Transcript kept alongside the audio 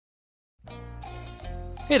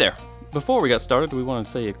Hey there! Before we got started, we want to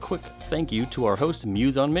say a quick thank you to our host,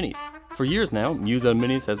 Muse on Minis. For years now, Muse on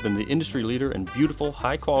Minis has been the industry leader in beautiful,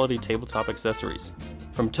 high-quality tabletop accessories.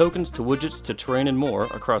 From tokens to widgets to terrain and more,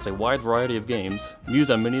 across a wide variety of games, Muse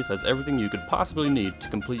on Minis has everything you could possibly need to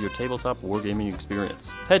complete your tabletop wargaming experience.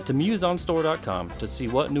 Head to museonstore.com to see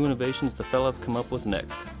what new innovations the fellas come up with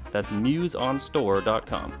next. That's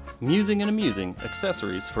museonstore.com. Musing and amusing,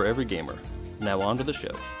 accessories for every gamer. Now on to the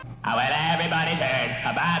show. Well, everybody's heard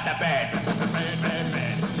about the bird.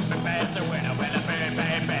 Bird's a winner, well, a bird.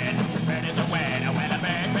 Bird is a winner, well, a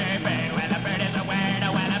bird. Well, a bird is a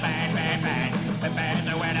winner, well, a bird. The bird's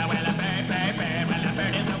a winner, well, a bird. Well, a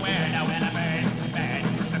bird is a winner, well, a bird.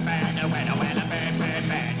 The bird's a winner, well, a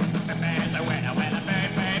bird. The bird's a winner, well, a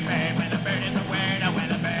bird. Well, a bird is a winner,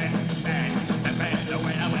 well, a bird. The bird's a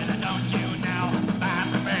winner, well, don't you know about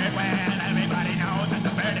the bird? Well, everybody knows that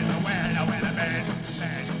the bird is a winner, well, a bird.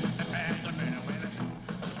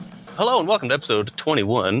 Hello and welcome to episode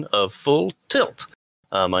 21 of Full Tilt.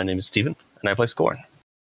 My name is Steven, and I play Scorn.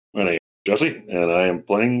 My name is Jesse, and I am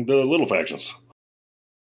playing the Little Factions.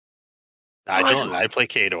 Nigel, I play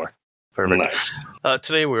Kador. Perfect. Nice.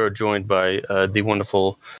 Today we are joined by the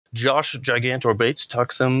wonderful Josh Gigantor Bates to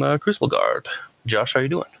talk some Crucible Guard. Josh, how you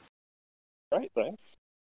doing? Great, thanks.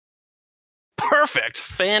 Perfect.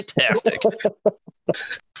 Fantastic.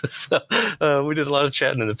 So, we did a lot of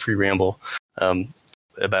chatting in the pre-ramble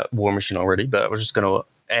about War Machine already, but I was just going to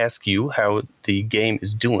ask you how the game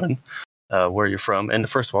is doing, where you're from, and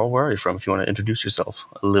first of all, where are you from, if you want to introduce yourself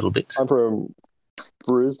a little bit. I'm from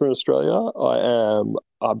Brisbane, Australia. I am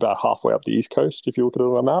about halfway up the East Coast, if you look at it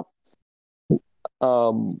on a map.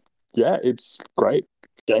 Yeah, it's great.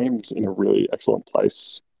 The game's in a really excellent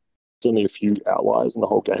place. There's only a few outliers in the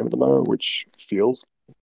whole game at the moment, which feels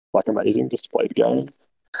like amazing just to play the game.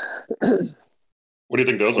 What do you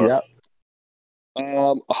think those are? Yeah.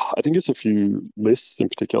 I think it's a few lists in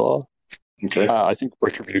particular. Okay. I think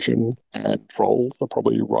Retribution and Trolls are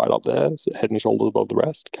probably right up there, so head and shoulders above the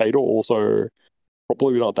rest. Kador also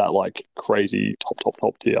probably not that like crazy top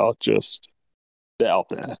tier, just they're up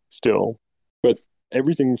there still. But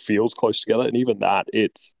everything feels close together, and even that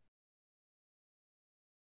it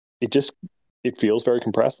feels very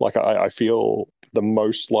compressed. Like I feel the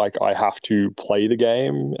most like I have to play the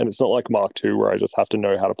game, and it's not like Mark II where I just have to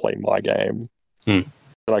know how to play my game. And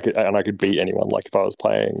I could beat anyone. Like if I was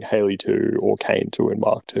playing Haley 2 or Kane 2 in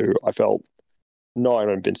Mark II, I felt no, I'm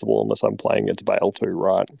invincible unless I'm playing against Bale 2,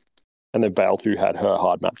 right? And then Bale 2 had her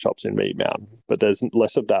hard matchups in Meat Mountain. But there's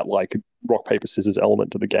less of that like rock, paper, scissors element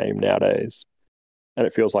to the game nowadays. And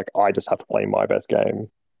it feels like I just have to play my best game.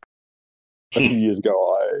 A few years ago,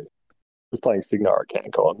 I was playing Signar at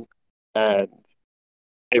CanCon, and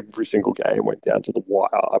every single game went down to the wire.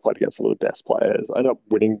 I played against some of the best players. I ended up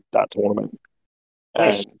winning that tournament.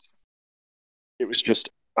 Nice. And it was just,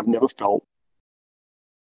 I've never felt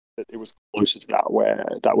that it was closer to that, where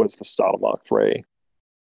that was the start of Mark III.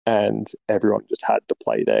 And everyone just had to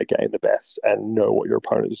play their game the best and know what your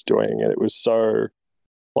opponent is doing. And it was so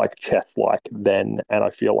like chess-like then, and I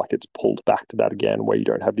feel like it's pulled back to that again, where you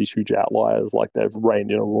don't have these huge outliers like they've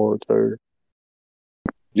reigned in Aurora 2.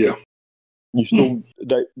 Yeah. You still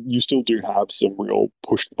do have some real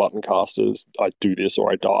push the button casters. I do this or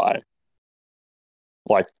I die.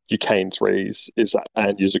 Like your Kane 3s is that,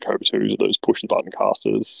 and your Zakoba 2s are those push the button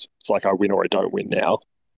casters. It's like I win or I don't win now.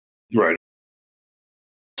 Right.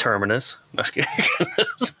 Terminus. I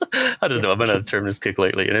don't know. I've been on a Terminus kick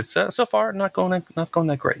lately, and it's so far not going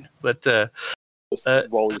that great. But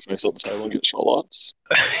roll your face on the table and get shot lots.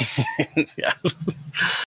 Yeah.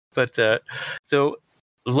 But so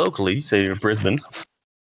locally, say you're Brisbane,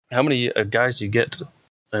 how many guys do you get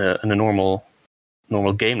in a normal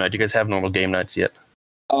game night? Do you guys have normal game nights yet?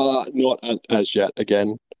 Not as yet.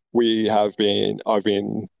 Again, I've been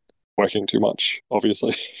working too much,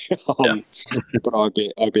 obviously. But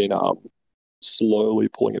I've been slowly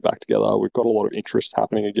pulling it back together. We've got a lot of interest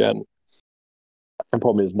happening again. The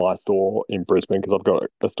problem is my store in Brisbane, because I've got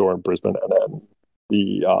a store in Brisbane, and then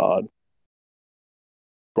the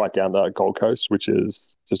right down the Gold Coast, which is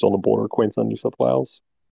just on the border of Queensland, New South Wales.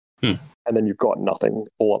 And then you've got nothing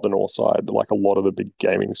all up the north side. Like a lot of the big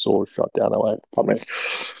gaming stores shut down that way. Pardon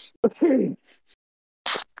me.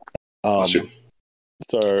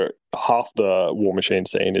 So half the War Machine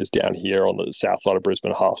scene is down here on the south side of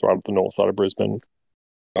Brisbane, half right up the north side of Brisbane.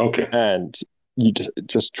 Okay. And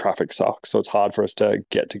just traffic sucks, so it's hard for us to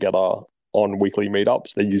get together on weekly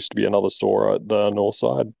meetups. There used to be another store at the north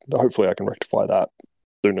side. Hopefully I can rectify that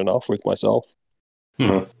soon enough with myself.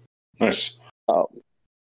 Nice.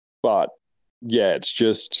 But yeah, it's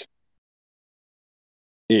just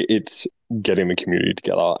it's getting the community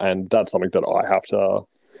together, and that's something that I have to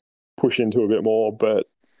push into a bit more. But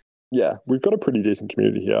yeah, we've got a pretty decent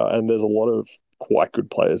community here, and there's a lot of quite good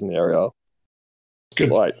players in the area. Good.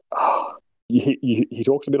 Like, he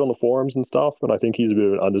talks a bit on the forums and stuff, and I think he's a bit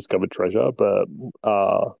of an undiscovered treasure. But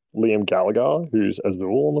Liam Gallagher, who's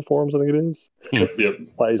Azul on the forums, I think it is,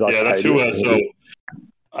 Yep. plays Yeah, that's who. Arcadia. So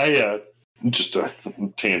I just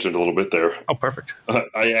tangent a little bit there. Oh, perfect.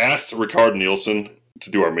 I asked Ricard Nielsen to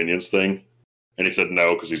do our minions thing, and he said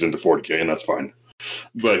no because he's into 40K, and that's fine.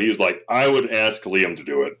 But he was like, I would ask Liam to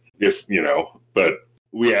do it if but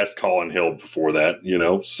we asked Colin Hill before that,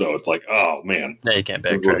 so it's like, oh man, Yeah, you can't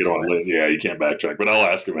we'll backtrack. get on. Yeah, you can't backtrack, but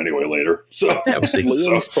I'll ask him anyway later. So Yeah, we'll see.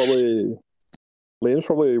 Liam's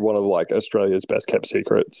probably one of like Australia's best kept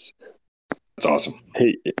secrets. that's awesome.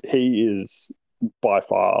 He is by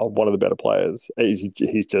far one of the better players.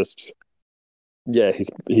 He's just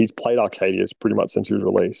he's played Arcadius pretty much since he was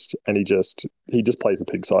released, and he just plays the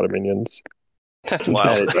pig side of minions. That's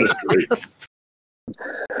wild. That's great.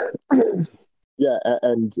 Yeah,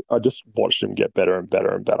 and I just watched him get better and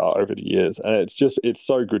better and better over the years, and it's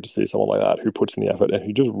so good to see someone like that who puts in the effort and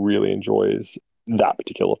who just really enjoys that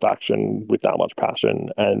particular faction with that much passion.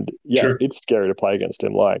 And yeah, Sure. It's scary to play against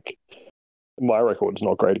him. Like, my record's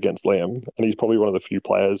not great against Liam, and he's probably one of the few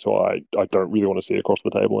players who I don't really want to see across the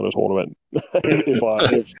table in a tournament.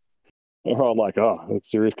 if I'm like, oh, it's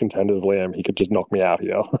serious contender of Liam, he could just knock me out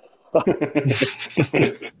here.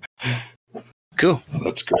 Cool.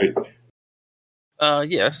 That's great.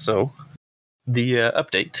 Yeah, so the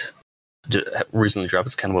update recently dropped.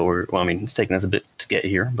 It's kind of it's taken us a bit to get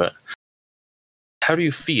here, but how do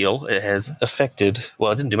you feel it has affected?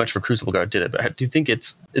 Well, it didn't do much for Crucible Guard, did it? But do you think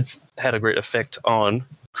it's had a great effect on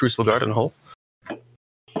Crucible Guard in a whole?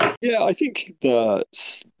 Yeah, I think the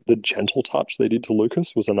gentle touch they did to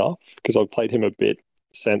Lucas was enough, because I've played him a bit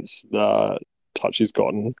since the touch he's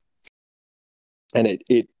gotten, and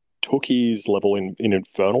it took his level in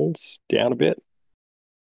Infernals down a bit.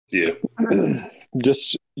 Yeah.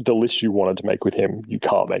 Just the list you wanted to make with him, you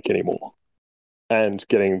can't make anymore. And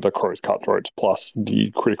getting the Crow's Cutthroats plus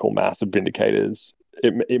the critical mass of Vindicators,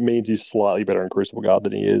 it means he's slightly better in Crucible Guard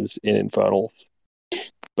than he is in Infernal.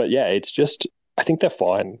 But yeah, it's just, I think they're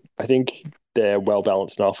fine. I think they're well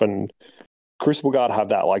balanced enough, and Crucible Guard have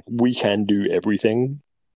that, like, we can do everything,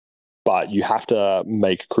 but you have to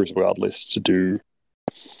make Crucible Guard lists to do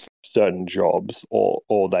certain jobs,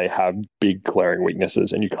 or they have big glaring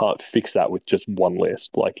weaknesses, and you can't fix that with just one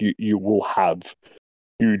list. Like, you will have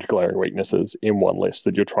huge glaring weaknesses in one list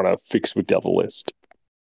that you're trying to fix with the other list.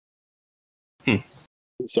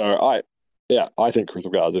 So I think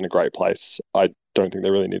Crucible Guard's in a great place. I don't think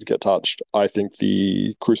they really need to get touched. I think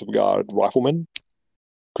the Crucible Guard Riflemen,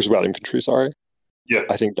 Crucible Guard Infantry, sorry. Yeah.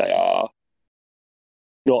 I think they are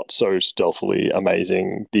not so stealthily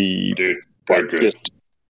amazing. Dude, they're good. Just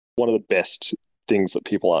one of the best things that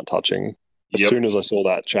people aren't touching. As soon as I saw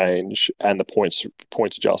that change and the points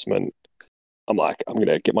adjustment, I'm like, I'm going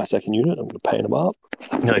to get my second unit. I'm going to paint them up.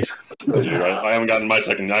 Nice. Dude, I haven't gotten my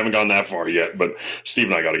second. I haven't gone that far yet, but Steve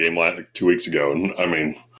and I got a game like 2 weeks ago, and I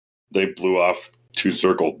mean, they blew off 2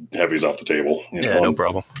 circle heavies off the table. No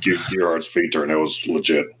problem. Gerard's feet turn. It was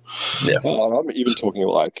legit. Yeah. I'm even talking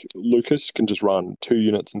like Lucas can just run 2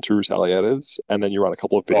 units and 2 retaliators, and then you run a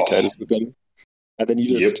couple of vindicators with them, and then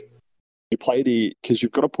you just you play because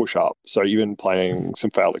you've got to push up. So even playing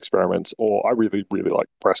some failed experiments, or I really like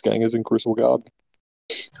press gangers in Crucible Guard.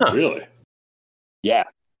 Huh. Really? Yeah,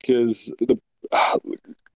 because the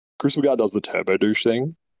Crucible Guard does the turbo douche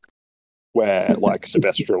thing, where like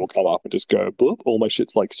Sylvester will come up and just go, bloop, all my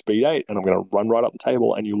shit's like speed 8, and I'm going to run right up the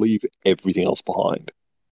table, and you leave everything else behind.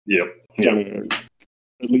 Yep. So,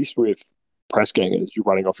 at least with press gangers, you're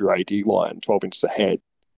running off your AD line 12 inches ahead,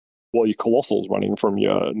 while your Colossal's running from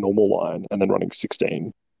your normal line and then running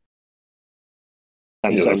 16.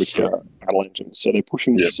 And same with your battle engines. So they're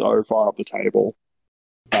pushing so far up the table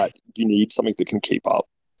that you need something that can keep up.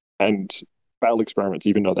 And failed experiments,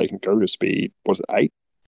 even though they can go to speed, was it 8?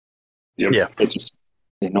 Yep. Yeah.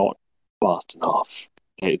 They're not fast enough.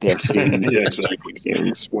 They're sitting in the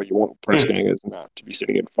things where you want press gangers and that to be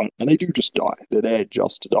sitting in front, and they do just die. They're there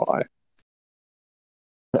just to die.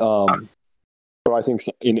 But I think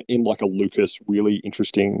in like a Lucas, really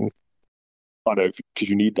interesting kind of, because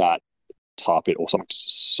you need that tar pit or something to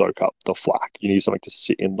soak up the flak. You need something to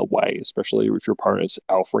sit in the way, especially if your opponent's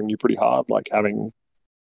alphaing you pretty hard, like having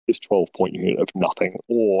this 12-point unit of nothing,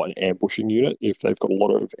 or an ambushing unit if they've got a lot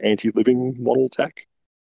of anti-living model tech.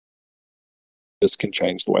 This can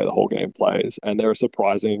change the way the whole game plays, and they're a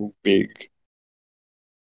surprising big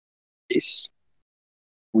piece.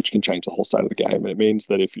 which can change the whole state of the game. And it means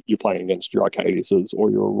that if you're playing against your Arcadiuses or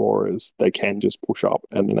your Auroras, they can just push up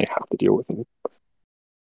and then they have to deal with them.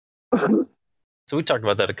 So we talked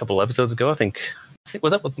about that a couple episodes ago. I think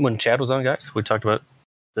was that when Chad was on, guys? We talked about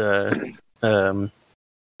the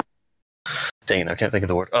dang it, I can't think of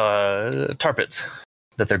the word. Tar pits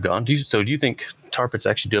that they're gone. Do you think tar pits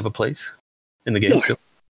actually do have a place in the game? No. Still?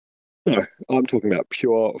 No, I'm talking about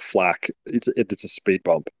pure flak. It's a speed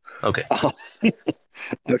bump. Okay.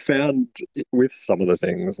 I found with some of the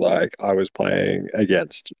things, like I was playing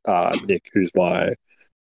against Nick, who's my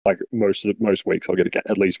most weeks I'll get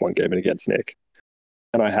at least one game in against Nick,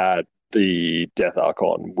 and I had the Death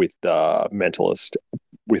Archon with the Mentalist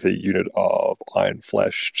with a unit of Iron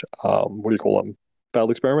Fleshed. What do you call them? Failed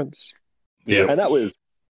experiments. Yeah, and that was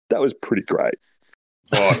pretty great.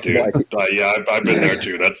 Oh, dude. Yeah, I've been there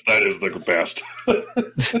too. That is the best.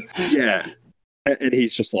 Yeah. And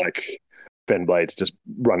he's just like, Ben Blade's just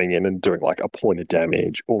running in and doing like a point of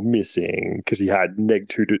damage or missing because he had -2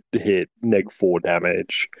 to hit, -4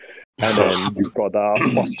 damage. And then you've got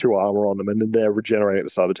 +2 armor on them and then they're regenerating at the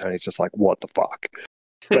start of the turn. He's just like, what the fuck?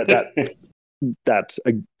 But that's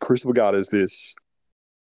a Crucible Guard is this.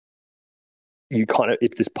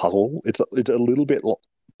 It's this puzzle. It's a little bit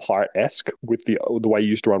pirate-esque with the way you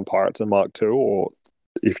used to run pirates in Mark II, or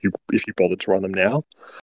if you bothered to run them now,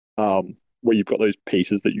 where you've got those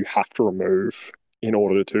pieces that you have to remove in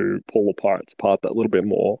order to pull the pirates apart that little bit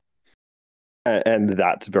more, and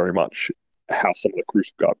that's very much how some of the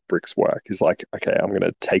Crucible Guard bricks work. Is like, okay, I'm going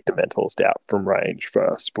to take the Mentalist out from range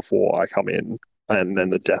first before I come in, and then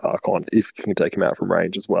the Death Archon if you can take him out from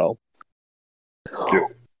range as well. Yeah.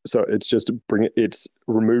 So it's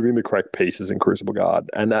removing the correct pieces in Crucible Guard,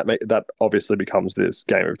 and that obviously becomes this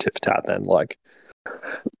game of tit for tat. Then, like,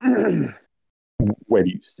 where do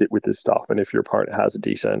you sit with this stuff? And if your opponent has a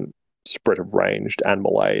decent spread of ranged and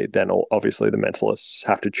melee, then obviously the Mentalists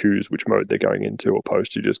have to choose which mode they're going into,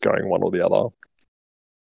 opposed to just going one or the other.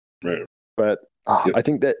 Right. But I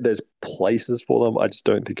think that there's places for them. I just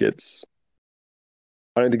don't think it's.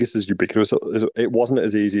 I don't think it's as ubiquitous. It wasn't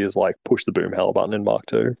as easy as like push the boom hell button in Mark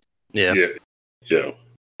II. Yeah.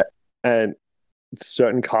 And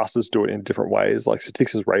certain casters do it in different ways. Like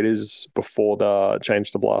Statix's Raiders before the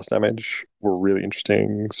change to blast damage were really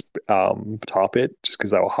interesting. Tar Pit, just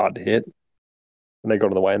because they were hard to hit, and they got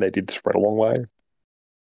in the way and they did spread a long way.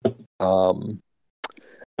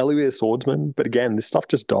 Eliwir Swordsman, but again, this stuff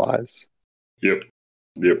just dies. Yep.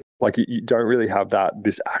 Like you don't really have that.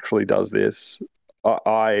 This actually does this.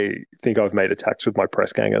 I think I've made attacks with my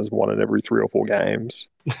press gangers 1 in every 3 or 4 games.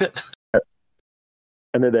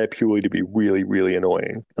 And they're there purely to be really, really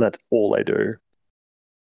annoying. And that's all they do.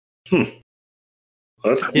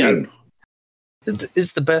 That's good.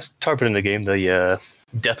 Is the best tar pit in the game the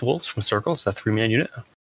Death Wolves from Circles, that 3-man unit?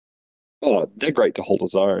 Oh, they're great to hold a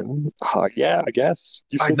zone. Yeah, I guess.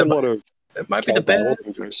 You've seen a lot of... It might be the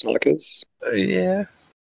best. Snipers. Yeah.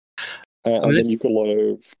 And then you've got a lot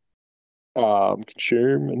of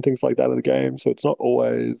consume and things like that in the game, so it's not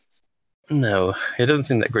always. No, it doesn't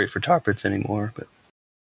seem that great for tar pits anymore. But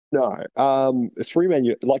no,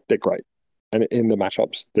 3-man like they're great, and in the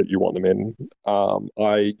matchups that you want them in,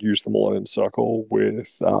 I use them a lot in Circle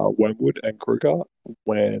with Wormwood and Kruger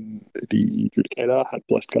when the Judicator had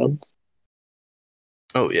blessed guns.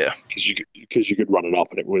 Oh yeah, because you could run it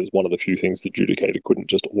up, and it was one of the few things the Judicator couldn't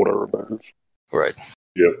just auto remove. Right.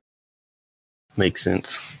 Yep. Makes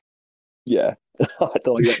sense. Yeah, I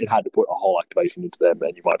feel like it had to put a whole activation into them,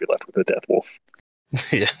 and you might be left with a Death Wolf.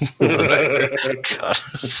 Yeah. God.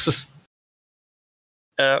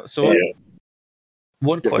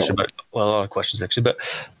 One question about a lot of questions actually, but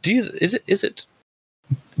is it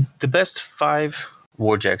the best 5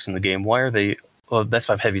 Warjacks in the game? Why are they best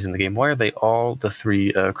 5 heavies in the game? Why are they all the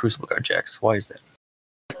 3 Crucible Guard jacks? Why is that?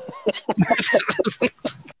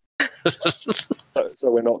 So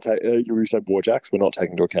we're not you said Warjacks. We're not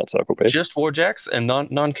taking into account Circle Beasts. Just Warjacks and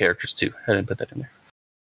non-characters too. I didn't put that in there.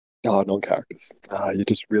 Oh, non-characters. You're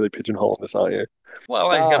just really pigeonholing this, aren't you?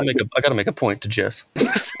 Well, I gotta make a point to Jess.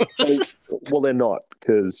 Well, they're not,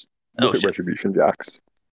 because look at Retribution Jacks.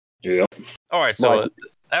 Yeah. All right. So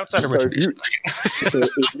outside of Retribution,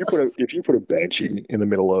 if you put a Banshee in the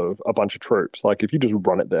middle of a bunch of troops, like if you just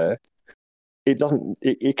run it there,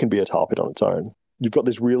 it can be a tar pit on its own. You've got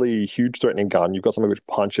this really huge threatening gun. You've got something which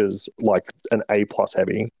punches like an A+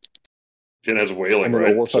 heavy. It has wailing, and then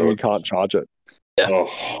right? all of a sudden you can't charge it. Yeah.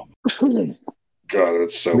 Oh, God,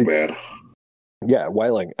 that's so bad. Yeah,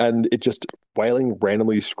 wailing. And wailing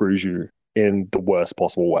randomly screws you in the worst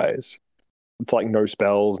possible ways. It's like no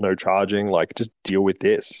spells, no charging, like just deal with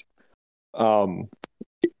this.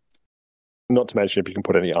 Not to mention if you can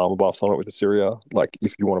put any armor buffs on it with Assyria. Like,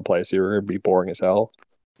 if you want to play Assyria, it'd be boring as hell.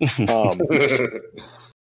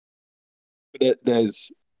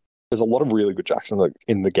 There's a lot of really good jacks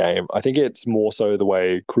in the game. I think it's more so the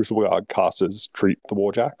way Crucible Guard casters treat the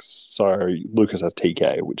warjacks. So Lucas has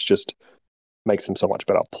TK, which just makes him so much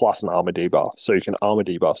better, plus an armor debuff. So you can armor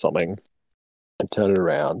debuff something and turn it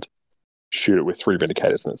around, shoot it with 3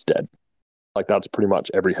 Vindicators, and it's dead. Like, that's pretty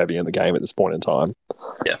much every heavy in the game at this point in time.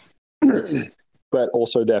 Yeah. But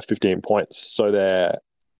also they're 15 points, so they're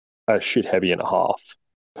a shit heavy and a half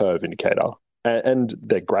per Vindicator. And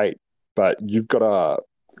they're great, but you've got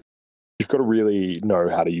to really know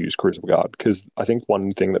how to use Crucible Guard, because I think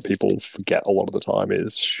one thing that people forget a lot of the time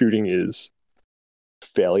is shooting is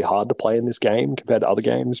fairly hard to play in this game compared to other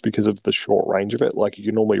games because of the short range of it. Like, you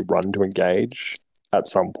can normally run to engage at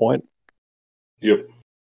some point. Yep.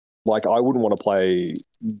 Like, I wouldn't want to play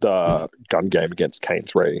the gun game against Kane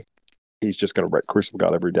 3. He's just going to wreck Crucible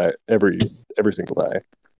Guard every day, every single day.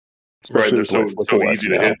 Right, they're Especially so easy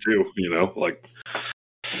to hit too, you know, like,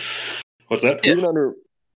 what's that? Even under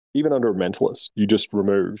a Mentalist, you just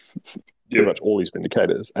remove pretty much all these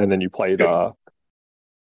Vindicators, and then you play the,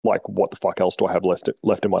 like, what the fuck else do I have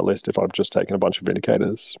left in my list if I've just taken a bunch of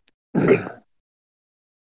Vindicators?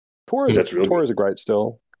 Tours are great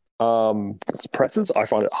still. Suppressors, I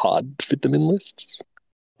find it hard to fit them in lists.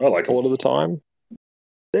 I like them a lot of the time.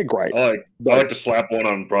 They're great. I like to slap one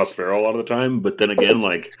on Prospero a lot of the time, but then again,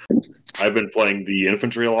 like, I've been playing the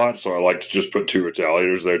infantry a lot, so I like to just put 2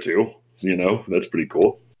 Retaliators there too. You know, that's pretty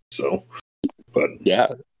cool. So, but yeah,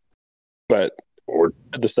 but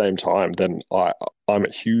at the same time, then I'm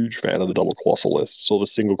a huge fan of the double colossal lists or the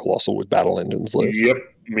single colossal with battle engines list. Yep,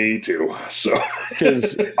 me too. So,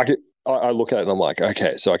 because I look at it and I'm like,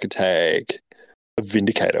 okay, so I could take a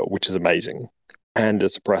Vindicator, which is amazing, and a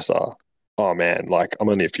Suppressor. Oh man, like, I'm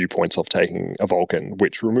only a few points off taking a Vulcan,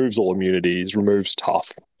 which removes all immunities, removes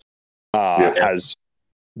tough, has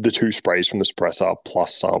the 2 sprays from the Suppressor,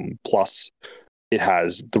 plus it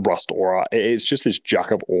has the Rust Aura. It's just this jack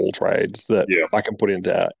of all trades that I can put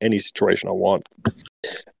into any situation I want.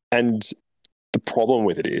 And the problem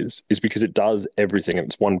with it is because it does everything and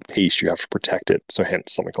it's one piece, you have to protect it. So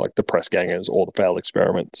hence something like the Press Gangers or the Failed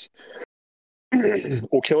Experiments.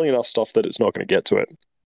 Or killing enough stuff that it's not going to get to it.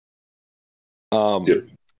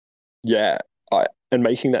 And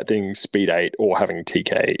making that thing speed 8 or having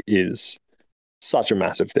TK is such a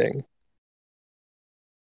massive thing.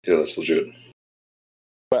 Yeah, that's legit.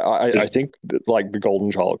 But I think that, like, the Golden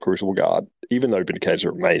Child Crucible Guard, even though Vindicators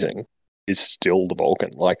are amazing, is still the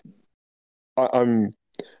Vulcan. Like, I'm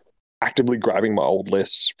actively grabbing my old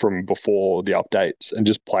lists from before the updates and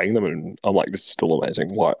just playing them, and I'm like, this is still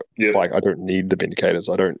amazing. Like, I don't need the Vindicators.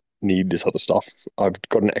 I don't need this other stuff. I've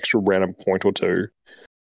got an extra random point or 2.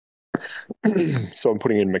 So I'm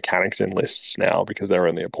putting in mechanics in lists now because they're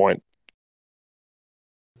only a point.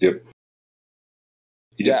 Yep.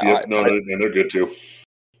 No, and they're good too.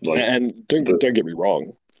 Like, and don't get me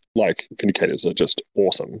wrong, like, Vindicators are just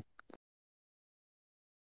awesome.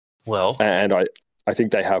 Well, and I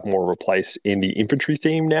think they have more of a place in the infantry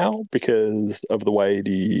theme now because of the way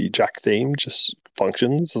the Jack theme just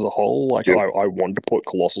functions as a whole. Like, I want to put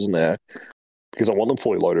Colossals in there because I want them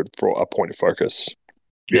fully loaded for a point of focus.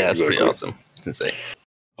 Yeah, it's pretty awesome. It's insane.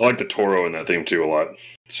 I like the Toro in that theme too a lot.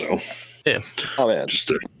 So yeah. Oh man,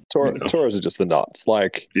 Toros are just the nuts.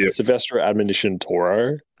 Like, Sylvester Admonition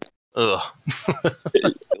Toro. Ugh.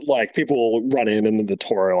 Like, people run in and then the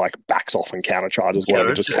Toro, like, backs off and countercharges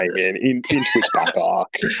whatever just came into its back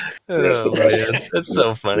arc. That's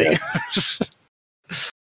so funny.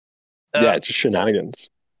 It's just shenanigans.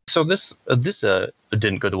 So this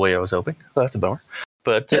didn't go the way I was hoping. Well, that's a bummer.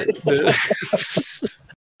 But he's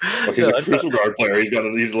a Crucible Guard player. He's got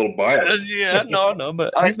these little bias. But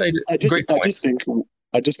he's made great points.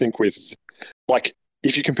 I just think with, like,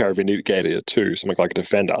 if you compare a Vindicator to something like a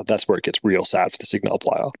Defender, that's where it gets real sad for the Signal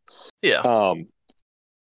player. Yeah.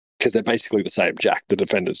 Because they're basically the same Jack. The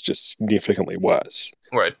Defender's just significantly worse.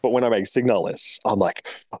 Right. But when I make Signal lists, I'm like,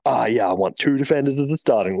 I want 2 Defenders as a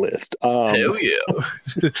starting list. Hell yeah.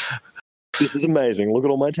 This is amazing. Look at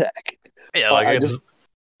all my tech. Yeah, like,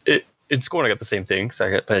 in scoring, I got the same thing. Cause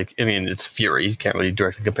it's Fury. You can't really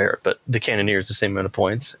directly compare it, but the Cannoneer is the same amount of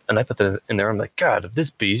points. And I put that in there. I'm like, God, this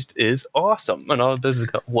beast is awesome. And all it does is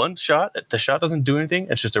got one shot. The shot doesn't do anything.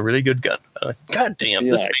 It's just a really good gun. I'm like, God damn,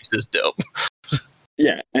 this beast is dope.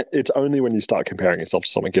 Yeah, it's only when you start comparing yourself to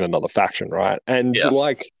something in another faction, right? And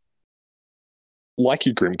like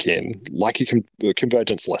your Grimkin, like your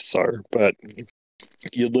Convergence less so, but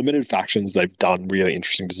your limited factions, they've done really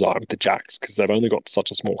interesting design with the Jacks because they've only got such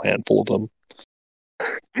a small handful of them.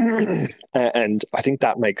 And I think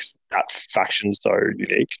that makes that faction so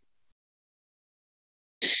unique.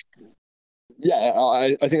 Yeah,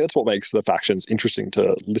 I think that's what makes the factions interesting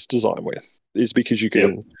to list design with, is because you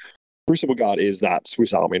can. Crucible Guard is that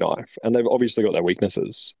Swiss Army knife, and they've obviously got their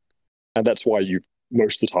weaknesses, and that's why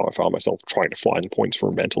most of the time I find myself trying to find points for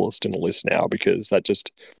a mentalist in a list now, because that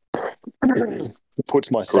just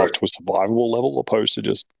puts my stuff to a survivable level opposed to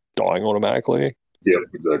just dying automatically. Yeah,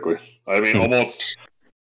 exactly. I mean, almost.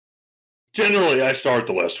 Generally, I start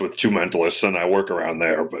the list with 2 mentalists, and I work around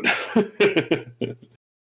there. But it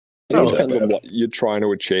depends on what you're trying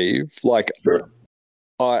to achieve. Like,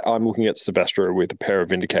 I'm looking at Silvestro with a pair of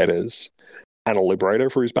Vindicators and a Liberator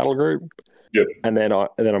for his battle group. Yep. And then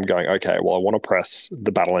I'm going, okay, well, I want to press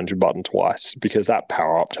the battle engine button twice because that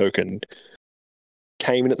power up token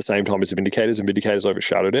came in at the same time as the Vindicators, and Vindicators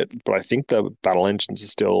overshadowed it. But I think the battle engines are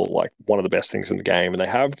still like one of the best things in the game, and they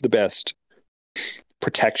have the best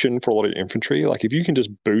protection for a lot of infantry. Like, if you can just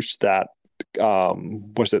boost that, the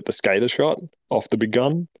Scather shot off the big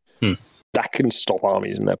gun, that can stop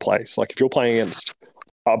armies in their place. Like, if you're playing against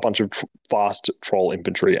a bunch of fast troll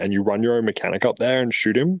infantry and you run your own mechanic up there and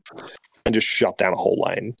shoot him and just shut down a whole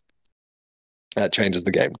lane, that changes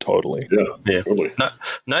the game totally. Yeah. Totally.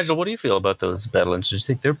 Nigel, what do you feel about those battle engines? Do you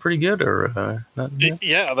think they're pretty good or not?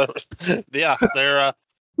 Yeah, they're.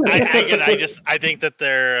 I think that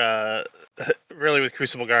they're really with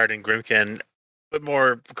Crucible Guard and Grimkin, but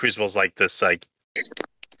more Crucibles like this, like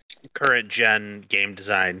current gen game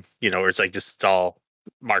design. Where it's like just all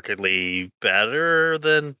markedly better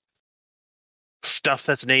than stuff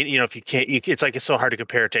that's native. If you can't, it's like it's so hard to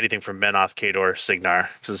compare it to anything from Menoth, Khador, Signar,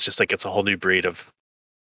 because it's just like it's a whole new breed of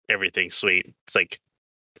everything sweet. It's like,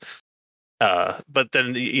 but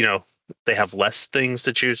then they have less things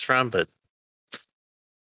to choose from, but.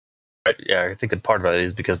 Yeah, I think that part of that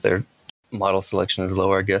is because their model selection is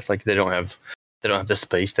lower. I guess like they don't have the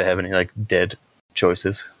space to have any like dead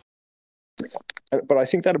choices. But I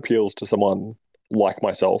think that appeals to someone like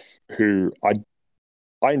myself who I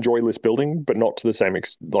enjoy list building, but not to the same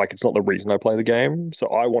like it's not the reason I play the game. So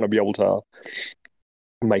I want to be able to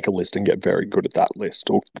make a list and get very good at that list,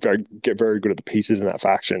 or get very good at the pieces in that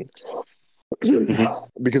faction.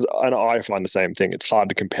 Because I find the same thing. It's hard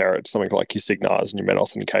to compare it to something like your Signars and your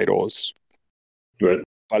Menoth and Khadors. Right.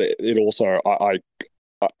 But it also,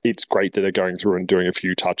 it's great that they're going through and doing a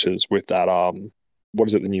few touches with that. What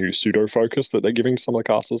is it? The new pseudo focus that they're giving some of the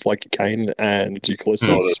casters, like your Kane and your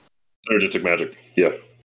Callisto. Synergistic magic. Yeah.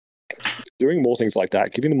 Doing more things like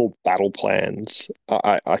that, giving them more battle plans.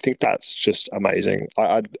 I think that's just amazing.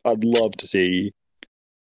 I'd love to see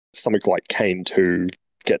something like Kane 2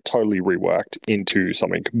 get totally reworked into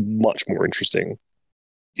something much more interesting.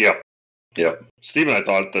 Yeah. Steve and I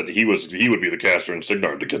thought that he would be the caster in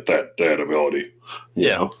Signar to get that ability.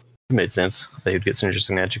 Yeah, it made sense. They would get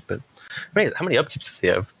synergistic magic, but how many upkeeps does he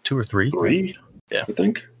have? 2 or 3? 3? Yeah, I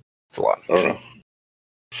think it's a lot. I don't know.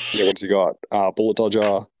 Yeah, what's he got? Bullet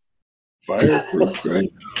dodger, Fireproof,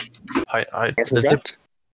 right?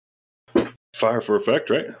 Fire for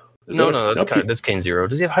effect, right? No, that's Kane 0.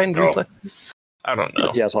 Does he have heightened reflexes? I don't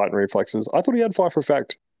know. He has heightened reflexes. I thought he had fire for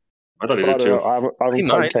effect. I thought he did too. I haven't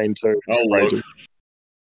played Kane 2.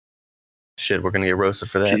 Shit, we're gonna get roasted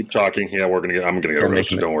for that. Keep talking. Yeah, I'm gonna get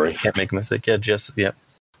roasted. Don't worry. Can't make a mistake. Yeah, just yeah.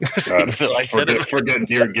 God, forget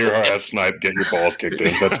Gearhart has snipe. Get your balls kicked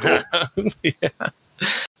in. That's cool. Yeah.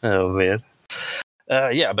 Oh man.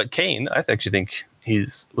 Yeah, but Kane, I actually think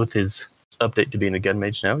he's with his update to being a gun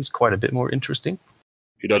mage now. He's quite a bit more interesting.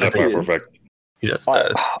 He does have fire for effect. He does.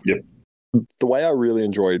 Yep. The way I really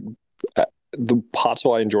enjoyed the parts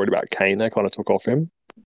I enjoyed about Kane, they kind of took off him.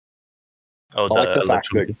 Oh, I like the fact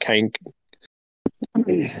that Kane.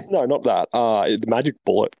 No, not that. The magic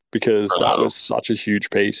bullet, because that was such a huge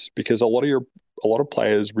piece. Because a lot of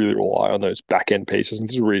players really rely on those back end pieces, and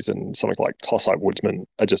this is the reason something like Tossite Woodsman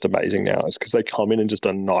are just amazing now. Is because they come in and just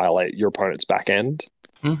annihilate your opponent's back end.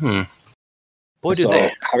 Mm-hmm. Boy, did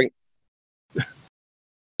they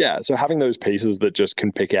so having those pieces that just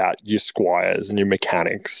can pick out your squires and your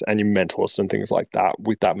mechanics and your mentalists and things like that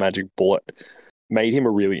with that magic bullet made him a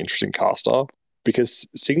really interesting caster, because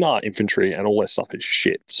Signar infantry and all their stuff is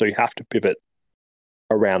shit. So you have to pivot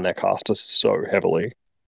around their casters so heavily.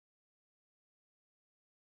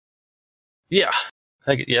 Yeah.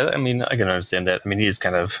 I mean, I can understand that. I mean, he is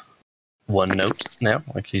kind of one note now.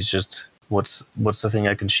 Like, he's just, what's the thing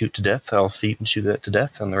I can shoot to death? I'll feet and shoot that to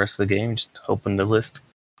death, and the rest of the game, just hoping the list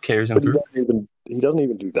carries him through. He doesn't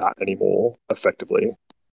even do that anymore, effectively.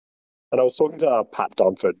 And I was talking to Pat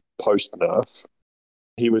Dunford post-nerf.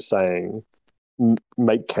 He was saying,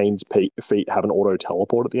 make Kane's feet have an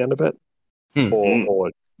auto-teleport at the end of it.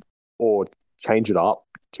 or change it up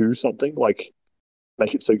to something like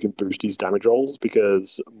make it so you can boost his damage rolls,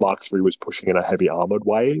 because Mark III was pushing in a heavy armored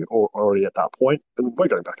way or already at that point, and we're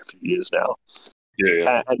going back a few years now.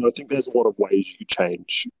 Yeah. And I think there's a lot of ways you could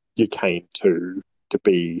change your Kane to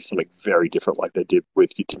be something very different, like they did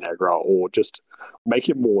with your Tanagra, or just make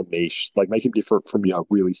it more niche, like make him different from your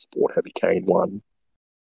really support heavy Kane one,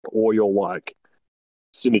 or your like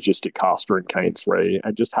synergistic caster in Kane 3,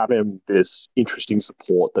 and just have him this interesting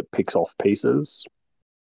support that picks off pieces.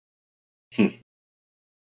 Yeah,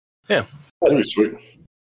 that'd be sweet.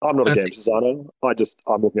 I'm not a game designer.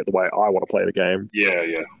 I'm looking at the way I want to play the game. Yeah.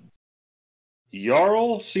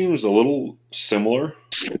 Jarl seems a little similar,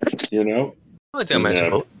 you know. It's got magic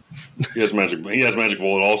bullet. He has magic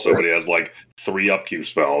bullet also, but he has like 3 upkeep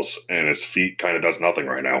spells, and his feet kind of does nothing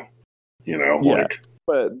right now. You know, yeah.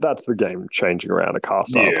 But that's the game changing around a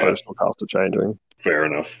caster, personal caster changing. Fair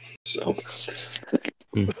enough. So,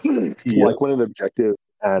 like when an objective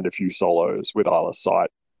and a few solos with Eyeless Sight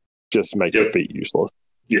just make your feet useless.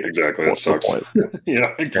 Yeah, exactly. That sucks.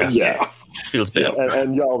 Yeah, exactly. Yeah. Feels bad.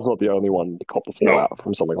 And Jarl's not the only one to cop the fallout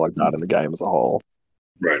from something like that in the game as a whole.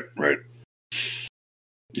 Right.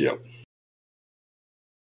 Yep.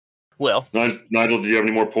 Well, Nigel, do you have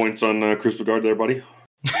any more points on Crucible Guard there, buddy?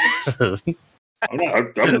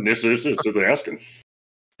 I'm this is they're asking.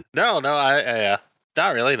 No, I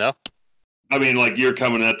not really, no. I mean, like, you're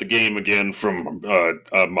coming at the game again from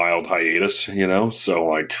a mild hiatus, you know. So,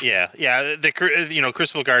 like, yeah. The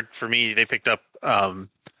Crucible Guard for me, they picked up.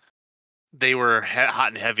 They were hot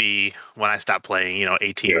and heavy when I stopped playing,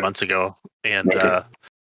 18 months ago, and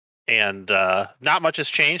not much has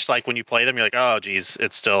changed. Like when you play them, you're like, oh, geez,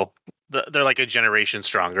 it's still they're like a generation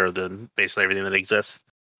stronger than basically everything that exists.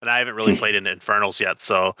 And I haven't really played in Infernals yet,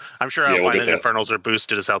 so I'm sure I'll find that Infernals are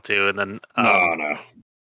boosted as hell too. And then no.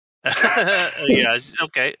 yeah,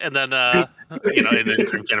 okay. And then and then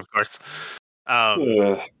Grimkin, of course.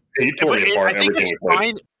 He tore me apart. I think it's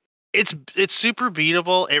fine. It's super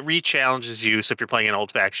beatable. It re-challenges you. So if you're playing an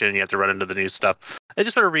old faction, you have to run into the new stuff. It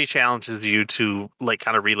just sort of re-challenges you to like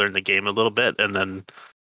kind of relearn the game a little bit, and then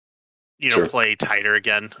play tighter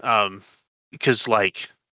again. Because like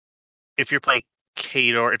if you're playing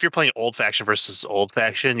Kador, if you're playing old faction versus old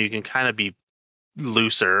faction, you can kind of be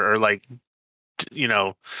looser or like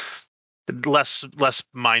less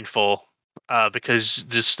mindful because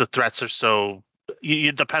just the threats are so.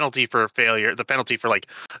 The penalty for failure, the penalty for like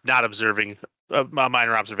not observing a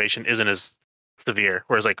minor observation isn't as severe.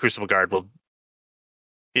 Whereas like Crucible Guard will,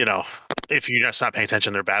 if you're just not paying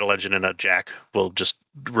attention, their battle engine and a jack will just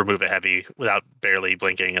remove a heavy without barely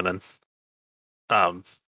blinking, and then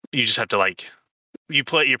you just have to like you're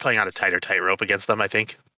playing on a tightrope against them, I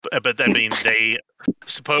think. But that means they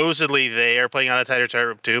are playing on a tighter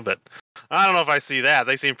tightrope too. But I don't know if I see that.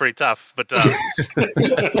 They seem pretty tough. But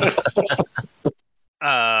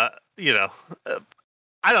I don't know.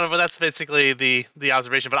 But that's basically the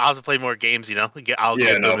observation. But I'll have to play more games. I'll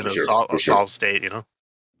get them in a solve state.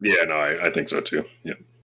 Yeah, no, I think so too. Yep.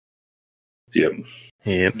 Do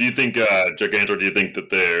you think, Gigantor? Do you think that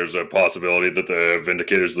there's a possibility that the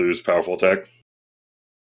Vindicators lose powerful attack?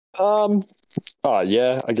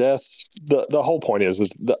 Yeah, I guess the whole point is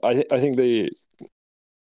that I think they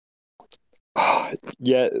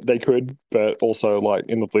could, but also like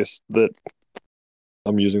in the list that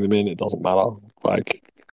I'm using them in, it doesn't matter. Like,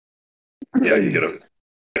 yeah, you get an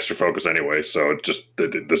extra focus anyway. So it just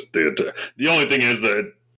the only thing is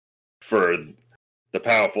that for the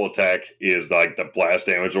powerful attack is like the blast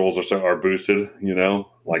damage rolls are boosted.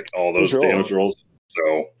 Like all those damage rolls.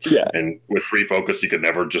 So and with 3 focus, you could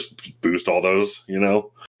never just boost all those,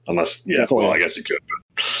 unless I guess you could.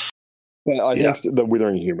 But I think the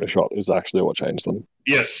Withering Humor shot is actually what changed them.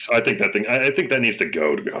 Yes, I think that needs to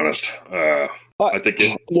go. To be honest, I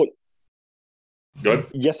think look. Good.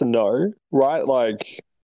 Yes and no, right? Like,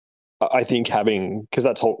 I think because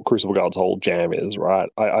that's whole Crucible Guard's whole jam is right.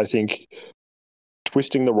 I think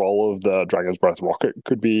twisting the role of the Dragon's Breath rocket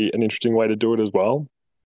could be an interesting way to do it as well.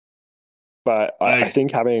 But I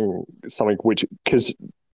think having something because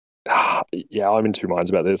I'm in 2 minds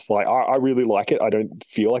about this. Like, I really like it. I don't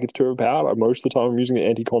feel like it's too overpowered. Most of the time, I'm using an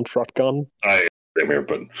anti-construct gun. Same here,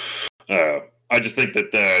 but I just think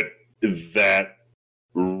that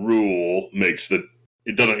rule makes it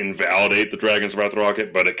doesn't invalidate the Dragon's Breath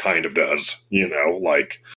rocket, but it kind of does.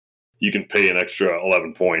 Like you can pay an extra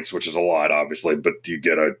 11 points, which is a lot, obviously, but you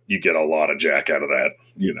get a lot of jack out of that.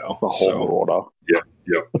 The whole order.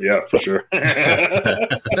 Yeah, for sure. I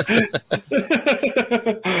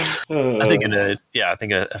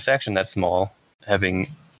think a faction that small, having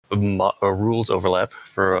rules overlap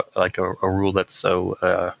for like a rule that's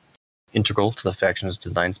so integral to the faction's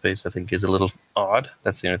design space, I think is a little odd.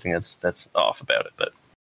 That's the only thing that's off about it. But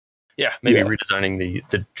yeah, maybe redesigning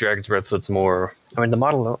the Dragon's Breath so it's more. I mean, the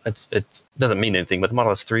model it doesn't mean anything, but the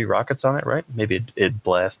model has 3 rockets on it, right? Maybe it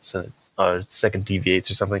blasts and second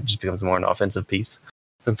deviates or something. It just becomes more an offensive piece,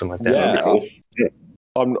 something like that. Yeah, Cool.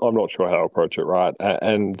 I'm not sure how to approach it, right?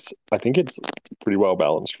 And I think it's pretty well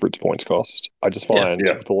balanced for its points cost. I just find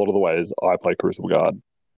with a lot of the ways I play Crucible Guard,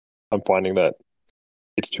 I'm finding that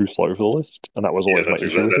it's too slow for the list, and that was always my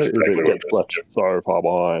issue with it. Exactly it gets left so far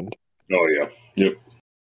behind. Oh yeah. Yep.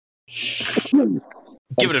 Give it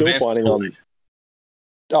still advanced finding ability.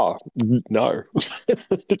 Oh no!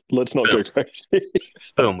 Let's not go crazy.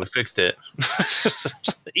 Boom, we fixed it.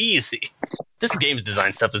 Easy. This game's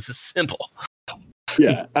design stuff is just simple.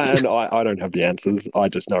 Yeah, and I don't have the answers. I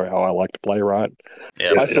just know how I like to play, right?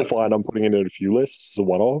 Yeah, I still find I'm putting it in a few lists as a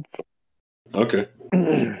one-off. Okay.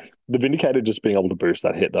 The Vindicator just being able to boost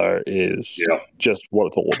that hit, though, is just what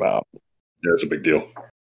it's all about. Yeah, it's a big deal.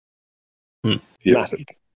 Yeah. Massive.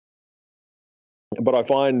 But I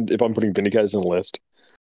find if I'm putting Vindicators in a list,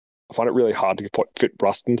 I find it really hard to fit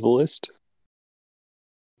Rust into the list.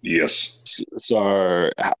 Yes. So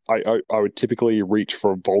I would typically reach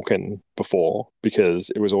for Vulcan before because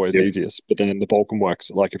it was always easiest. But then the Vulcan works,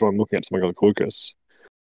 like if I'm looking at something like Lucas,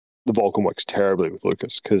 the Vulcan works terribly with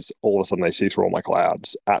Lucas because all of a sudden they see through all my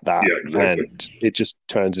clouds at that. Yeah, exactly. And it just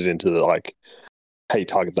turns it into like, hey,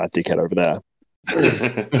 target that dickhead over there.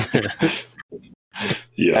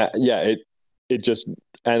 It just,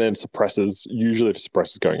 and then suppresses, usually if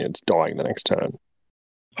suppresses going in, it's dying the next turn.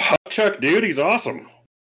 Hot Chuck, dude, he's awesome.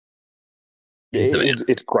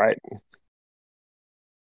 It's great.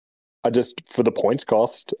 I just, for the points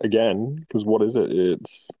cost, again, because what is it?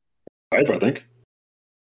 It's 5, I think.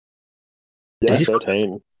 Yeah,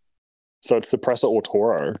 13. So it's Suppressor or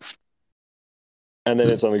Toro. And then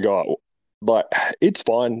it's only got, like, it's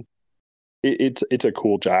fine. It's a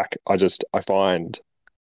cool jack. I find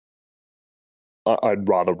I'd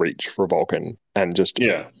rather reach for a Vulcan and just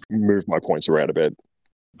move my points around a bit.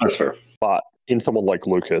 That's fair. But in someone like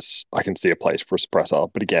Lucas, I can see a place for a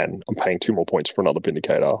Suppressor. But again, I'm paying 2 more points for another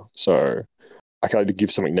Vindicator. So I could either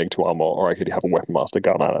give something negative armor or I could have a Weapon Master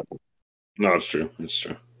gun at it. No, it's true. It's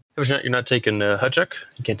true. You're not taking Hutchuk?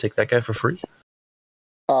 You can't take that guy for free?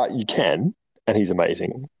 You can, and he's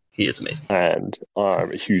amazing. He is amazing. And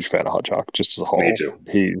I'm a huge fan of Hutchuk, just as a whole. Me too.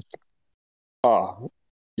 He's...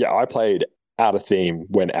 I played Out of Theme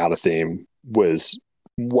when Out of Theme was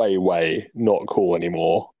way not cool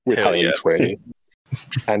anymore with Haley 3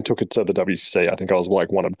 and took it to the WC. I think I was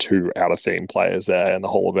like one of 2 Out of Theme players there in the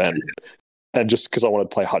whole event. And just because I wanted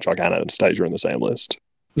to play Hutchuk and Anastasia in the same list.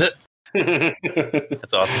 That's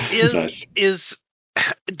awesome. Is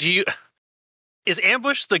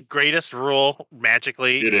ambush the greatest rule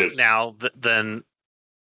magically it is now than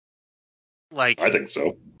like I think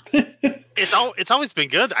so. it's always been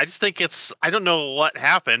good. I just think I don't know what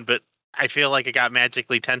happened, but I feel like it got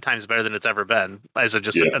magically 10 times better than it's ever been as an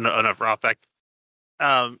raw effect.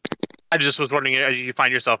 I just was wondering, do you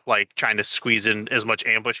find yourself like trying to squeeze in as much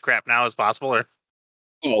ambush crap now as possible, or?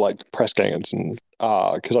 Oh, like press gangers and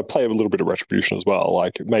because I play a little bit of Retribution as well.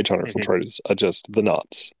 Like Mage Hunter Infiltrators are just the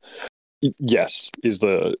nuts. Yes, is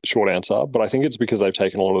the short answer, but I think it's because they've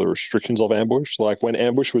taken a lot of the restrictions of ambush. Like when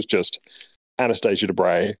ambush was just Anastasia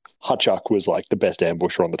Debray, Hutchuk was like the best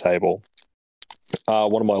ambusher on the table.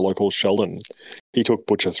 One of my locals, Sheldon, he took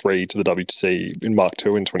Butcher 3 to the WTC in Mark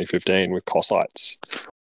II in 2015 with Cossacks.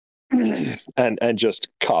 and just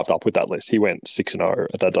carved up with that list. He went 6-0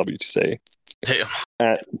 at that WTC. Damn.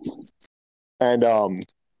 And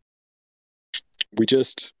we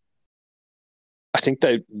just, I think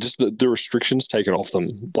they just the restrictions taken off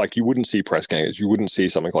them. Like you wouldn't see press gangers, you wouldn't see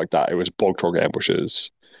something like that. It was Bog Trog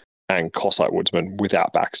ambushers and Cossack woodsmen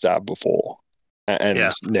without backstab before, and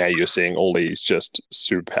now you're seeing all these just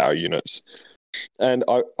superpower units. And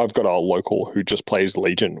I've got a local who just plays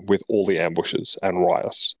Legion with all the ambushers and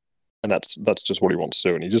Rias, and that's just what he wants to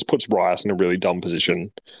do. And he just puts Rias in a really dumb position,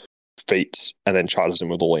 feats, and then charges him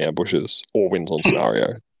with all the ambushes or wins on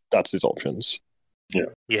scenario. That's his options.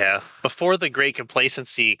 Yeah. Before the great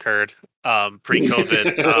complacency occurred,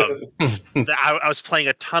 pre-COVID, I was playing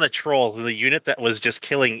a ton of trolls, and the unit that was just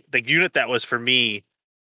killing, the unit that was for me,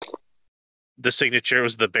 the signature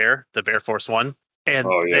was the Bear Force 1. And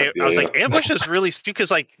I was like, ambush is really stupid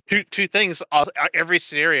because like two things. Every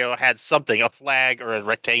scenario had something, a flag or a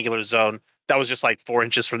rectangular zone that was just like 4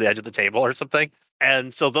 inches from the edge of the table or something.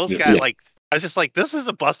 And so those guys, like I was just like, this is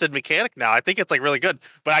a busted mechanic now. I think it's like really good,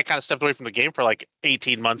 but I kind of stepped away from the game for like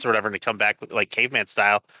 18 months or whatever, and to come back with like caveman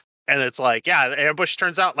style, and it's like, yeah, the ambush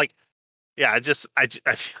turns out like, yeah,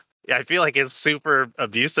 I feel like it's super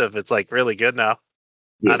abusive. It's like really good now.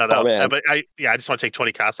 I don't know, Oh, man. but I just want to take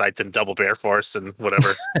 20 Cossites and double Bear Force and whatever.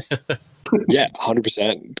 Yeah,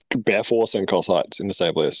 100%. Bear Force and Cossites in the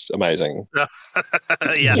same list. Amazing. Yeah,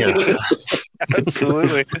 Yeah.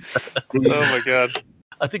 absolutely. Oh my god.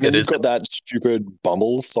 I think Then it you've is. got that stupid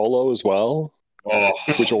Bumble solo as well, Oh,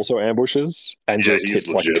 which also ambushes and Yeah, just he's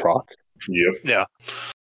hits like a legit. truck. yep. Yeah.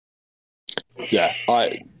 Yeah,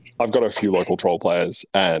 I've got a few local troll players,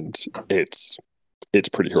 and it's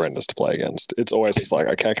pretty horrendous to play against. It's always just like,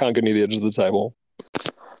 okay, I can't get near the edge of the table.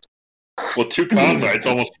 Well, 2 Cossites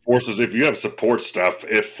almost forces, if you have support stuff,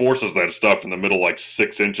 it forces that stuff in the middle like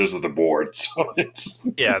 6 inches of the board. So it's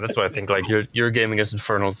Yeah, that's why I think like your game against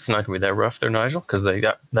Infernal, it's not gonna be that rough there, Nigel, because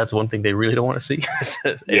that's one thing they really don't want to see.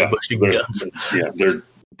 yeah, Ambushing their- guns. yeah, their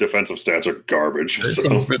defensive stats are garbage. It So.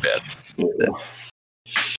 seems pretty bad.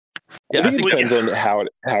 Yeah, I think it depends on how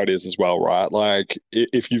it is as well, right? Like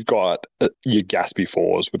if you've got your Gaspy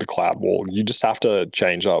 4s with the Cloud Wall, you just have to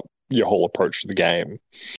change up your whole approach to the game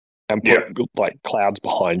and put like clouds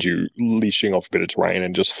behind you, leashing off a bit of terrain,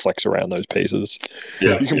 and just flex around those pieces.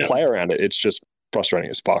 Yeah, You can yeah. play around it. It's just frustrating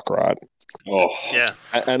as fuck, right? Oh, Yeah.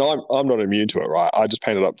 And I'm not immune to it, right? I just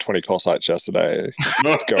painted up 20 Cossites yesterday.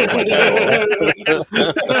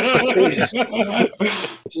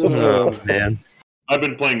 Oh man. I've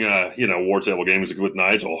been playing, war table games with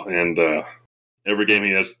Nigel, and every game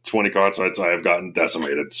he has 20 Cossites, I have gotten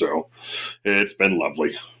decimated. So it's been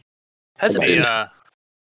lovely. Has it been? Yeah.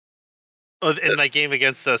 In my game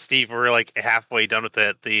against Steve, we were like halfway done with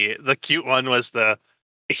it. The cute one was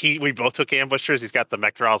we both took ambushers. He's got the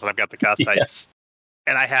Mechrals and I've got the Cossites.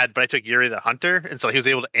 And I took Yuri the Hunter, and so he was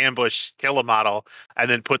able to ambush, kill a model, and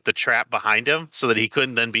then put the trap behind him so that he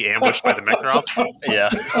couldn't then be ambushed by the Mechrals. Yeah.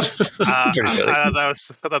 Pretty funny. I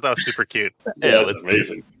thought that was super cute. Yeah, that's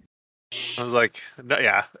amazing. I was like, no,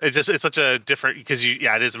 yeah, it's such a different, because it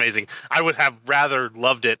is amazing. I would have rather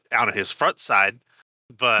loved it on his front side,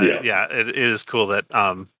 but it is cool that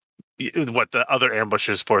what the other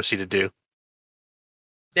ambushers force you to do.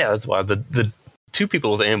 Yeah, that's why the 2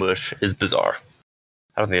 people with ambush is bizarre.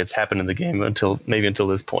 I don't think it's happened in the game until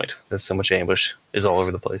this point. There's so much ambush is all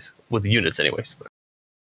over the place with the units, anyways.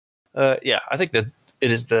 But, I think that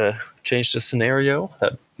it is the change to scenario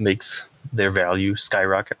that makes their value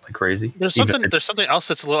skyrocket like crazy. There's something else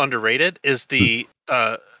that's a little underrated. Is the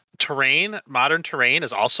terrain? Modern terrain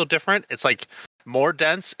is also different. It's like more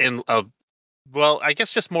dense I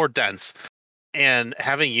guess just more dense. And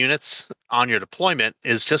having units on your deployment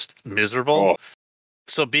is just miserable. Oh.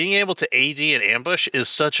 So being able to AD and ambush is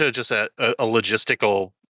such a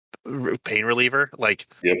logistical pain reliever. Like,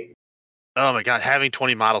 Yep. oh my god, having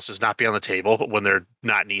 20 models just not be on the table when they're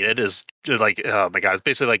not needed is like, oh my god, it's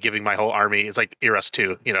basically like giving my whole army. It's like ERS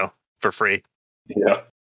 2, for free. Yeah.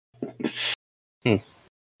 And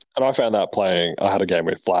I found that playing, I had a game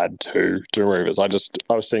with Vlad 2 Doom Reavers.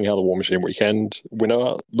 I was seeing how the War Machine Weekend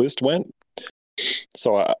winner list went.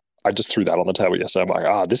 So I just threw that on the table yesterday. I'm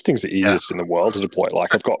like, this thing's the easiest in the world to deploy.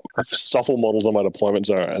 Like, I've got Stuffle models on my deployment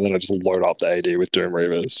zone, and then I just load up the AD with Doom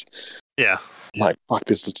Reavers. Yeah. I'm like, fuck,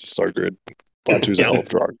 this is just so good. Vlad 2's a hell of a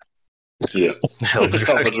drug. Yeah. Hell of a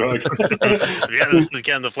drug.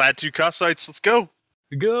 Again, the Vlad 2 Cossites, let's go.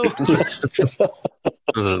 Go.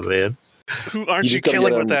 Oh man. Who aren't You you just gotta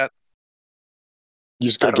killing get with that? You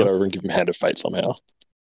just got to get over and give him Hand of Fate somehow.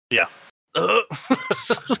 Yeah.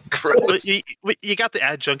 Gross. You got the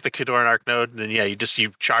adjunct, the Khador and Arc node, and then you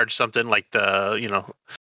charge something like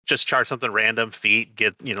just charge something random, feet,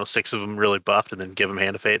 get 6 of them really buffed, and then give them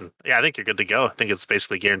Hand of Fate, and I think you're good to go. I think it's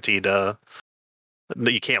basically guaranteed that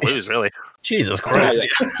you can't lose, really. Jesus Christ.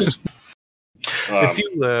 Yeah. If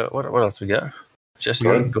you what else we got? Jesse,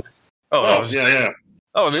 Go ahead. go. Yeah.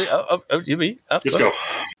 Oh, I mean, you mean? Just go.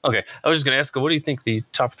 Okay, I was just going to ask, what do you think the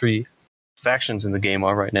top 3 factions in the game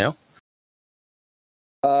are right now?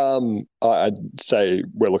 I'd say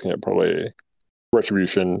we're looking at probably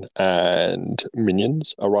Retribution and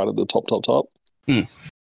Minions are right at the top. And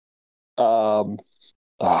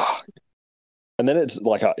then it's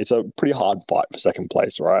like it's a pretty hard fight for second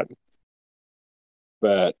place, right?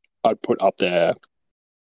 But I'd put up there,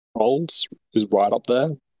 Trolls is right up there,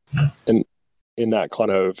 and in that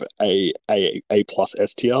kind of A plus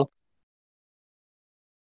S tier.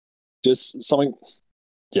 Just something.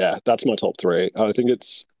 Yeah, that's my top 3. I think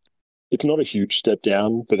it's not a huge step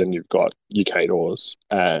down, but then you've got your Khadors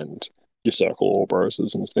and your Circle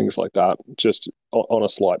Ouroboroses and things like that, just on a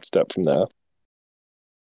slight step from there.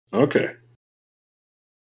 Okay.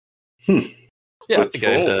 Yeah, I The think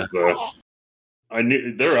I'd, trolls, I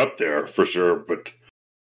knew they're up there for sure, but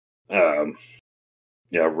yeah,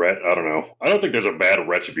 I don't know. I don't think there's a bad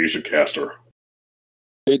retribution caster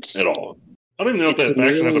It's at all. I don't even know if it's that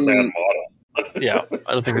faction has a bad really- model. yeah,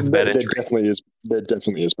 I don't think there's a there, bad there entry. definitely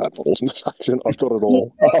is bad models in the faction. I've got it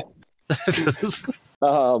all.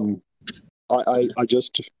 I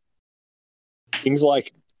just things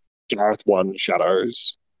like Gareth 1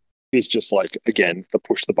 Shadows is just like, again, the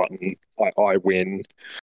push the button, I win.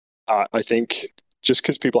 I think just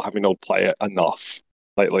because people haven't been able to play it enough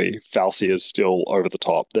lately, Falsey is still over the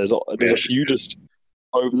top. There's a few just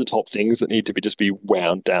over the top things that need to be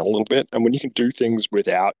wound down a little bit. And when you can do things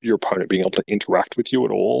without your opponent being able to interact with you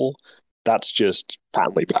at all, that's just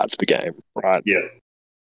patently bad for the game, right? Yeah.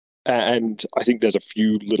 And I think there's a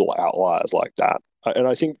few little outliers like that. And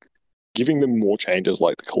I think giving them more changes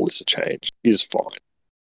like the Kalissa change is fine.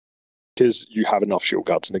 Because you have enough shield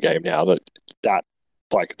guards in the game now that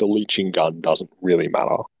like the leeching gun doesn't really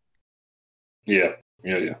matter. Yeah.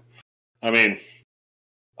 I mean,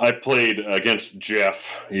 I played against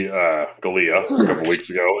Jeff Galea a couple weeks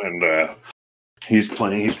ago, and he's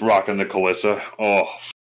rocking the Kalissa. Oh,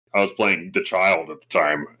 I was playing the Child at the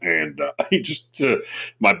time, and he just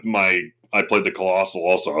I played the Colossal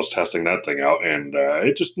also. I was testing that thing out, and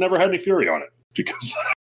it just never had any fury on it because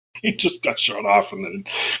he just got shot off, and then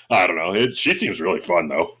I don't know. She seems really fun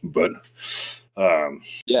though, but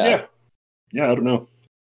yeah, I don't know.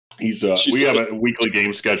 We have a weekly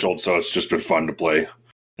game scheduled, so it's just been fun to play,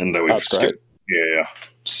 and that we've skipped. Yeah.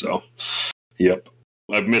 So, yep,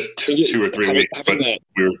 I've missed 2 or 3 weeks, but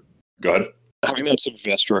go ahead. Having that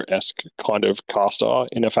Sylvester-esque kind of caster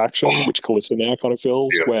in a faction, which Kalissa now kind of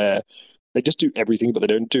fills, where they just do everything, but they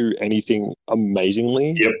don't do anything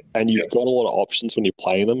amazingly. Yep. And you've got a lot of options when you're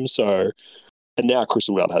playing them. So, and now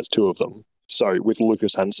Crucible Guard has 2 of them. So with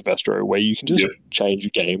Lucas and Sylvester, where you can just change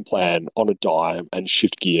your game plan on a dime and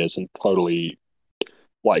shift gears and totally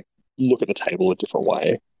like look at the table a different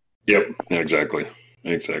way. Yep. Exactly.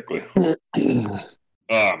 What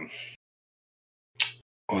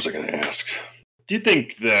was I going to ask? Do you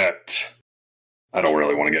think that I don't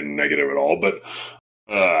really want to get negative at all, but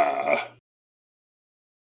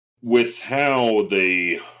with how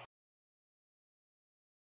they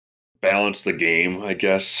balance the game, I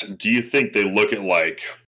guess, do you think they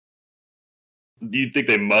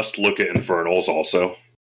must look at Infernals also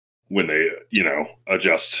when they,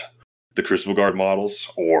 adjust the Crucible Guard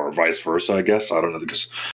models, or vice versa, I guess? I don't know,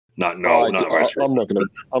 because not vice versa.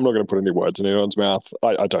 I'm not gonna put any words in anyone's mouth.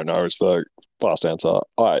 I don't know. It's the fast answer.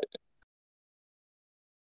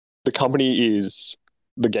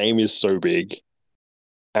 The game is so big,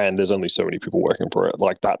 and there's only so many people working for it.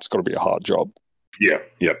 Like, that's got to be a hard job. Yeah.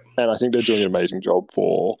 And I think they're doing an amazing job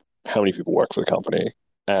for how many people work for the company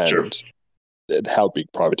and how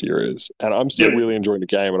big Privateer is. And I'm still really enjoying the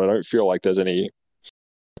game, and I don't feel like there's any,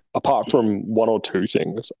 apart from 1 or 2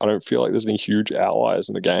 things, I don't feel like there's any huge outliers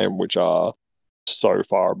in the game which are so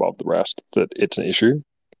far above the rest that it's an issue.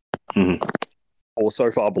 Mm-hmm. Or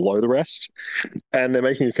so far below the rest. And they're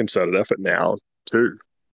making a concerted effort now to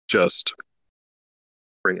just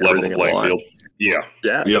bring level the playing field. Yeah.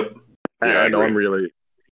 Yep. And I'm really,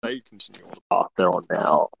 they continue on the path they're on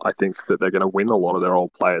now. I think that they're going to win a lot of their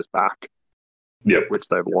old players back. Yep. Which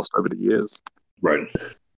they've lost over the years. Right.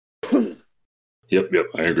 Yep.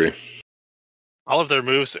 I agree. All of their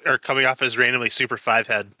moves are coming off as randomly Super 5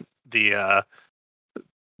 head. The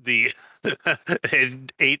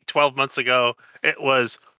 12 months ago, it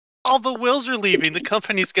was all the wills are leaving, the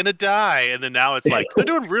company's gonna die, and then now it's like they're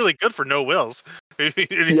doing really good for no wills. For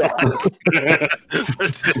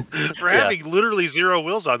having literally 0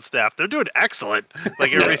 wills on staff, they're doing excellent.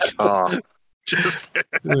 Like it's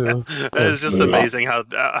just amazing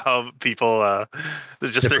how people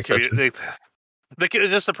just their community.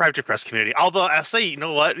 Just the private press community. Although I say, you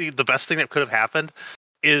know what, the best thing that could have happened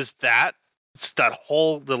is that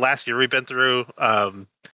the last year we've been through.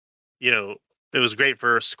 It was great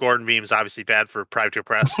for scorn memes. Obviously, bad for private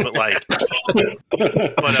press, but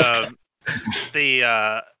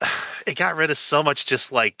it got rid of so much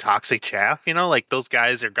just like toxic chaff. Like those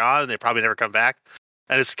guys are gone and they probably never come back.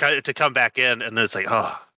 And it's kind of to come back in, and then it's like,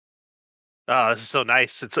 oh, this is so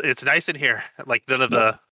nice. It's nice in here. Like none of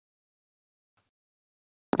the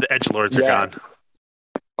edgelords are gone.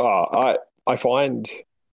 I find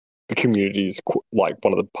the community is like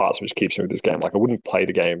one of the parts which keeps me with this game. Like, I wouldn't play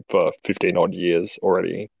the game for 15 odd years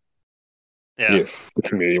already if the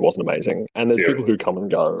community wasn't amazing. And there's people who come and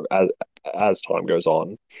go as time goes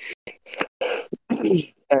on.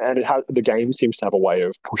 And the game seems to have a way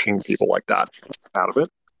of pushing people like that out of it.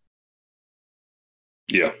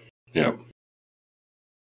 Yeah, Yeah.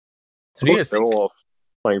 So do you guys They're think? all off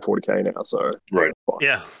playing 40k now, so Right.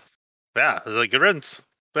 Yeah, like good riddance.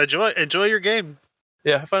 But enjoy your game.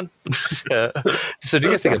 Yeah, have fun. Yeah. So do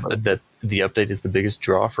you guys think that the update is the biggest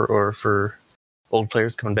draw for old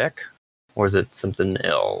players coming back, or is it something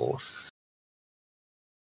else?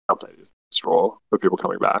 update is the straw for people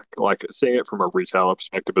coming back. Like seeing it from a retailer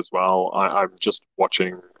perspective as well. I'm just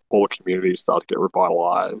watching all the communities start to get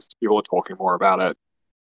revitalized. People are talking more about it,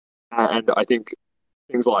 and I think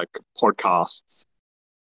things like podcasts,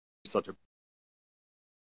 such a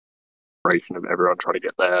creation of everyone trying to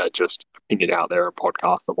get their just opinion out there in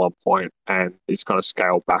podcasts at one point, and it's kind of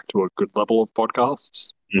scaled back to a good level of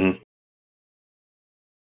podcasts. Mm-hmm.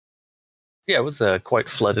 Yeah, it was quite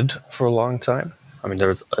flooded for a long time. I mean, there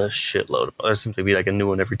was a shitload. There seemed to be like a new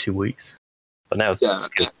one every 2 weeks, but now it's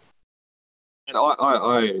good. And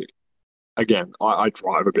I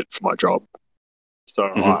drive a bit for my job, so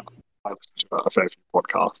Mhm. I listen to a fair few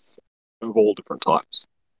podcasts of all different types.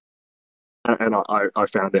 And I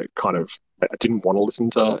found it kind of, I didn't want to listen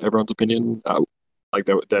to everyone's opinion.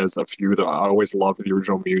 There's a few that I always loved the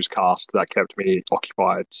original Muse cast that kept me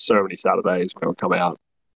occupied so many Saturdays when it would come out.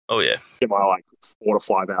 Oh yeah, Get my like 4 to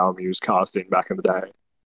 5 hour Muse cast in back in the day.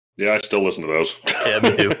 Yeah, I still listen to those. yeah,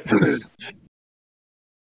 me too.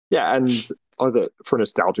 Yeah, and for a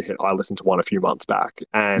nostalgia hit, I listened to one a few months back,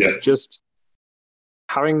 and Yeah. just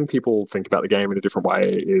having people think about the game in a different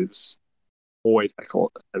way is always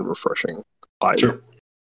excellent and refreshing. Sure.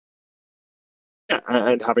 Yeah,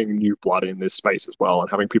 and having new blood in this space as well,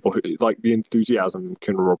 and having people who like the enthusiasm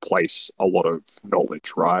can replace a lot of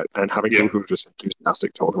knowledge, right? And having people who are just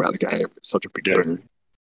enthusiastic talking about the game is such a big boon.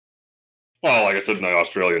 Well, like I said in the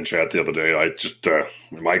Australian chat the other day, I just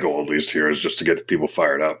my goal at least here is just to get people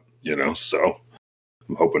fired up, So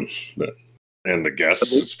I'm hoping that, and the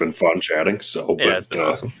guests, it's been fun chatting. So, Yeah, it's been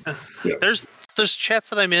awesome. Yeah. There's chats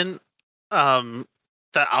that I'm in,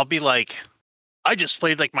 that I'll be like, I just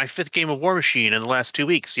played like my 5th game of War Machine in the last 2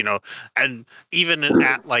 weeks, and even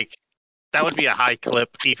at like that would be a high clip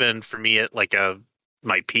even for me at like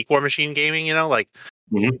my peak War Machine gaming,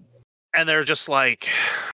 Mhm. and they're just like,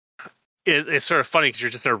 it's sort of funny because you're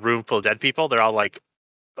just in a room full of dead people. They're all like,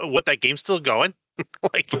 "What, that game's still going?"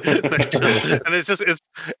 Like, and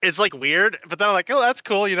it's like weird, but then I'm like, "Oh, that's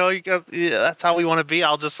cool." That's how we want to be.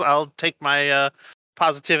 I'll take my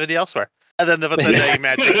positivity elsewhere. And then, but then they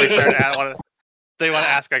magically start they want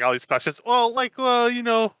to ask like all these questions. Well, like,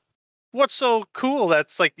 what's so cool?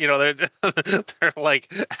 That's like, they're they're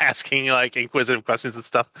like asking like inquisitive questions and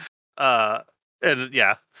stuff. And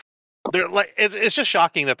yeah, they're like, it's just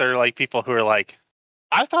shocking that they're like people who are like,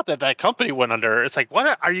 I thought that company went under. It's like,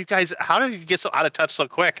 what are you guys? How did you get so out of touch so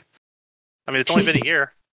quick? I mean, it's only been a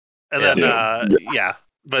year, and then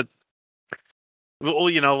but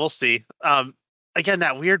we'll see. Again,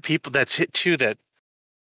 that weird people that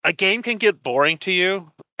a game can get boring to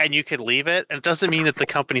you and you can leave it, and it doesn't mean that the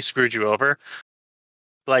company screwed you over.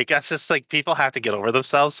 Like, that's just like, people have to get over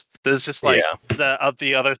themselves. There's just like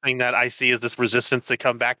the other thing that I see is this resistance to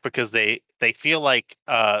come back because they feel like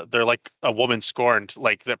they're like a woman scorned,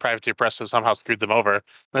 like that privateer press has somehow screwed them over. And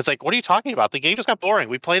it's like, what are you talking about? The game just got boring.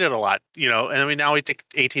 We played it a lot, and I mean, now we take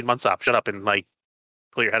 18 months off. Shut up and like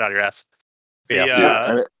pull your head out of your ass.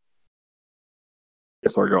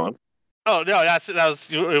 Sorry, go on. Oh no, that was,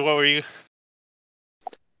 what were you?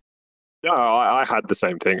 No, I had the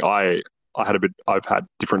same thing. I've had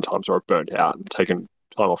different times where I've burnt out and taken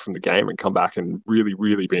time off from the game and come back and really,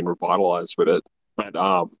 really been revitalized with it. But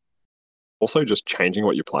also just changing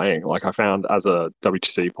what you're playing. Like, I found as a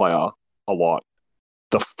WTC player a lot,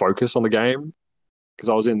 the focus on the game, because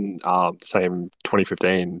I was in the same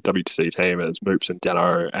 2015 WTC team as Moops and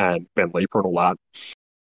Deno and Ben Leaper and all that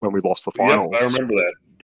when we lost the finals. Yep, I remember that.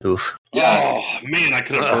 Oof. Yeah. Oh man, I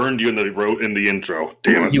could have burned you in the intro.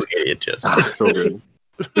 Damn it! You idiot, just. It's all good.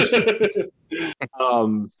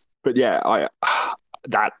 But yeah,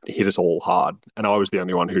 that hit us all hard, and I was the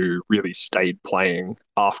only one who really stayed playing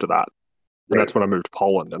after that. And that's when I moved to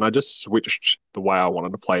Poland, and I just switched the way I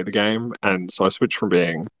wanted to play the game. And so I switched from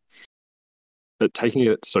taking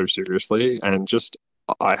it so seriously, and just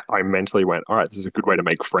I mentally went, all right, this is a good way to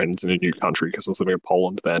make friends in a new country, because I was living in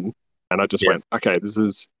Poland then. And I just went, okay, I'm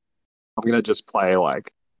going to just play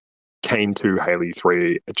like Kane 2, Haley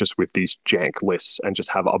 3, just with these jank lists and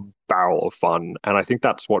just have a barrel of fun. And I think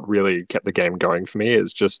that's what really kept the game going for me,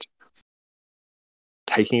 is just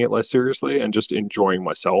taking it less seriously and just enjoying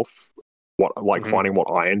myself, finding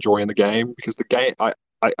what I enjoy in the game. Because the game, I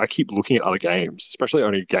keep looking at other games, especially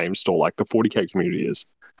on a game store, like the 40k community is,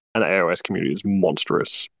 and the AOS community is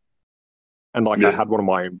monstrous. And like, Yeah. I had one of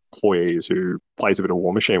my employees who plays a bit of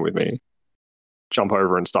War Machine with me jump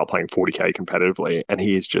over and start playing 40k competitively, and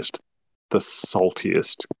he is just the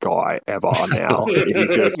saltiest guy ever now. He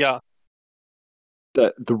just Yeah.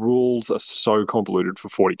 the rules are so convoluted for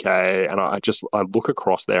 40k, and I look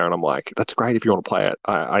across there and I'm like, that's great if you want to play it.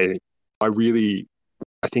 I really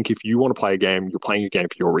think if you want to play a game, you're playing a game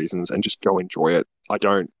for your reasons, and just go enjoy it. I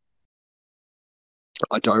don't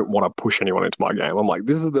want to push anyone into my game. I'm like,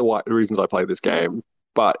 this is the reasons I play this game.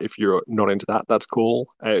 But if you're not into that, that's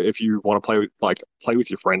cool. If you want to play with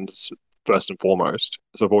your friends first and foremost.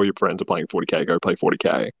 So if all your friends are playing 40k, go play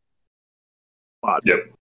 40k. But Yep. if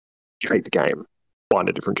you hate the game, find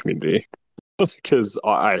a different community. Because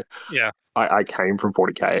I came from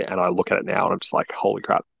 40k and I look at it now and I'm just like, holy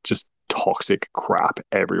crap, just toxic crap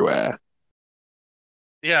everywhere.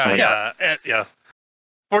 Yeah.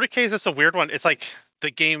 40k is just a weird one. It's like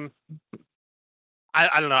the game.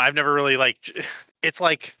 I don't know. I've never really it's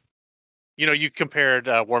like, you compared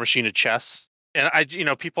War Machine to chess, and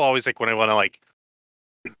people always when I want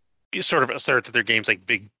to sort of assert that their game's like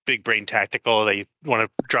big brain tactical. They want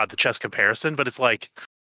to draw the chess comparison, but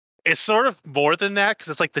it's sort of more than that, because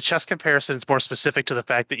it's like the chess comparison is more specific to the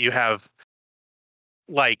fact that you have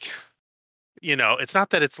it's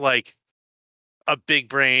not that it's like a big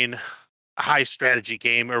brain high strategy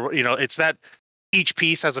game, or it's that each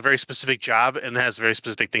piece has a very specific job and has very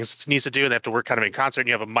specific things it needs to do, and they have to work kind of in concert. And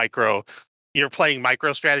you have you're playing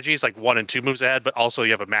micro strategies like 1 and 2 moves ahead, but also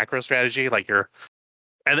you have a macro strategy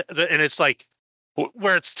and it's like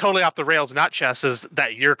where it's totally off the rails. Not chess is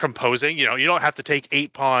that you're composing. You don't have to take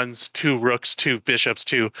 8 pawns, 2 rooks, 2 bishops,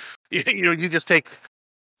 you just take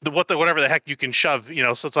whatever the heck you can shove.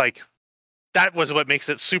 So it's like that was what makes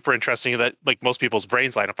it super interesting, that like most people's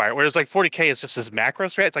brains light on fire. Whereas like 40k is just this macro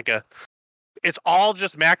strat. It's all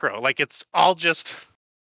just macro. Like it's all just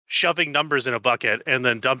shoving numbers in a bucket and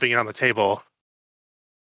then dumping it on the table.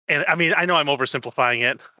 And I mean, I know I'm oversimplifying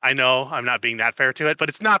it. I know I'm not being that fair to it, but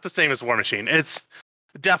it's not the same as War Machine. It's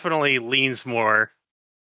definitely leans more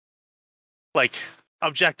like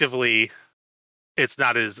objectively. It's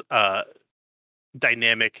not as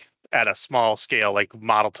dynamic at a small scale, like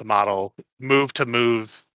model to model, move to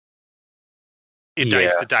move.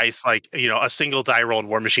 Dice to dice, a single die roll in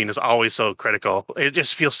War Machine is always so critical. It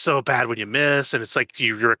just feels so bad when you miss, and it's like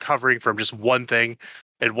you're recovering from just one thing.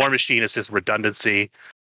 And War Machine is just redundancy,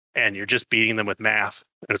 and you're just beating them with math.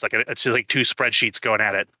 And it's just like 2 spreadsheets going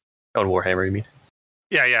at it. On Warhammer, you mean?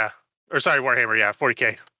 Yeah. Or sorry, Warhammer. Yeah,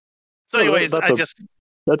 40k. So, anyways,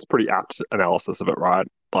 that's pretty apt analysis of it, right?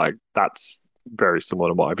 Like that's very similar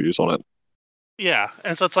to my views on it. Yeah,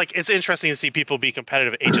 and so it's interesting to see people be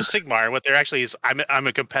competitive at Age of Sigmar. What they're actually is, I'm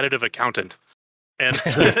a competitive accountant, and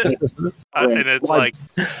and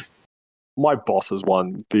it's my boss has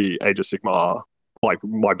won the Age of Sigmar. Like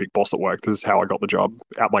my big boss at work. This is how I got the job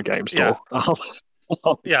at my game store.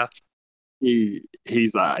 Yeah.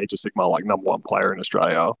 He's that Age of Sigmar like #1 player in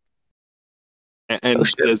Australia, and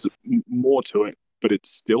there's more to it. But it's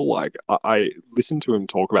still like I listen to him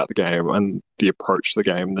talk about the game and the approach to the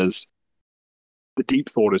game. There's the deep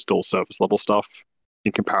thought is still surface level stuff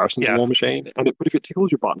in comparison to War Machine. But if it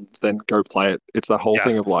tickles your buttons, then go play it. It's that whole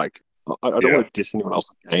thing of like, I don't want to diss anyone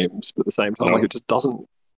else's games, but at the same time, like it just doesn't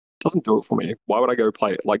do it for me. Why would I go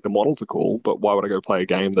play it? Like the models are cool, but why would I go play a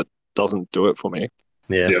game that doesn't do it for me?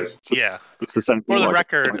 Yeah. It's the same thing. For the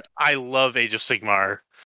record, I love Age of Sigmar.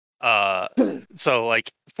 So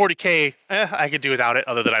like 40k, I could do without it,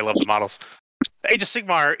 other than I love the models. Age of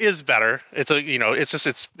Sigmar is better. It's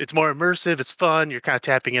it's more immersive. It's fun. You're kind of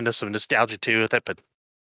tapping into some nostalgia too with it, but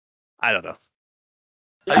I don't know.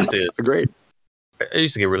 I used to agreed. I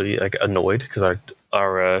used to get really annoyed because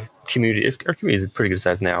our community is pretty good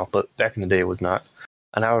size now, but back in the day it was not.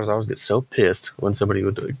 And I always get so pissed when somebody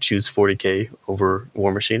would choose 40k over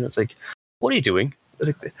War Machine. It's like, what are you doing? It's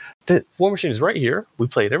like, the War Machine is right here. We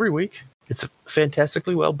play it every week. It's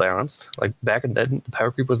fantastically well balanced. Like back in then, the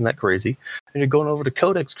power creep wasn't that crazy. And you're going over to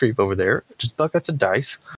Codex creep over there, just buckets of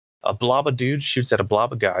dice. A blob of dudes shoots at a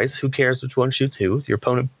blob of guys. Who cares which one shoots who? Your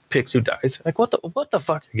opponent picks who dies. Like what the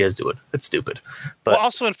fuck are you guys doing? It's stupid. But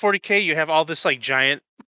also in 40k, you have all this like giant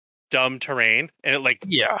dumb terrain, and it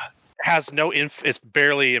has no it's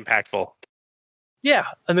barely impactful. Yeah,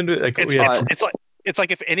 and then it's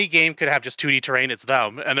like if any game could have just 2D terrain, it's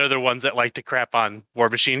them, and they're the ones that like to crap on War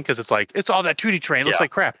Machine because it's like it's all that 2D terrain looks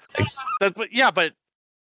like crap. But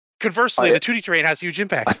conversely, the 2D terrain has huge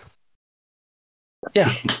impacts.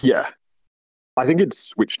 Yeah. I think it's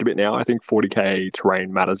switched a bit now. I think 40k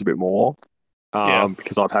terrain matters a bit more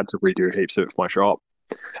because I've had to redo heaps of it for my shop.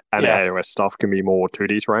 And AOS stuff can be more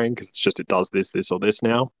 2D terrain because it does this, or this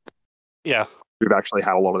now. Yeah. We've actually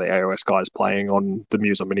had a lot of the AOS guys playing on the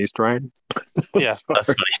Muse on Minis train. Yeah. So- That's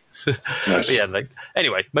funny. Nice. But yeah, like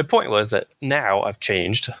anyway, my point was that now I've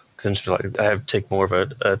changed since like I have to take more of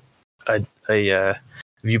a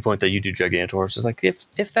viewpoint that you do, Gigantor. It's just like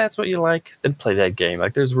if that's what you like, then play that game.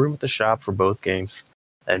 Like there's room at the shop for both games,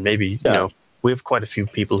 and maybe you know we have quite a few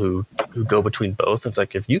people who go between both. It's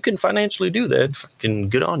like if you can financially do that, fucking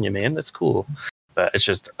good on you, man. That's cool. But it's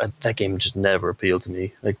just that game just never appealed to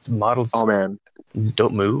me. Like the models oh man,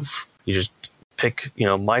 don't move. You just pick,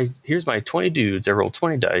 here's my 20 dudes. I roll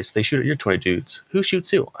 20 dice. They shoot at your 20 dudes. Who shoots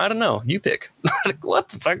who? I don't know. You pick. Like, what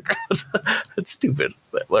the fuck? That's stupid,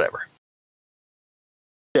 but whatever.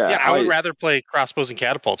 Yeah, I would rather play crossbows and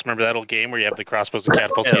catapults. Remember that old game where you have the crossbows and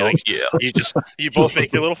catapults? And you both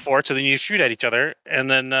make your little forts, and then you shoot at each other, and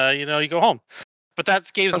then you go home. But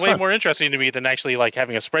that game's way more interesting to me than actually like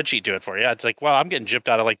having a spreadsheet do it for you. It's like, well, I'm getting gypped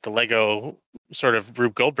out of like the Lego sort of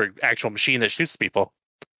Rube Goldberg actual machine that shoots people.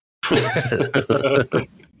 I'm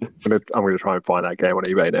going to try and find that game on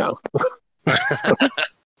eBay now.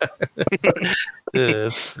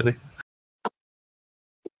 That's funny.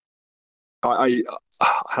 I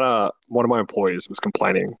had one of my employees was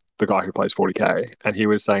complaining, the guy who plays 40k, and he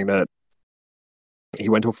was saying that he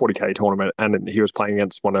went to a 40k tournament and he was playing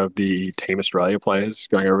against one of the Team Australia players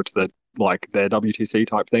going over to their WTC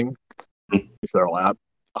type thing, if they're allowed.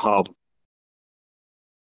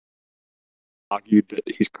 Argued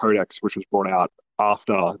that his codex, which was brought out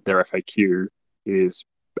after their FAQ, is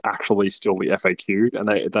actually still the FAQ, and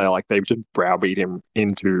they've just browbeat him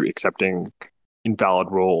into accepting invalid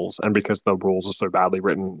rules, and because the rules are so badly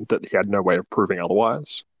written that he had no way of proving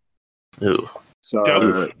otherwise. Ooh.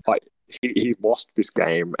 So he lost this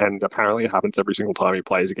game, and apparently it happens every single time he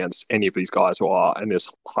plays against any of these guys who are in this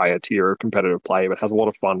higher tier of competitive play, but has a lot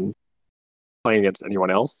of fun playing against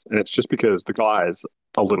anyone else. And it's just because the guy is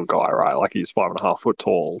a little guy, right? Like he's 5.5 foot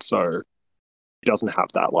tall, so he doesn't have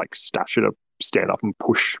that like stature to stand up and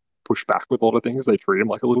push back with a lot of things. They treat him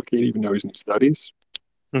like a little kid, even though he's in his 30s.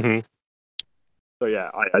 Mm-hmm. So yeah,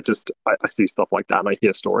 I see stuff like that, and I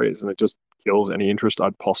hear stories, and it just kills any interest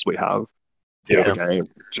I'd possibly have in the game.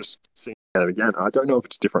 Just seeing it again. I don't know if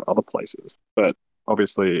it's different other places, but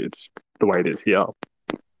obviously it's the way it is here.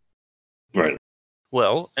 Right.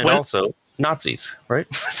 Well, and also Nazis, right?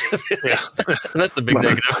 Yeah. That's a big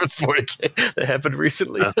negative for 40k that happened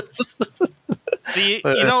recently. The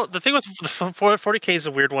thing with 40k is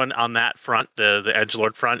a weird one on that front, the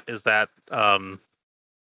edgelord front, is that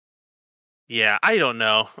I don't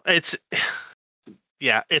know. It's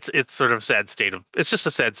sort of sad state of, it's just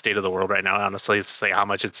a sad state of the world right now, honestly. It's just like how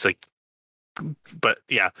much it's like, but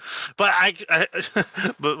yeah, but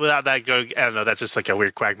but without that going, I don't know, that's just like a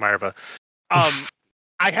weird quagmire of a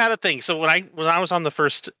I had a thing. So when I was on the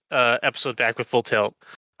first episode back with Full Tilt,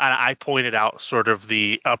 I pointed out sort of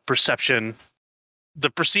the perception, the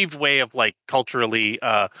perceived way of like culturally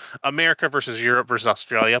America versus Europe versus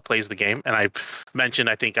Australia plays the game, and I mentioned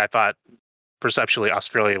I thought perceptually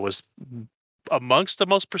Australia was amongst the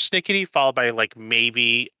most persnickety, followed by like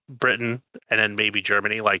maybe Britain and then maybe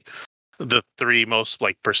Germany, like the three most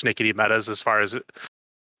like persnickety metas as far as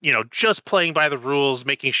just playing by the rules,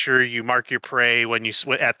 making sure you mark your prey when you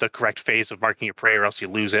at the correct phase of marking your prey, or else you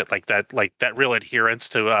lose it. Like that real adherence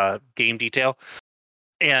to game detail.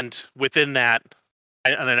 And within that,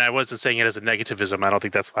 and then I wasn't saying it as a negativism. I don't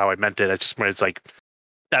think that's how I meant it. It's like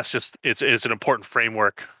that's just it's an important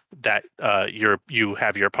framework that you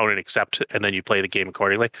have your opponent accept, and then you play the game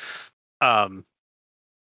accordingly. And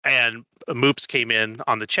Moops came in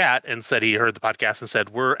on the chat and said he heard the podcast and said,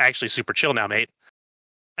 "We're actually super chill now, mate."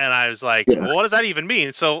 And I was like, well, what does that even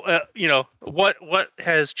mean? So, what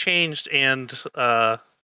has changed, and how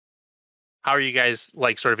are you guys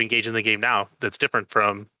like sort of engaging the game now that's different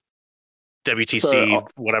from WTC,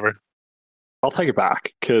 whatever? I'll take it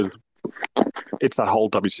back because it's that whole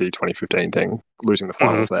WC 2015 thing, losing the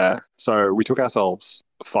finals there. So we took ourselves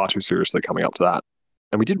far too seriously coming up to that.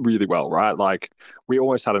 And we did really well, right? Like, we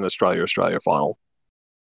almost had an Australia final.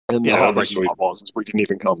 And the heartbreaking part was we didn't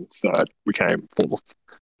even come third. We came fourth.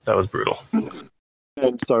 That was brutal.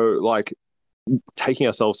 And so, like, taking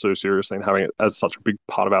ourselves so seriously and having it as such a big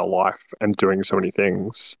part of our life and doing so many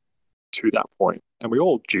things to that point. And we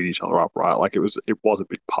all G'd each other up, right? Like, it was a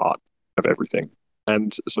big part of everything.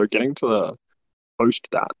 And so getting to the post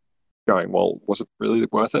that, going, well, was it really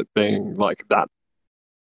worth it being, like, that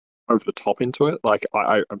over the top into it? Like,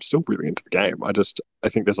 I'm still really into the game. I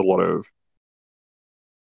think there's a lot of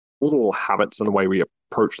little habits in the way we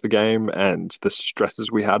approach the game and the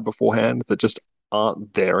stresses we had beforehand that just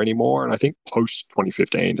aren't there anymore. And I think post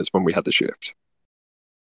 2015 is when we had the shift.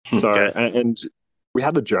 So, and we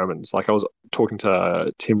had the Germans. Like I was talking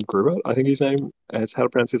to Tim Gruber, I think his name is how to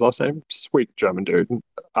pronounce his last name. Sweet German dude.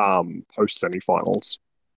 Post semifinals,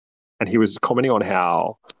 and he was commenting on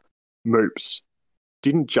how Moops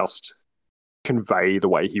didn't just convey the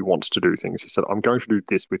way he wants to do things. He said, "I'm going to do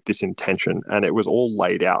this with this intention," and it was all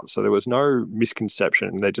laid out. So there was no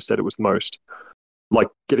misconception. They just said it was the most like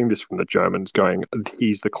getting this from the Germans, going,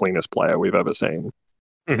 "He's the cleanest player we've ever seen."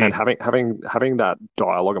 Mhm. And having that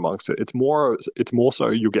dialogue amongst it, it's more so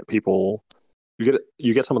you get people,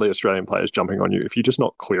 you get some of the Australian players jumping on you if you're just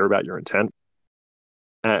not clear about your intent.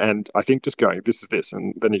 And I think just going, this is this,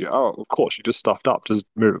 and then you go, oh, of course, you just stuffed up. Just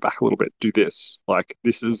move it back a little bit. Do this. Like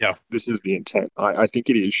this is the intent. I think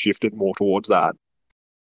it is shifted more towards that.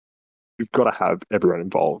 You've got to have everyone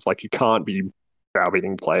involved. Like you can't be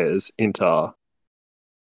browbeating players into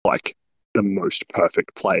like the most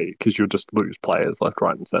perfect play because you'll just lose players left,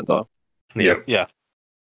 right, and center. Yeah.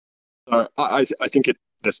 So I think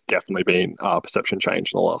there's definitely been a perception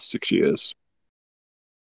change in the last 6 years.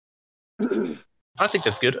 I think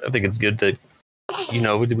that's good. I think it's good that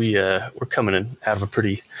we're coming in out of a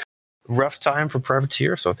pretty rough time for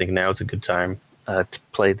Privateer, so I think now is a good time to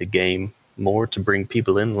play the game more, to bring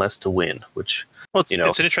people in, less to win. Which it's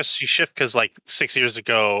an interesting shift because like 6 years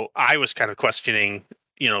ago, I was kind of questioning,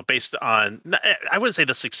 based on I wouldn't say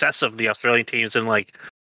the success of the Australian teams and like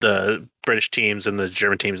the British teams and the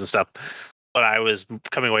German teams and stuff, but I was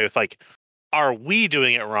coming away with like, are we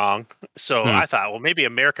doing it wrong? So I thought, well, maybe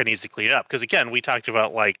America needs to clean it up because again, we talked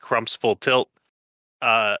about like Crump's full tilt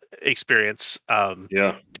experience.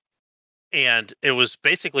 And it was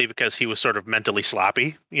basically because he was sort of mentally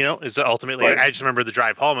sloppy, is ultimately, Right. I just remember the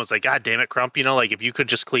drive home. I was like, God damn it, Crump, like if you could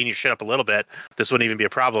just clean your shit up a little bit, this wouldn't even be a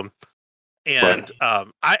problem. And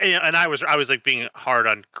I was like being hard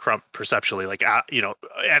on Crump perceptually, like, at the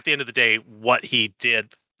end of the day, what he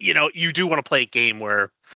did, you do want to play a game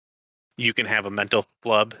where you can have a mental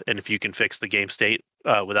flub. And if you can fix the game state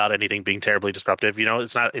without anything being terribly disruptive,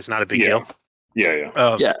 it's not a big deal.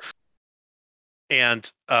 Yeah.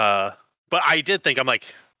 And but I did think, I'm like,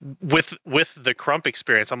 with the Crump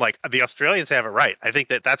experience, I'm like, the Australians have it right. I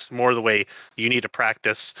think that's more the way you need to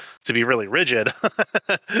practice to be really rigid.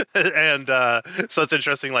 And so it's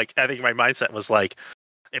interesting. Like, I think my mindset was like,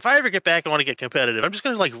 if I ever get back and want to get competitive, I'm just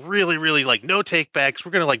going to like really, really like no take backs.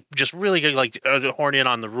 We're going to like just really like horn in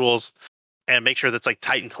on the rules and make sure that's like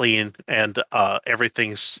tight and clean and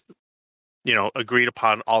everything's, agreed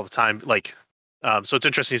upon all the time. Like, so it's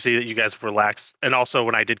interesting to see that you guys relaxed. And also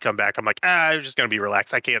when I did come back, I'm like, I'm just going to be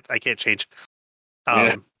relaxed. I can't change.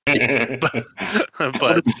 But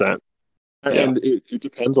 100%. And it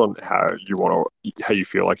depends on how you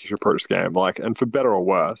feel like you should approach the game. Like, and for better or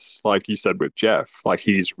worse, like you said with Jeff, like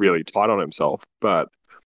he's really tight on himself. But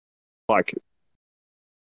like,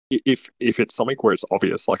 if it's something where it's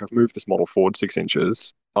obvious, like I've moved this model forward 6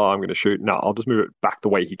 inches, I'm going to shoot. No, I'll just move it back the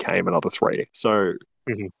way he came, another 3. So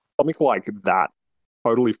something like that,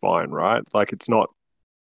 totally fine, right? Like it's not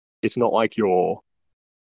like you're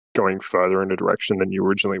going further in a direction than you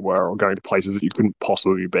originally were, or going to places that you couldn't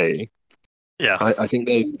possibly be. Yeah, I think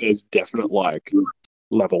there's definite like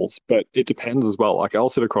levels, but it depends as well. Like I'll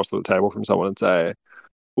sit across the table from someone and say,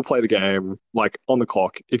 we'll play the game like on the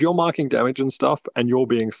clock. If you're marking damage and stuff and you're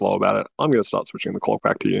being slow about it, I'm going to start switching the clock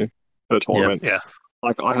back to you at a tournament. Yeah.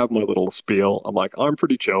 Like I have my little spiel. I'm like, I'm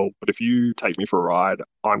pretty chill, but if you take me for a ride,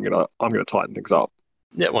 I'm gonna tighten things up.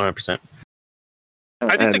 Yeah, 100%.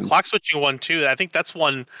 I think the clock switching one too. I think that's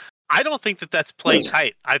one. I don't think that's playing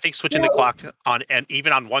tight. I think switching the clock on, and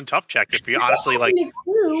even on one tough check, if you honestly like,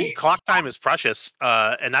 clock time is precious,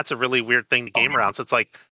 and that's a really weird thing to game around. So it's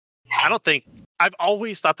like, I've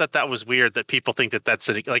always thought that was weird that people think that that's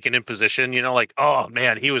like an imposition. Like, oh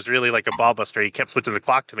man, he was really like a ball buster. He kept switching the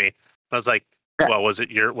clock to me. And I was like, well, was it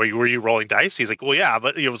were you rolling dice? He's like, well, yeah,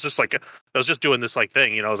 but it was just like I was just doing this like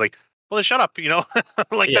thing. I was like, well, then shut up.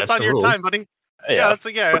 Like that's on your time, buddy. Yeah, that's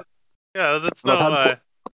like that's no.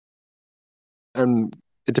 And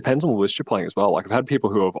it depends on the list you're playing as well. Like I've had people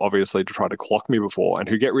who have obviously tried to clock me before and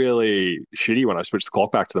who get really shitty when I switch the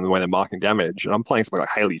clock back to them when they're marking damage. And I'm playing something like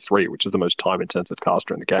Haley 3, which is the most time-intensive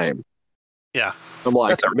caster in the game. Yeah. I'm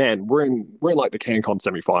like, man, we're in like the CanCon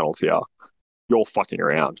semi-finals here. You're fucking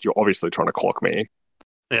around. You're obviously trying to clock me.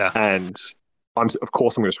 Yeah. And of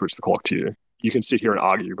course I'm going to switch the clock to you. You can sit here and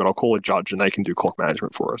argue, but I'll call a judge and they can do clock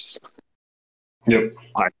management for us. Yep.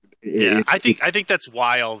 I think that's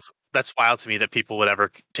wild. That's wild to me that people would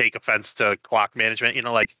ever take offense to clock management.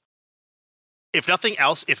 Like if nothing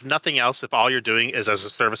else, if all you're doing is as a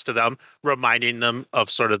service to them, reminding them of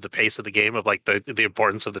sort of the pace of the game, of like the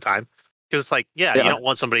importance of the time. Because it's like, yeah, you don't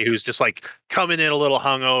want somebody who's just like coming in a little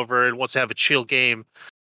hungover and wants to have a chill game,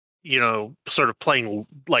 sort of playing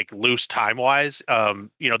like loose time wise.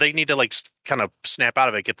 They need to like kind of snap out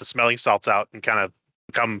of it, get the smelling salts out, and kind of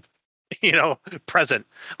become, present.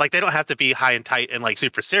 Like they don't have to be high and tight and like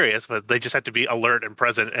super serious, but they just have to be alert and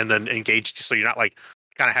present, and then engaged, so you're not like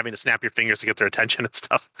kind of having to snap your fingers to get their attention and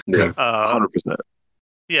stuff. Yeah, 100%.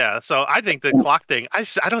 Yeah, so I think the clock thing, I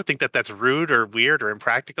don't think that's rude or weird or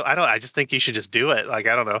impractical. I just think you should just do it. Like,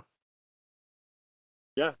 I don't know.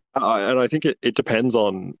 Yeah, and I think it depends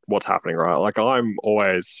on what's happening, right? Like I'm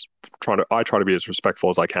always I try to be as respectful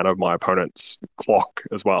as I can of my opponent's clock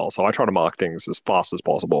as well. So I try to mark things as fast as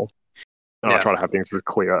possible. And I try to have things as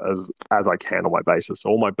clear as I can on my bases. So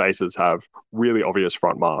all my bases have really obvious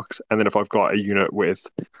front marks. And then if I've got a unit with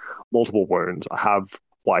multiple wounds, I have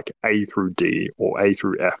like A through D or A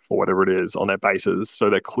through F or whatever it is on their bases. So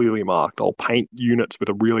they're clearly marked. I'll paint units with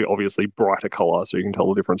a really obviously brighter color so you can tell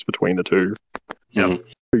the difference between the two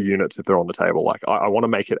units if they're on the table. Like I want to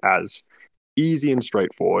make it as easy and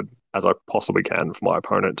straightforward as I possibly can for my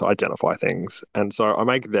opponent to identify things. And so I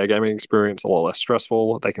make their gaming experience a lot less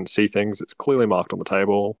stressful. They can see things. It's clearly marked on the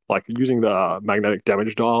table. Like using the magnetic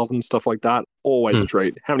damage dials and stuff like that, always a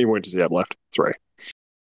treat. How many wounds does he have left? 3.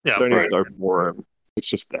 Yeah, don't even open more room. It's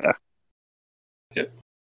just there. Yeah.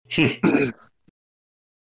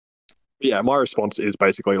 Yeah, my response is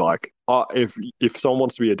basically like, if someone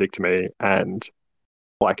wants to be a dick to me and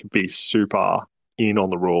like be super in on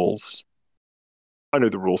the rules, I know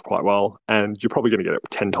the rules quite well, and you're probably going to get it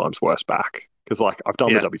 10 times worse back. Because like I've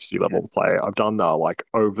done the WC level play, I've done the like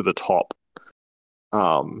over the top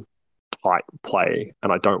tight play,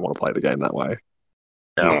 and I don't want to play the game that way.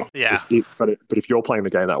 No. Yeah. But if you're playing the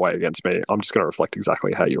game that way against me, I'm just going to reflect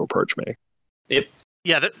exactly how you approach me. Yep.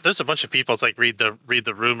 Yeah, there's a bunch of people. It's like read the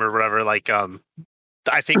room or whatever. Like, I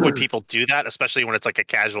think when people do that, especially when it's like a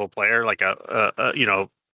casual player, like well, I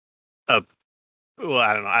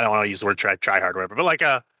don't know. I don't want to use the word try hard or whatever, but like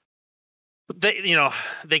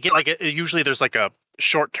they get like usually there's like a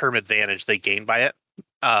short term advantage they gain by it.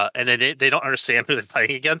 And then they don't understand who they're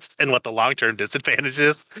playing against and what the long term disadvantage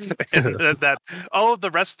is, and that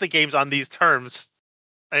the rest of the game's on these terms,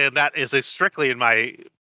 and that is strictly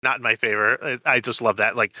not in my favor. I just love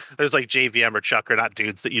that. Like, there's like JVM or Chuck are not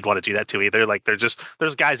dudes that you'd want to do that to either. Like, there's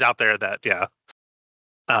guys out there that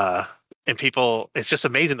and people. It's just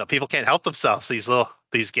amazing though. People can't help themselves. These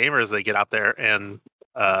gamers, they get out there and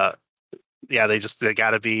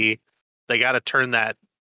they gotta turn that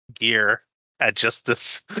gear at just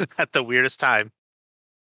this at the weirdest time,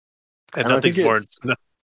 and nothing's more.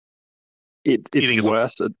 It's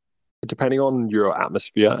worse depending on your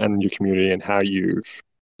atmosphere and your community and how you've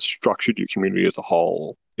structured your community as a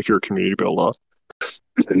whole. If you're a community builder,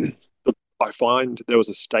 I find there was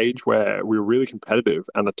a stage where we were really competitive,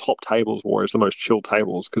 and the top tables were always the most chill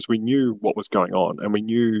tables because we knew what was going on and we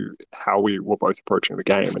knew how we were both approaching the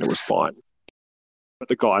game, and it was fine. But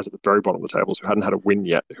the guys at the very bottom of the tables who hadn't had a win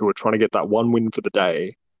yet, who were trying to get that one win for the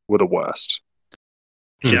day, were the worst.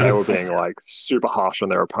 Yeah. They were being like super harsh on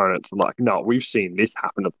their opponents and like, no, we've seen this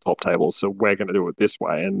happen at the top tables, so we're going to do it this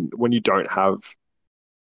way. And when you don't have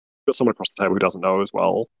got someone across the table who doesn't know as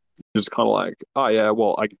well, you're just kind of like, oh yeah,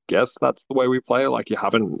 well, I guess that's the way we play. Like, you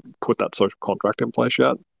haven't put that social contract in place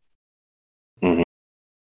yet. Mm-hmm.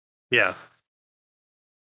 Yeah.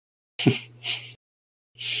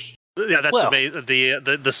 Yeah, that's amazing.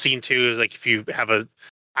 The scene too is like if you have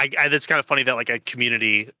it's kind of funny that like a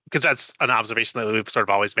community, because that's an observation that we've sort of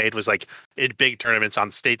always made, was like in big tournaments on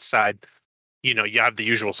the States side, you have the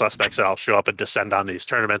usual suspects that all show up and descend on these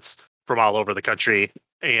tournaments from all over the country,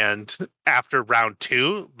 and after round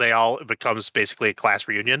 2, it becomes basically a class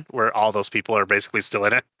reunion where all those people are basically still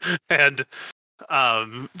in it, and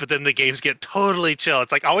but then the games get totally chill.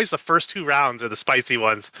 It's like always the first 2 rounds are the spicy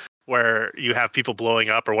ones, where you have people blowing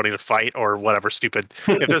up or wanting to fight or whatever stupid.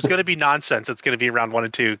 If there's going to be nonsense, it's going to be round 1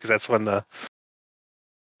 and 2, because that's when the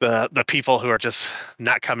people who are just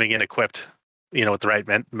not coming in equipped, with the right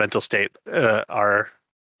mental state, are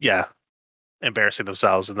embarrassing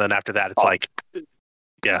themselves. And then after that, it's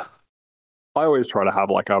I always try to have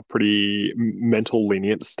like a pretty mental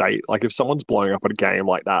lenient state. Like if someone's blowing up at a game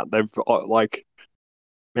like that, they've like.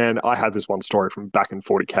 Man, I had this one story from back in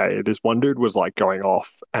 40k. This one dude was like going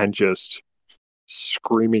off and just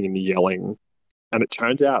screaming and yelling. And it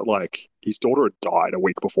turns out like his daughter had died a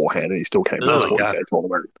week beforehand and he still came to this 40k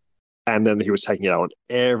tournament. And then he was taking it out on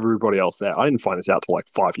everybody else there. I didn't find this out till like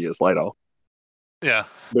 5 years later. Yeah.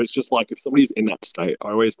 But it's just like, if somebody's in that state,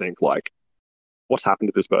 I always think like, what's happened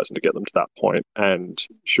to this person to get them to that point? And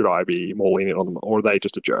should I be more lenient on them, or are they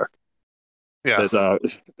just a jerk? Yeah. There's a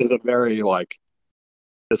very like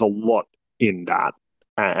there's a lot in that,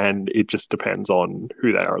 and it just depends on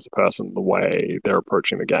who they are as a person, the way they're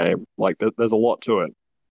approaching the game. Like there's a lot to it.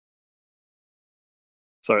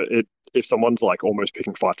 So if someone's like almost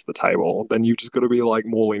picking fights at the table, then you've just got to be like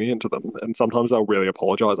more lenient to them. And sometimes they'll really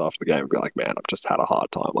apologize after the game and be like, "Man, I've just had a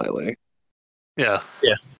hard time lately." Yeah.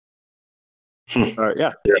 Yeah.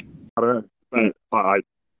 I don't know. But I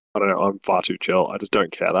don't know. I'm far too chill. I just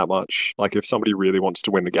don't care that much. Like if somebody really wants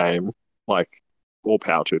to win the game, like all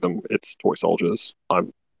power to them. It's toy soldiers.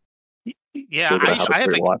 I'm Yeah. still gonna have a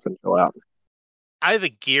great life and chill out. I have a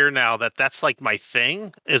gear now that's like my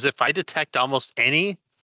thing. Is if I detect almost any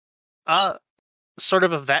sort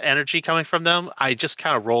of that energy coming from them, I just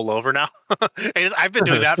kind of roll over now. And I've been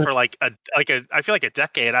doing that for I feel like a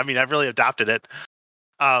decade. I mean, I've really adopted it.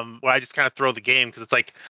 Where I just kind of throw the game because it's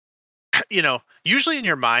like, usually in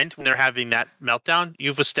your mind when they're having that meltdown,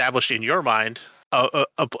 you've established in your mind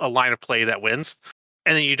a line of play that wins,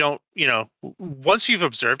 and then you don't, once you've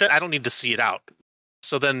observed it, I don't need to see it out.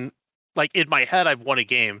 So then, like in my head, I've won a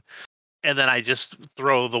game, and then I just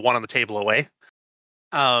throw the one on the table away.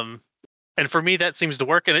 And for me, that seems to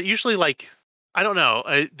work. And it usually, like, I don't know,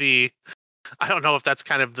 I don't know if that's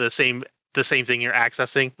kind of the same thing you're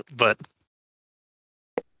accessing, but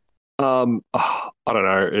I don't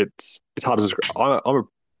know. It's hard to describe. I'm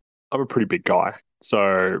a pretty big guy,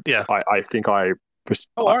 so yeah. I think I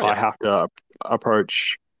have to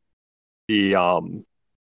approach the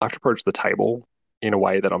table in a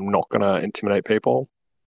way that I'm not going to intimidate people.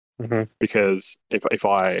 Mm-hmm. Because if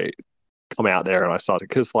I come out there and I start to,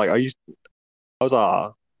 because like at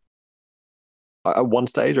one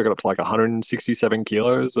stage I got up to like 167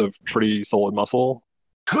 kilos of pretty solid muscle.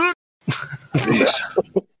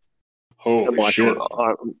 Holy shit.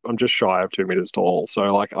 I'm just shy of 2 meters tall,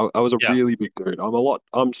 so like I was a really big dude.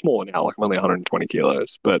 I'm smaller now, like I'm only 120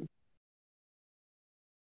 kilos, but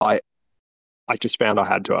I just found I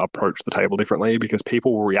had to approach the table differently because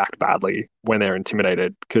people will react badly when they're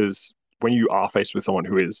intimidated, because when you are faced with someone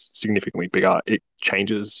who is significantly bigger, it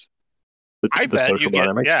changes the social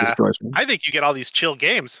dynamics of the situation. I think you get all these chill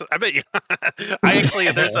games. I bet you. I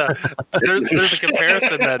actually there's a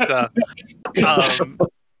comparison that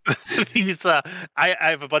I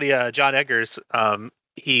have a buddy, John Eggers.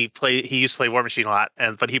 He used to play War Machine a lot,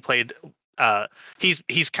 but he played.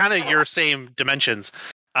 He's kind of your same dimensions.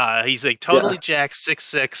 He's like totally jacked,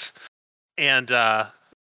 6'6", and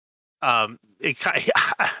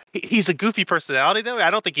he's a goofy personality though. I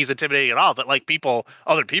don't think he's intimidating at all, but like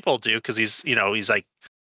other people do, because he's like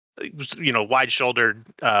wide-shouldered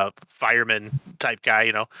fireman type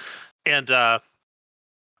guy, and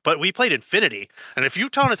but we played Infinity, and if you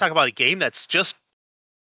want to talk about a game that's just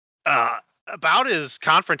about as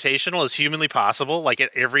confrontational as humanly possible, like at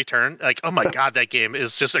every turn, like, oh my god, that game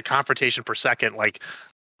is just a confrontation per second, like.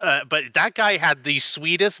 But that guy had the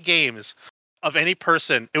sweetest games of any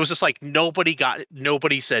person. It was just like nobody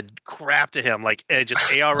said crap to him. Like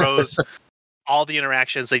just AROs, all the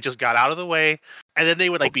interactions, they just got out of the way, and then they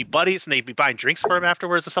would like be buddies and they'd be buying drinks for him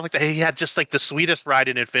afterwards and stuff like that. He had just like the sweetest ride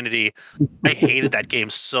in Infinity. I hated that game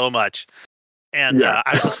so much. And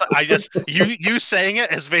you saying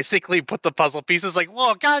it has basically put the puzzle pieces like,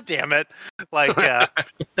 well, god damn it, like I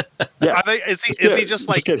think is he just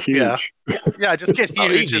like get huge? Just get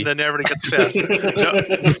huge, and then everybody gets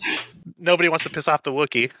pissed. Nobody wants to piss off the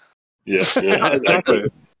Wookiee. Yeah, exactly.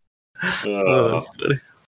 That's funny.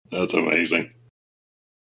 That's amazing.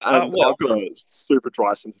 I've got a super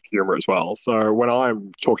dry sense of humor as well. So when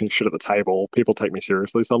I'm talking shit at the table, people take me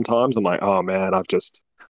seriously sometimes. I'm like, oh man, I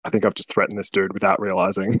think I've just threatened this dude without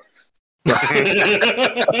realizing. Oh,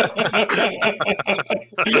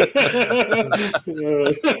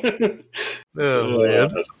 man.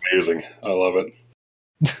 That's amazing. I love it.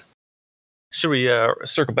 Should we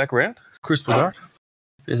circle back around? Crucible Guard?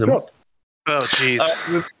 Sure. Oh, jeez.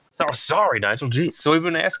 Sorry, Nigel. Jeez. So we've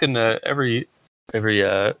been asking every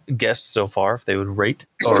guest so far if they would rate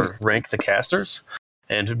or rank the casters.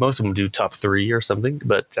 And most of them do top 3 or something.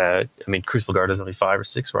 But, I mean, Crucible Guard is only 5 or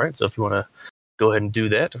 6, right? So if you want to go ahead and do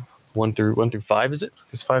that, 1 through 5, is it?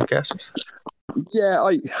 There's 5 casters? Yeah,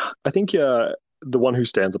 I think the one who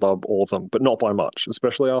stands above all of them, but not by much,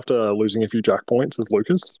 especially after losing a few jack points, is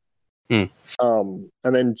Lucas. And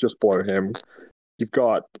then just below him, you've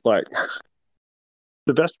got, like,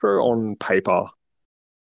 the Vespro on paper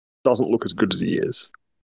doesn't look as good as he is.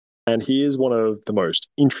 And he is one of the most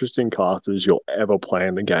interesting casters you'll ever play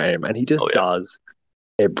in the game. And he just does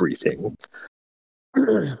everything.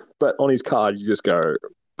 But on his card, you just go,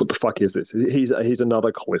 what the fuck is this? He's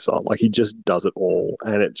another Kalissa. Like, he just does it all,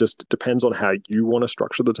 and it just depends on how you want to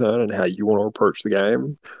structure the turn and how you want to approach the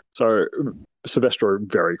game. So Sylvester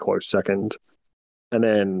very close second, and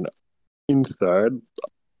then in third,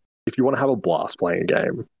 if you want to have a blast playing a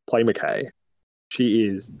game, play McKay. She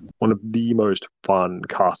is one of the most fun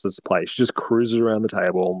casters to play. She just cruises around the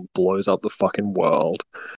table and blows up the fucking world.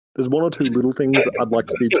 There's one or two little things that I'd like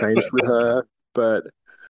to see changed with her, but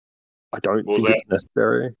I don't think it's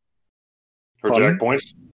necessary. Her Pardon? jack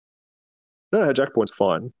points? No, her jack points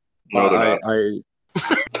fine. No, they're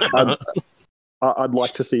not. I'd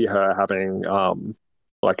like to see her having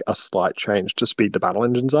like a slight change to speed the battle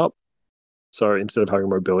engines up. So instead of having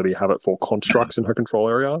mobility, have it for constructs in her control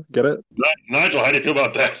area. Get it? Nigel, how do you feel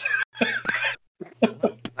about that?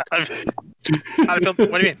 What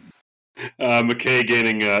do you mean? McKay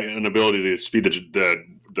gaining an ability to speed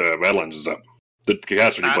the battle engines up. The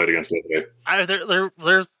caster you played against the other day.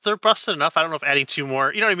 They're busted enough. I don't know if adding 2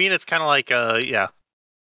 more. You know what I mean? It's kind of like yeah.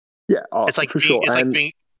 Yeah, It's like for sure. It's like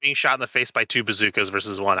being shot in the face by 2 bazookas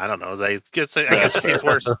versus 1. I don't know. I guess it seems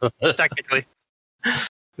worse technically.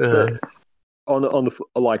 I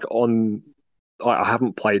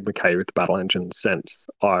haven't played McKay with the battle engine since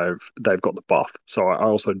they've got the buff, so I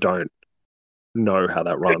also don't know how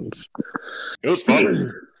that runs. It was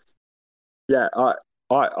fun. Yeah, I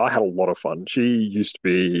had a lot of fun. She used to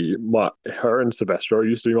be her and Silvestro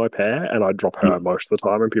used to be my pair, and I'd drop her most of the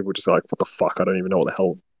time, and people would just go like, what the fuck? I don't even know what the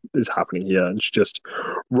hell is happening here. And she just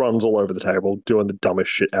runs all over the table, doing the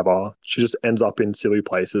dumbest shit ever. She just ends up in silly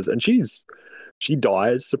places, and she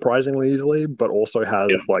dies surprisingly easily, but also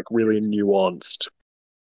has like really nuanced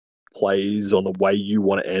plays on the way you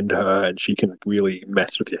want to end her, and she can really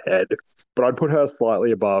mess with your head. But I'd put her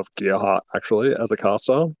slightly above Gearhart, actually, as a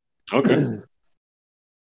caster. Okay.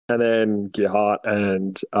 And then Gearhart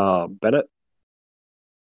and Bennett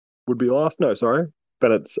would be last. No, sorry.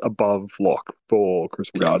 Bennett's above Locke for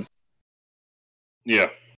Crucible Guard. Yeah.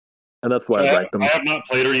 And that's the way I rank them. I have not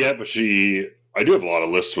played her yet, but I do have a lot of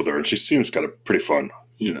lists with her, and she seems kind of pretty fun.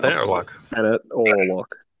 You know, Bennett or Locke? Bennett or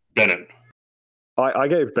Locke? Bennett. I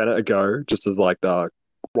gave Bennett a go just as like the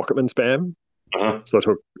Rocketman spam. Uh-huh. So I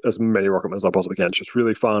took as many Rocketmans as I possibly can. It's just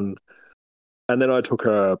really fun. And then I took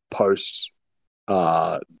her post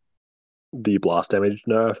the blast damage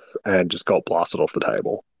nerf and just got blasted off the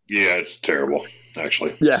table. Yeah, it's terrible,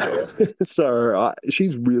 actually. Yeah. So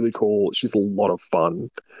she's really cool. She's a lot of fun.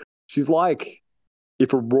 She's like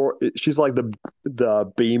she's like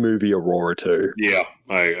the B movie Aurora 2. Yeah,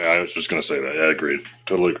 I was just gonna say that. I agreed.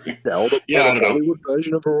 Totally agree. Yeah, or the Hollywood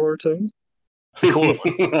version of Aurora 2. Cool.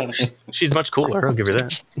 she's much cooler. I'll give her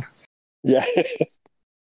that. Yeah.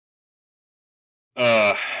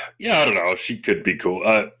 Yeah, I don't know. She could be cool.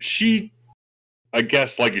 I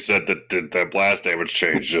guess, like you said, the blast damage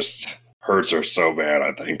change just hurts her so bad,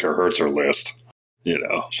 I think, or hurts her list. You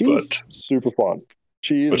know, she's super fun.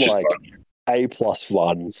 She is like A+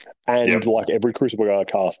 fun, and like every Crucible Guard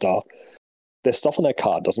caster, there's stuff on their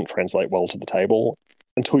card doesn't translate well to the table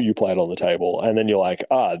until you play it on the table, and then you're like,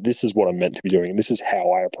 this is what I'm meant to be doing. This is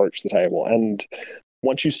how I approach the table, and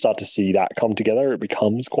once you start to see that come together, it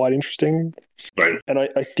becomes quite interesting. Right. And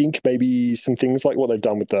I think maybe some things like what they've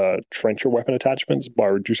done with the trencher weapon attachments by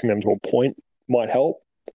reducing them to a point might help.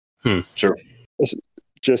 Sure.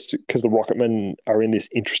 Just because the Rocketmen are in this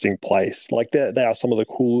interesting place. Like, they are some of the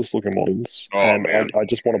coolest looking models. Man. I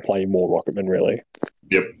just want to play more Rocketmen, really.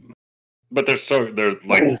 Yep. But they're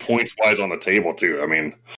like points wise on the table too. I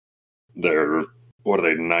mean, they're, what are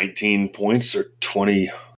they, 19 points or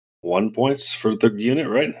 21 points for the unit,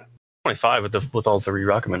 right? 25 with all 3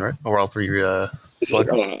 Rocketmen, right? Or all 3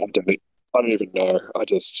 sluggers. I don't even know. I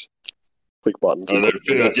just click buttons.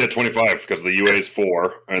 Yeah, 25 because the UA is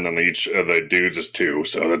 4, and then each of the dudes is 2,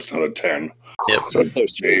 so that's another 10. Yep. So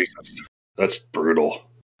Jesus, that's brutal.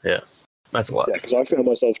 Yeah, that's a lot. Yeah, because I found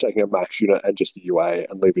myself taking a max unit and just the UA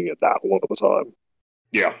and leaving it that a lot of the time.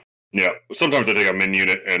 Yeah. Sometimes I take a min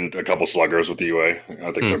unit and a couple sluggers with the UA.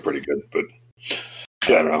 I think they're pretty good, but I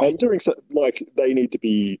don't know. And doing so, like, they need to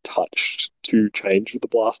be touched to change with the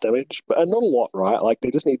blast damage, and not a lot, right? Like, they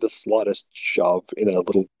just need the slightest shove in a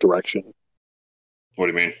little direction. What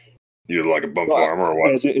do you mean? You like a bump armor or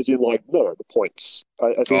what? Is in like, no, the points.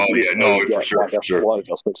 I think for sure. Slight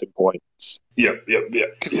adjustments in points. Yep.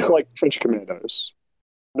 Because it's like Trench Commandos.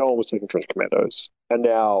 No one was taking Trench Commandos. And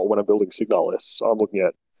now, when I'm building Signalists, I'm looking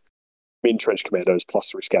at min Trench Commandos plus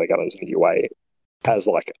 3 Scattergunners in a UA as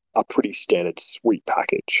like a pretty standard sweet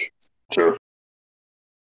package. Sure.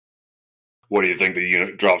 What do you think? The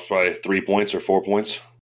unit drops by 3 points or 4 points?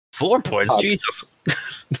 4 points, Jesus.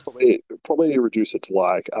 Probably reduce it to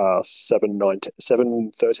like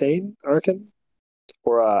 7-13, I reckon,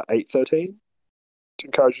 or 8-13 to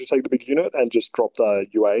encourage you to take the big unit and just drop the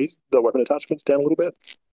UAs, the weapon attachments, down a little bit.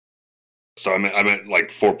 So I meant like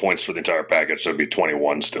 4 points for the entire package, so it'd be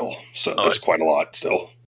 21 still. So that's quite a lot still.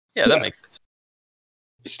 Yeah, that makes sense.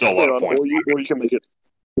 It's still a lot of points. Or you can make it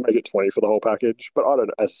 20 for the whole package. But I don't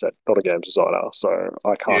know, as I said, not a games designer, so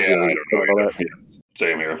I can't really I don't know on either. it. Yeah,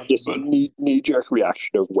 same here. Just knee-jerk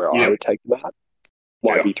reaction of where I would take them at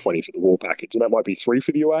might be 20 for the war package, and that might be 3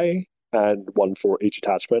 for the UA and 1 for each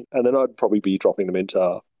attachment, and then I'd probably be dropping them into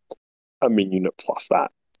a minion unit plus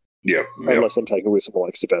that. Yeah. Unless I'm taking with someone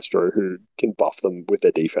like Silvestro who can buff them with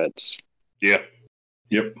their defense. Yeah.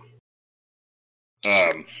 Yep.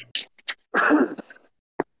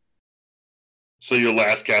 So your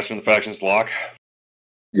last caster in the faction's Locke?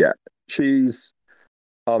 Yeah. She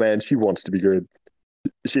wants to be good.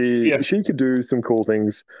 She could do some cool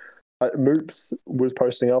things. Moops was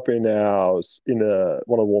posting up in one of the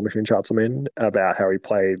War Machine charts I'm in about how he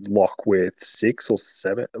played Locke with 6 or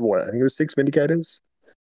 7. I think it was 6 Vindicators,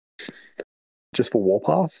 just for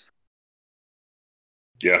Warpath.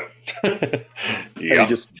 Yeah. And he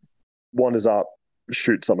just wanders up,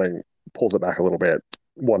 shoots something, pulls it back a little bit,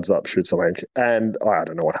 wanders up, shoots something, and I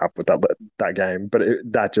don't know what happened with that game, but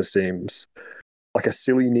that just seems like a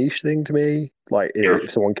silly niche thing to me. Like if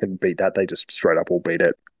someone can beat that, they just straight up will beat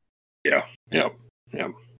it. Yeah.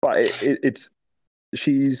 But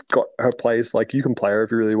she's got her place. Like you can play her if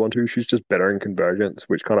you really want to. She's just better in convergence,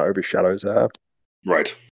 which kind of overshadows her.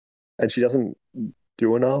 Right. And she doesn't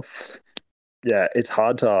do enough. Yeah, it's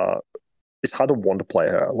hard to want to play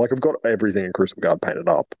her. Like I've got everything in Crucible Guard painted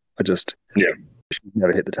up. She's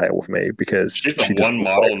never hit the table for me because she's the one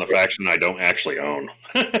model in the faction I don't actually own.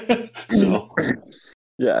 So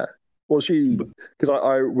yeah. Well, because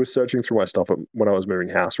I was searching through my stuff when I was moving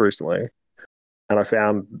house recently, and I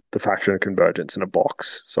found the faction of Convergence in a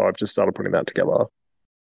box. So I've just started putting that together.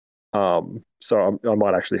 So I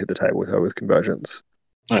might actually hit the table with her with Convergence.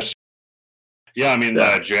 Nice. Yeah, I mean,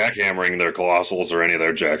 jackhammering their Colossals or any of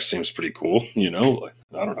their jacks seems pretty cool. I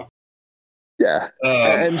don't know. Yeah,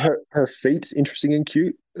 and her feat's interesting and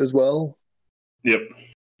cute as well. Yep.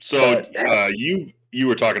 So you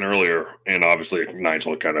were talking earlier, and obviously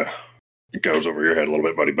Nigel kind of goes over your head a little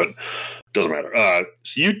bit, buddy, but doesn't matter.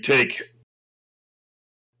 So you take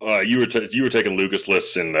you were taking Lucas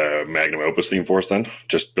lists in the Magnum Opus theme force, then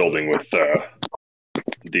just building with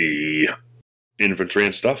the infantry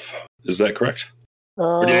and stuff. Is that correct?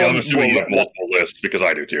 I'm assuming you have multiple lists because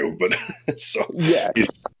I do too. But so yeah,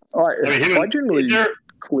 I generally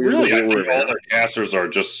clear really. I think all their casters are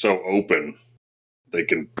just so open; they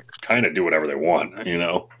can kind of do whatever they want.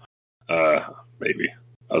 Maybe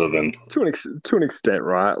other than to an extent,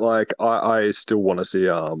 right? Like I still want to see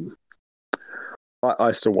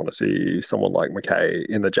I still want to see someone like McKay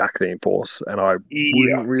in the Jack theme force, and I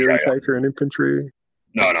wouldn't really take her in infantry.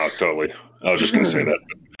 No, totally. I was just going to say that.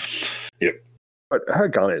 Yep. But her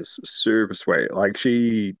gun is super sweet. Like,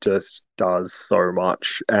 she just does so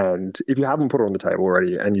much. And if you haven't put her on the table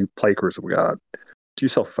already and you play Crucible Guard, do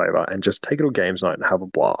yourself a favor and just take it to games night and have a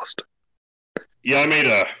blast. Yeah, I made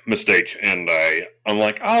a mistake, and I'm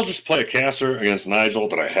like, I'll just play a caster against Nigel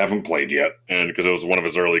that I haven't played yet, and because it was one of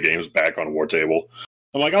his early games back on War Table.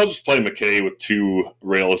 I'm like, I'll just play McKay with 2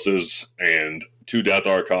 Raelises and 2 Death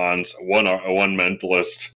Archons, one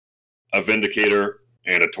Mentalist, a Vindicator,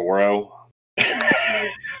 and a Toro.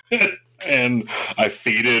 And I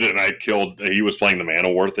feeded, and I killed. He was playing the Man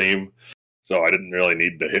of War theme, so I didn't really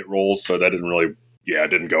need the hit rolls, so that didn't really... Yeah, it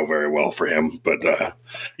didn't go very well for him, but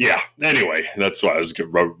anyway, that's why I was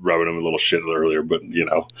rubbing him a little shit earlier, but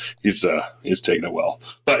he's taking it well.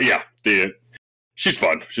 But yeah, she's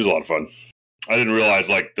fun. She's a lot of fun. I didn't realize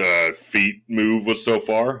the feet move was so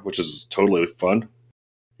far, which is totally fun.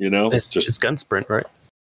 It's gun sprint, right?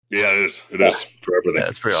 Yeah, it is. It is for everything. Yeah,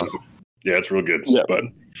 it's pretty awesome. Yeah, it's real good. Yeah, but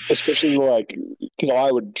especially because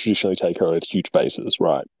I would traditionally take her with huge bases,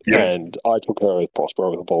 right? Yeah. And I took her with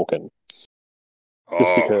Prospero with a Vulcan.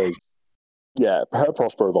 Just because, her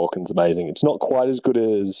Prospero Vulcan's amazing. It's not quite as good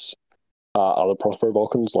as other Prospero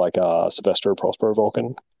Vulcans, like Silvestro Prospero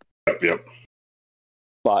Vulcan. Yep.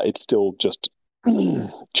 But it's still just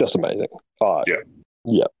amazing.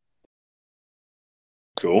 Yeah.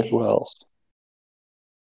 Cool. Who else?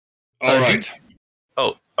 All right.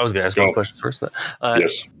 Oh, I was going to ask one question first.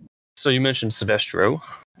 Yes. So you mentioned Silvestro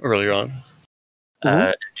earlier on.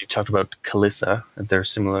 You talked about Kalissa, and they're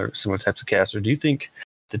similar types of caster. Do you think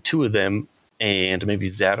the 2 of them and maybe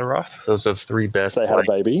Zadaroth, those are the 3 best? They had a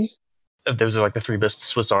baby? Those are the 3 best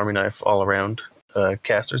Swiss Army knife all around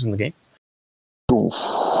casters in the game? Ooh,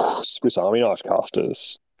 Swiss Army knife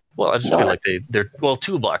casters. Well, I just No. feel like they're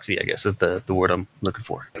toolboxy, I guess, is the word I'm looking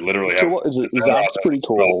for. I literally So have. what is it? Zap's pretty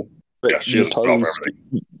cool, but Yeah, she has a spell for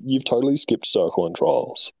everything. you've totally skipped Circle and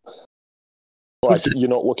Trolls. Like, you're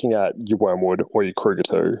not looking at your Wormwood or your Kruger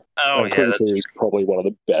 2. Oh, And yeah, Kruger that's 2 true. is probably one of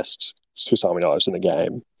the best Swiss Army knives in the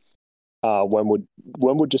game.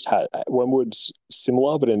 Wormwood's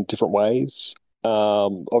similar, but in different ways.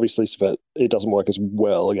 Obviously, it doesn't work as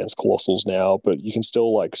well against Colossals now, but you can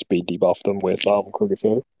still like speed debuff them with Kruger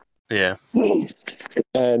 2. Yeah.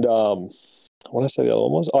 And what did I say the other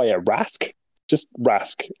one was? Oh yeah, Rask. Just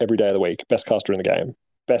Rask every day of the week. Best caster in the game.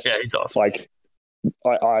 Best. Yeah, he's awesome. Like,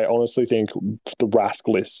 I honestly think the Rask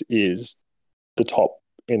list is the top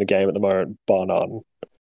in the game at the moment, bar none.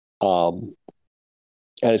 And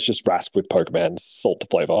it's just Rask with Pokemon, salt to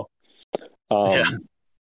flavor. Yeah.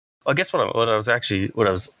 I guess what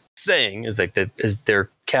I was saying is like they're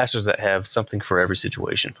casters that have something for every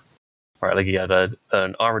situation. Right, like you got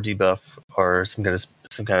an armor debuff or some kind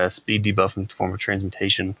of speed debuff in the form of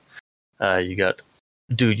transmutation. You can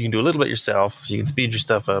do a little bit yourself. You can speed your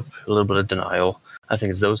stuff up. A little bit of denial. I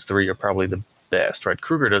think those three are probably the best. Right,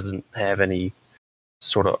 Kruger doesn't have any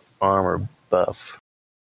sort of armor buff.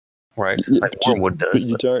 Right, like Wormwood does.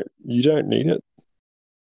 But you don't need it.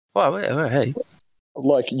 Well, hey.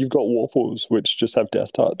 Like, you've got Warples, which just have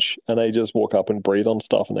Death Touch, and they just walk up and breathe on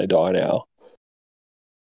stuff, and they die now.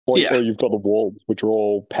 Or you've got the Wolves, which are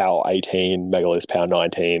all power 18, Megalith power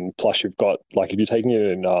 19. Plus, you've got, like, if you're taking it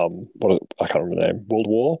in I can't remember the name, World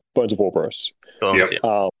War, Bones of Warburst.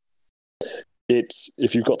 It's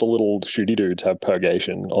if you've got the little shooty dudes have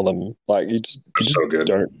purgation on them, like you just so good.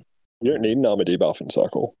 You don't need an armor debuff in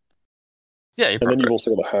Circle. Yeah, and then you've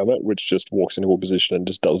also got the Hermit, which just walks into a position and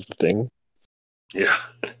just does the thing. Yeah.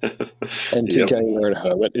 And TKing your own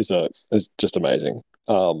Hermit is just amazing.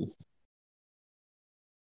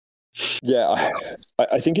 Yeah,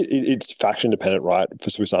 I think it's faction dependent, right, for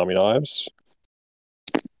Swiss Army knives.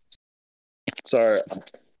 So,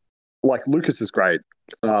 like, Lucas is great.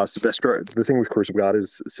 Silvestro, the thing with Crucible Guard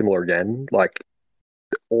is similar again. Like,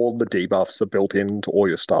 all the debuffs are built into all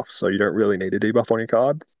your stuff, so you don't really need a debuff on your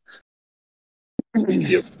card.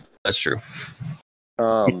 Yep, that's true.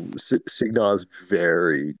 Signar is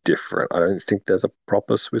very different. I don't think there's a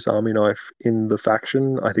proper Swiss Army knife in the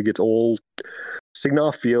faction. I think it's all...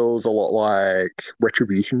 Signar feels a lot like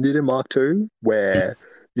Retribution did in Mark II, where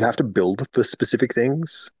you have to build for specific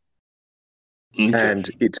things. Okay. And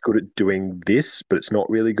it's good at doing this, but it's not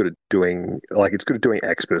really good at doing... Like, it's good at doing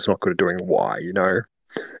X, but it's not good at doing Y, you know?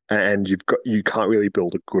 And you can't really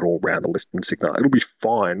build a good all-rounder list in Signar. It'll be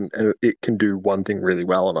fine, and it can do one thing really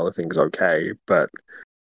well and other things okay, but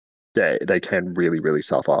they can really, really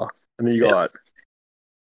suffer. And then you got...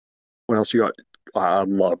 What else you got?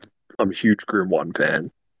 I'm a huge Grim 1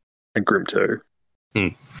 fan, and Grim 2.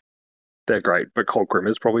 They're great, but Cold Grim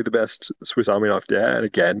is probably the best Swiss Army knife there. And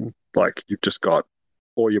again, like, you've just got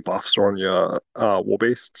all your buffs are on your War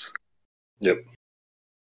Beasts. Yep.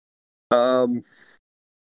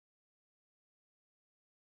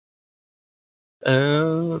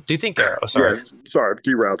 Do you think? Sorry, I've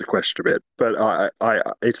derailed the question a bit, but I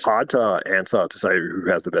it's hard to answer to say who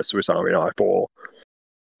has the best Swiss Army knife. Or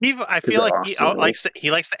I feel like he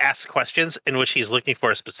likes to ask questions in which he's looking for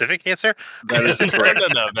a specific answer. That is correct.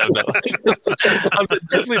 No. I'm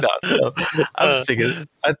definitely not. No. I'm just thinking.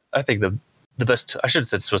 I think the best. I should have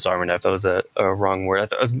said Swiss Army knife. That was a wrong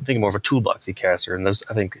word. I was thinking more of a toolboxy caster, and those.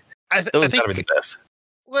 I think those got to be the best.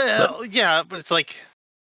 Well, yeah, but it's like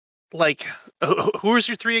who is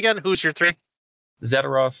your three again? Who's your three?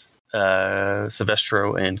 Zadaroth,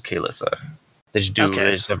 Silvestro, and Kalissa. They just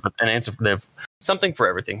have an answer. They have something for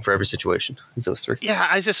everything, for every situation. It's those three.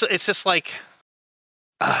 Yeah, it's just like,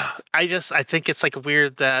 I think it's like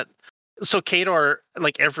weird that. So Khador,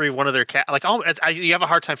 like every one of their you have a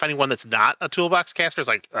hard time finding one that's not a toolbox caster. It's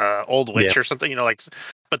like Old Witch or something, you know, like.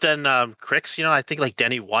 But then Crix, you know, I think like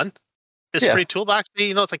Denny 1 is pretty toolboxy.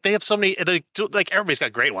 You know, it's like they have so many. Like everybody's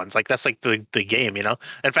got great ones. Like that's like the game. You know,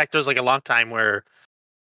 in fact, there's like a long time where,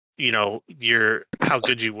 you know, how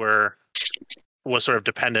good you were was sort of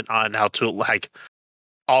dependent on how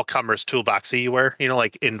all comers toolboxy you were. You know,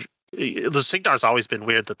 like in the Signar's always been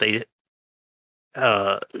weird that they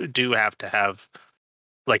do have to have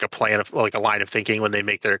like a plan of like a line of thinking when they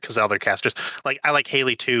make because all their casters. Like I like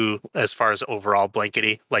Haley too as far as overall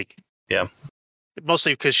blankety. Like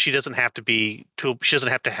mostly because she doesn't have to be she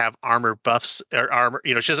doesn't have to have armor buffs or armor.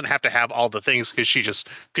 You know, she doesn't have to have all the things because she just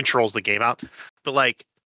controls the game out. But like.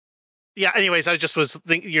 Yeah. Anyways, I just was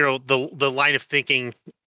thinking, you know, the line of thinking,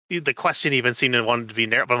 the question even seemed to want to be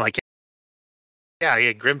narrow, but I'm like,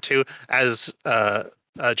 Yeah, Grim 2, as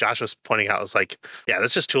Josh was pointing out, was like, yeah,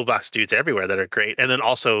 that's just toolbox dudes everywhere that are great. And then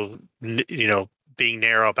also, being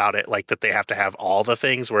narrow about it, like that they have to have all the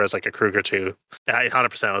things, whereas like a Kruger 2, I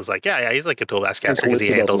 100% was like, yeah, he's like a toolbox And caster because he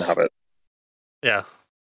Kalista handles. doesn't have it. Yeah.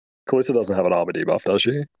 Kalista doesn't have an armor debuff, does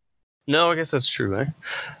she? No, I guess that's true, eh?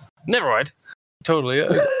 Never mind. Totally.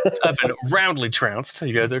 I've been roundly trounced.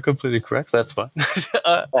 You guys are completely correct. That's fine.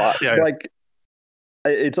 Yeah. Like,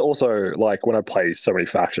 it's also like when I play so many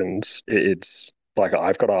factions, it's like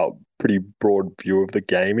I've got a pretty broad view of the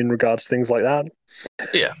game in regards to things like that.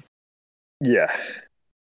 Yeah. Yeah.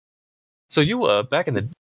 So you back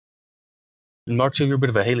in Mark II, you're a bit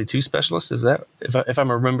of a Haley 2 specialist. Is that if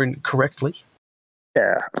I'm remembering correctly?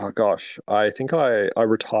 Yeah. Oh gosh, I think I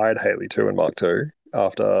retired Haley 2 and Mark 2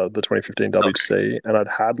 after the 2015 WTC, and I'd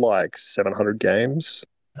had like 700 games.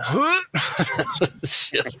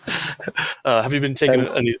 Shit. Have you been taking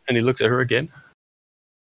any looks at her again?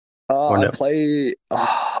 Or no? I play.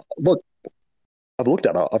 Look, I've looked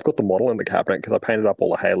at her. I've got the model in the cabinet because I painted up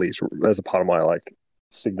all the Haleys as a part of my like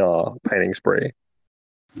Signar painting spree.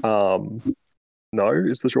 No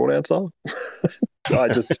is the short answer. I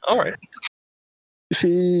just all right.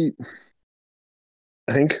 I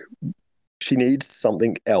think she needs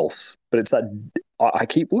something else, but it's that I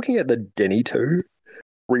keep looking at the Denny 2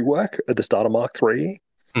 rework at the start of Mark 3,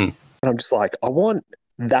 and I'm just like, I want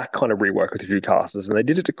that kind of rework with a few casters, and they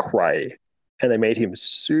did it to Cray, and they made him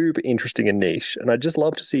super interesting and niche, and I'd just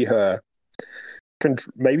love to see her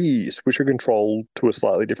maybe switch her control to a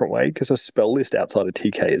slightly different way, because her spell list outside of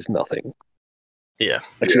TK is nothing. Yeah.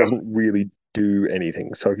 Like, she doesn't really do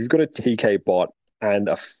anything. So if you've got a TK bot and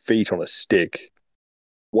a feat on a stick,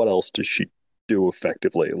 what else does she do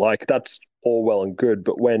effectively? Like, that's all well and good,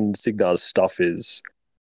 but when Signar's stuff is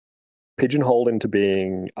pigeonholed into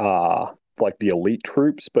being like the elite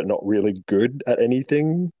troops, but not really good at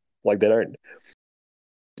anything, like they don't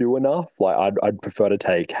do enough. Like I'd prefer to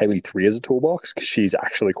take Haley 3 as a toolbox because she's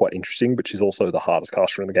actually quite interesting, but she's also the hardest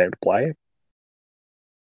caster in the game to play,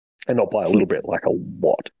 and not by a little bit, like a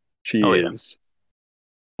lot. She is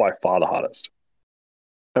by far the hardest.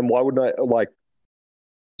 And why wouldn't I like?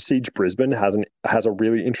 Siege Brisbane has a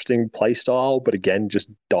really interesting play style, but again,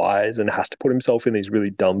 just dies and has to put himself in these really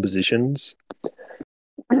dumb positions.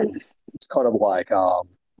 It's kind of like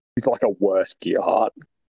it's like a worse Gearheart.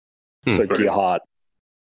 So Gearheart,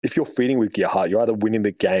 if you're feeding with Gearheart, you're either winning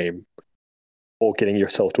the game or getting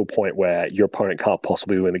yourself to a point where your opponent can't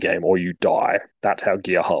possibly win the game, or you die. That's how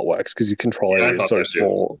Gearheart works because his control area is so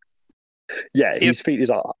small. Yeah, his feat is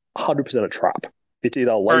 100% a trap. It's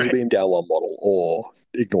either laser beam down one model or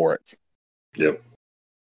ignore it. Yep.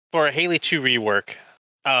 For a Haley 2 rework,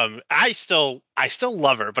 I still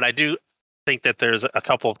love her, but I do think that there's a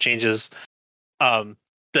couple of changes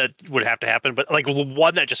that would have to happen. But like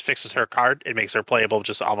one that just fixes her card and makes her playable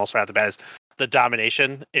just almost right off the bat is the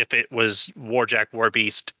domination. If it was Warjack,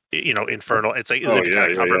 Warbeast, Infernal, it's like they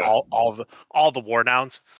kind of cover all the war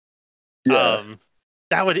nouns. Yeah.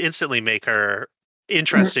 That would instantly make her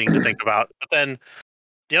interesting to think about. But then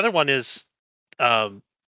the other one is, to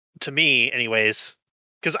me, anyways,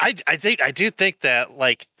 because I do think that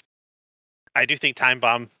like I do think Time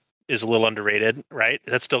Bomb is a little underrated, right?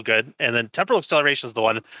 That's still good. And then Temporal Acceleration is the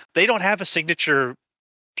one. They don't have a signature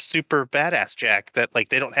super badass Jack that like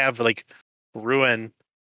they don't have like Ruin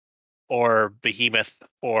or Behemoth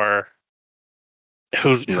or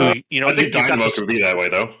who I think Dynamo could be that way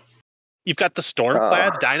though. You've got the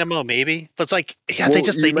Stormclad, Dynamo maybe, but it's like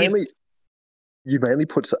you mainly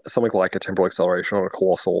put something like a Temporal Acceleration on a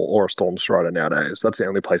Colossal or a Storm Strider nowadays. That's the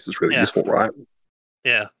only place that's really useful, right?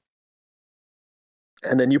 Yeah.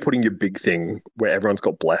 And then you're putting your big thing where everyone's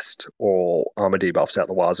got Blessed or Armor debuffs out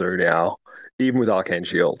the wazoo now, even with Arcane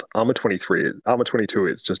Shield. Armor 22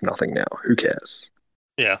 is just nothing now. Who cares?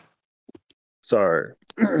 Yeah. So,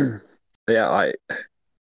 yeah, I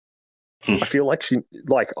feel like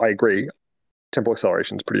I agree. Temporal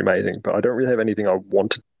Acceleration is pretty amazing, but I don't really have anything I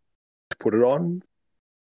want to put it on.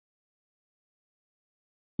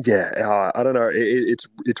 Yeah, I don't know. It's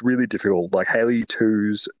really difficult. Like Haley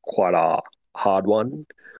 2's quite a hard one,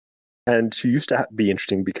 and she used to be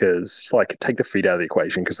interesting because like take the feet out of the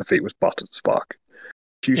equation because the feet was busted as fuck.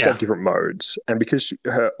 She used to have different modes, and because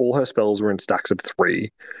all her spells were in stacks of 3,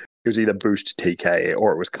 it was either boost TK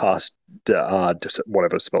or it was cast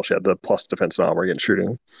whatever spell she had, the plus defense and armor against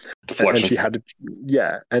shooting. Deflection.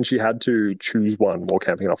 And she had to choose one while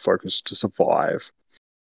camping enough focus to survive,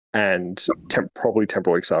 and probably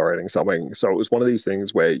temporally accelerating something. So it was one of these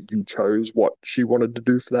things where you chose what she wanted to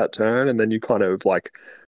do for that turn, and then you kind of like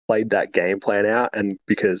played that game plan out, and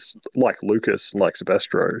because like Lucas and like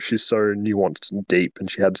Silvestro, she's so nuanced and deep,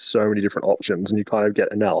 and she had so many different options, and you kind of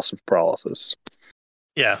get analysis paralysis.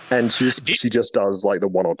 Yeah. And she just does like the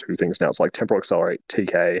one or two things now. It's like temporal accelerate,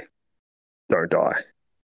 TK, don't die.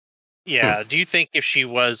 Yeah. Do you think if she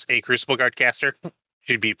was a Crucible Guard caster,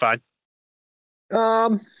 she'd be fine?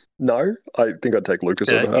 No, I think I'd take Lucas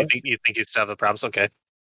over her. You think you'd still have the problems? Okay.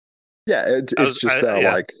 Yeah, it's just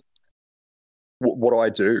like, what do I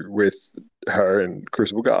do with her and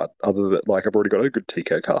Crucible Guard other than like I've already got a good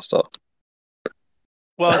TK caster.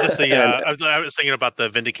 Well, I guess I was thinking about the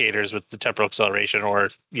Vindicators with the temporal acceleration, or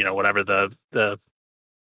whatever the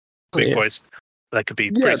quick voice. That could be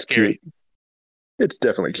pretty scary. Cute. It's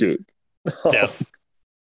definitely cute. Yeah.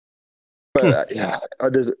 But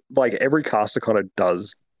there's like every caster kind of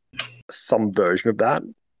does some version of that.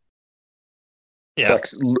 Yeah. Like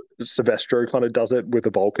Silvestro kind of does it with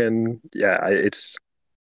a Vulcan. Yeah, I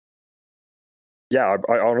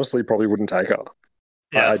honestly probably wouldn't take her.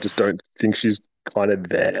 Yeah. I just don't think she's kind of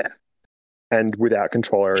there. And without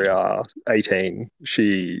control area 18,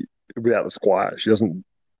 without the Squire, she doesn't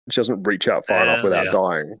reach out far enough without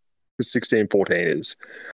dying. Because 16-14 is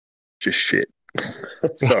just shit.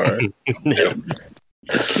 So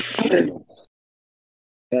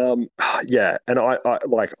and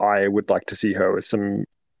I would like to see her with some,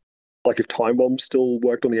 like, if Time Bomb still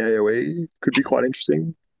worked on the AoE, could be quite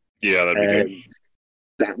interesting. Yeah, that'd be good.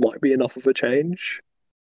 That might be enough of a change.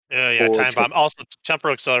 Time Bomb. Also,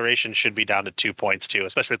 temporal acceleration should be down to 2 points too,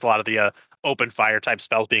 especially with a lot of the open fire type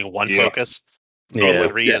spells being one focus.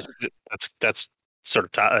 That's sort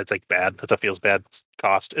of it's like bad. That's a feels bad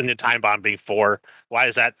cost, and the Time Bomb being 4. Why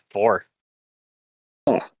is that 4?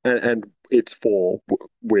 Oh, and it's 4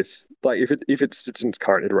 with, like, if it sits in its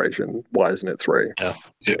current iteration, why isn't it 3?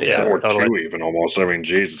 Or totally. 2 even almost. I mean,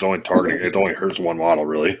 geez, it's only targeting. It only hurts one model,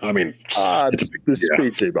 really. I mean, it's the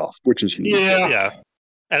speed debuff, which is huge. Yeah.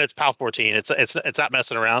 And it's PAL 14. It's not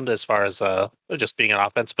messing around as far as just being an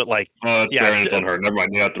offense, but like. Oh, that's fair. And it's on her. Never mind.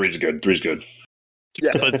 Yeah, 3's good. 3's good.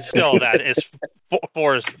 Yeah, but still, that is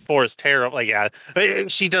 4 is terrible. Like, yeah,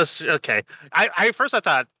 she does. Okay, I first I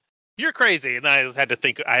thought you're crazy, and I had to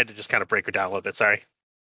just kind of break her down a little bit. Sorry.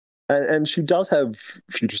 And she does have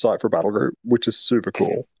Future Sight for Battle Group, which is super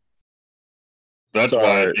cool. That's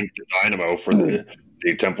why I think the Dynamo for the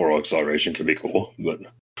temporal acceleration could be cool, but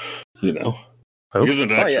because it's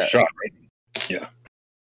an extra shot, right? Yeah.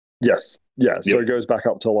 Yes. Yeah. So it goes back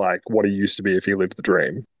up to like what he used to be if he lived the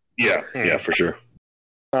dream. Yeah. Yeah, for sure.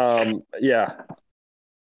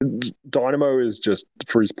 Dynamo is just,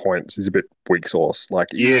 for his points, he's a bit weak sauce. Like,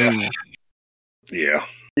 even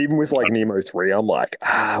with like Nemo 3, I'm like,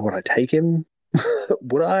 would I take him?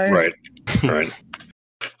 Would I? Right.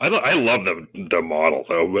 I love the model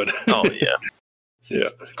though, but yeah,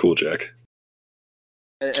 cool Jack.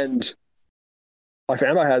 And I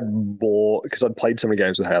found I had more because I'd played so many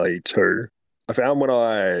games with Haley too. I found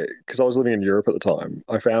because I was living in Europe at the time,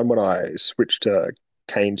 I found when I switched to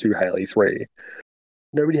Kane 2 Haley 3,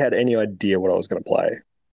 nobody had any idea what I was going to play.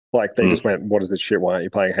 Like, they just went, what is this shit? Why aren't you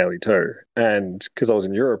playing Haley 2? And because I was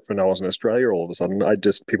in Europe and I was in Australia all of a sudden,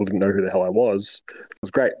 people didn't know who the hell I was. It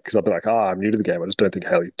was great because I'd be like, I'm new to the game. I just don't think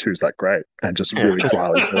Haley 2 is that great. And just really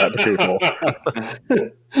dryly say that to people.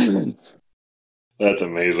 That's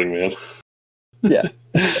amazing, man. Yeah.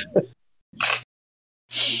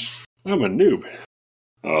 I'm a noob.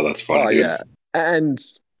 Oh, that's funny. Oh, yeah. And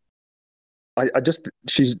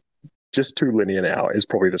she's just too linear now is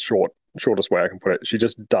probably the shortest way I can put it. She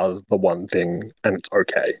just does the one thing and it's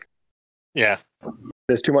okay. Yeah.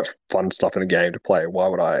 There's too much fun stuff in the game to play. Why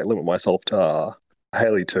would I limit myself to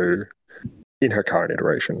Haley 2 in her current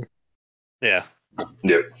iteration? Yeah.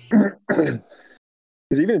 Yep. Because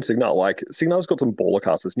even in Signal's got some baller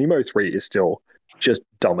casters. Nemo 3 is still just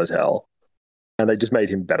dumb as hell. And they just made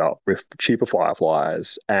him better with cheaper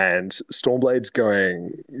Fireflies, and Stormblade's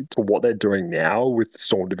going to what they're doing now with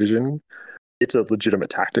Storm Division. It's a legitimate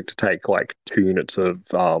tactic to take like 2 units of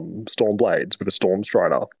Stormblades with a Storm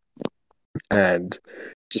Strider and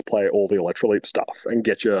just play all the Electroleap stuff and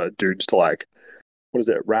get your dudes to like, what is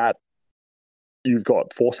it, Rat? You've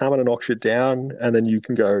got Force Hammer to knock shit down, and then you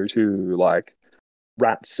can go to like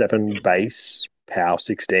Rat 7 base, Power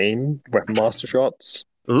 16, Weapon Master shots.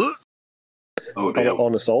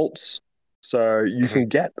 On assaults, so you can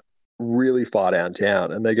get really far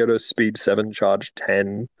downtown, and they go to speed 7, charge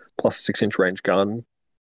 10, plus 6-inch range gun.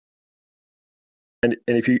 And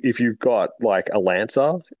if you've got like a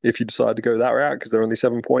Lancer, if you decide to go that route, because they're only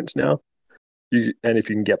 7 points now, and if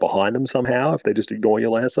you can get behind them somehow, if they just ignore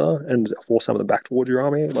your Lancer and force some of them back towards your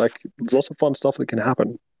army, like there's lots of fun stuff that can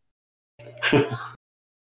happen.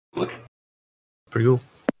 Pretty cool.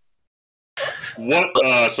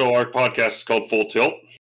 What? So our podcast is called Full Tilt.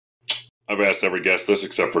 I've asked every guest this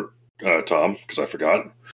except for Tom because I forgot.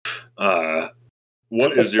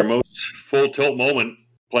 What is your most full tilt moment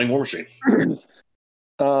playing War Machine?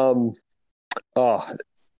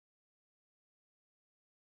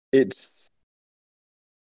 It's.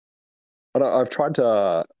 I've tried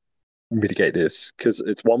to mitigate this because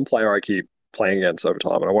it's one player I keep playing against over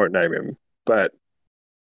time, and I won't name him, but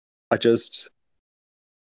I just,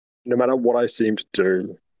 no matter what I seem to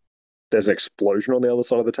do, there's an explosion on the other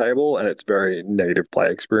side of the table, and it's very negative play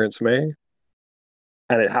experience for me.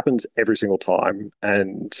 And it happens every single time,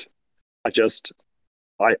 and I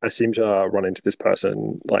seem to run into this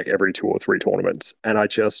person like every 2 or 3 tournaments, and I'm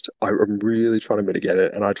really trying to mitigate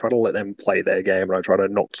it, and I try to let them play their game, and I try to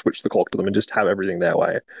not switch the clock to them and just have everything their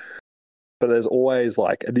way. But there's always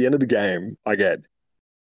like at the end of the game, I get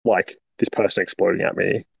like this person exploding at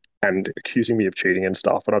me and accusing me of cheating and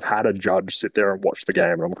stuff. And I've had a judge sit there and watch the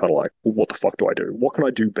game, and I'm kind of like, well, what the fuck do I do? What can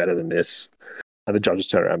I do better than this? And the judges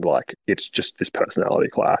turn around and be like, it's just this personality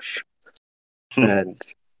clash. And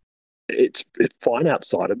it's fine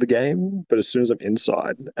outside of the game, but as soon as I'm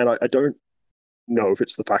inside, and I don't know if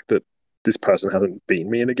it's the fact that this person hasn't beaten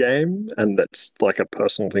me in a game and that's like a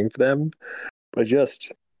personal thing for them, but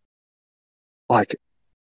just like,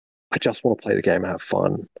 I just want to play the game and have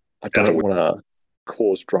fun. I don't want to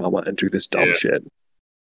cause drama and do this dumb shit.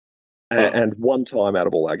 And one time out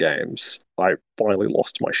of all our games, I finally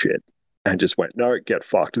lost my shit and just went, no, get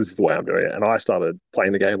fucked. This is the way I'm doing it. And I started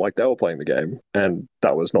playing the game like they were playing the game, and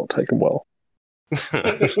that was not taken well.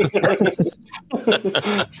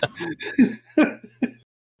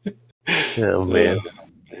 Oh, man.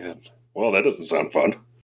 Man. Well, that doesn't sound fun.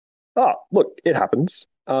 Look, it happens.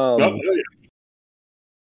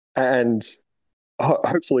 And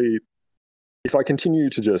hopefully, if I continue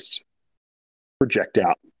to just project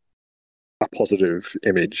out a positive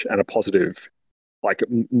image and a positive, like,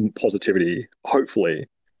 positivity, hopefully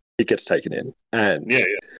it gets taken in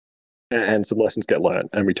and some lessons get learned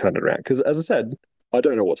and we turn it around. Because as I said, I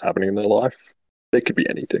don't know what's happening in their life. There could be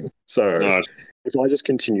anything. So if I just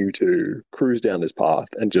continue to cruise down this path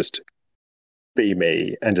and just be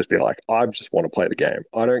me and just be like, I just want to play the game.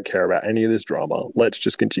 I don't care about any of this drama. Let's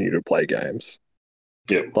just continue to play games.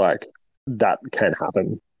 Yeah. Like, that can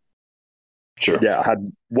happen. Sure. Yeah, I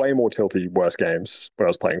had way more tilty, worse games when I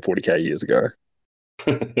was playing 40k years ago.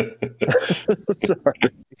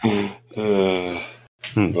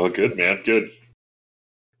 Well, good, man. Good.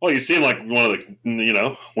 Well, you seem like one of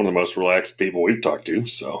the most relaxed people we've talked to,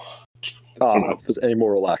 so. If it was any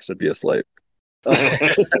more relaxed, I'd be asleep. Cool,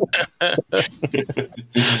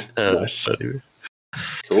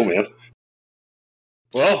 man.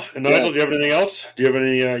 Well, and Nigel, do you have anything else? Do you have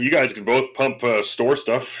any? You guys can both pump store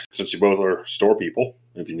stuff since you both are store people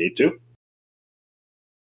if you need to.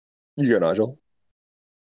 You go, Nigel.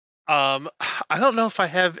 I don't know if I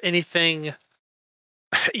have anything.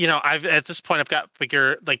 I've at this point I've got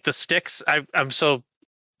bigger like the sticks. I'm so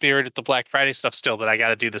buried at the Black Friday stuff still that I got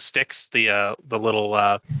to do the sticks, the little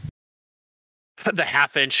the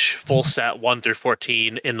 1/2-inch full set 1 through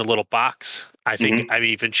 14 in the little box. I think I'm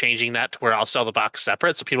even changing that to where I'll sell the box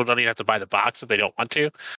separate, so people don't even have to buy the box if they don't want to.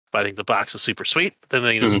 But I think the box is super sweet. Then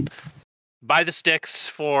they just buy the sticks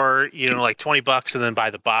for like $20, and then buy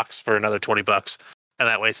the box for another $20, and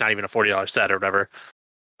that way it's not even a $40 set or whatever.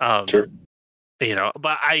 Sure.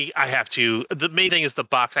 But I have to. The main thing is the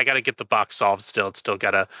box. I got to get the box solved still. It's still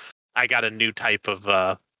I got a new type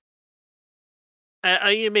of.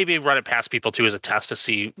 Maybe run it past people too as a test to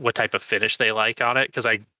see what type of finish they like on it, because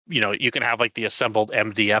you can have like the assembled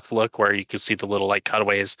MDF look where you can see the little like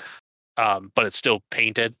cutaways, but it's still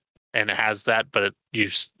painted and it has that, but you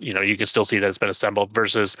can still see that it's been assembled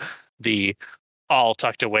versus the all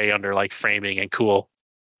tucked away under like framing and cool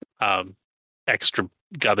extra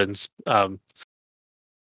gubbins.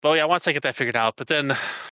 But yeah, once I get that figured out, but then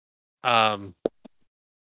there'll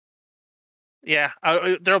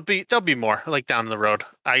be more like down the road.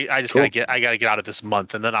 I just gotta get out of this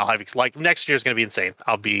month, and then I'll have like next year's gonna be insane.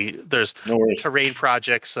 There's terrain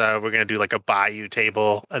projects. We're gonna do like a bayou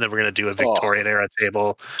table, and then we're gonna do a Victorian era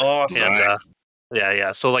table. Awesome.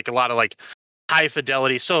 And so like a lot of like high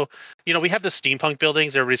fidelity. So we have the steampunk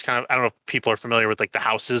buildings. Everybody's kind of, I don't know if people are familiar with like the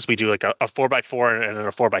houses. We do like a 4x4 and then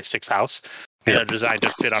a 4x6 house. Designed to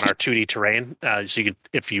fit on our 2D terrain. So you could,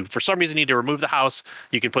 if you for some reason need to remove the house,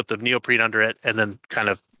 you can put the neoprene under it and then kind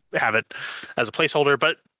of have it as a placeholder.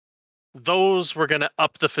 But those we're going to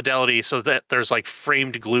up the fidelity so that there's like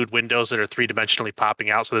framed glued windows that are 3-dimensionally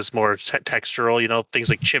popping out. So there's more textural,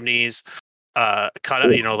 things like chimneys, cut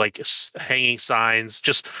out, like hanging signs,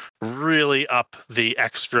 just really up the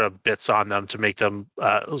extra bits on them to make them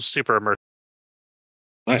super immersive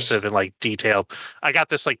Nice. and like detailed. I got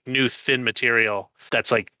this like new thin material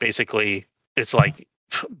that's like basically it's like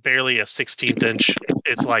barely a 16th inch.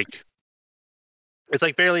 It's like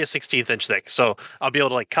barely a 16th inch thick. So I'll be able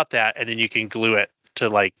to like cut that, and then you can glue it to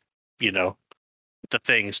like the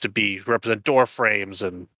things to be represent door frames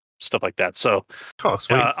and stuff like that. So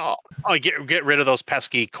Sweet. I'll get rid of those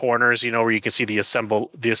pesky corners, where you can see the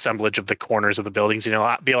assemblage of the corners of the buildings.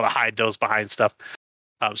 I'll be able to hide those behind stuff.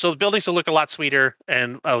 So the buildings will look a lot sweeter,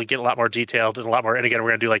 and I'll get a lot more detailed and a lot more. And again, we're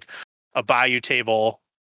gonna do like a bayou table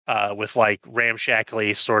with like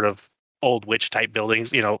ramshackly sort of old witch type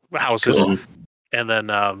buildings, houses, Cool. and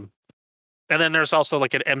then there's also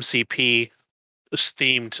like an MCP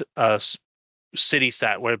themed city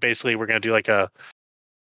set where basically we're gonna do it's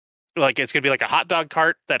gonna be like a hot dog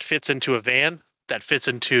cart that fits into a van, that fits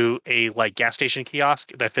into a like gas station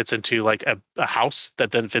kiosk, that fits into like a house,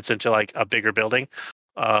 that then fits into like a bigger building.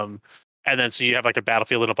 And then so you have like a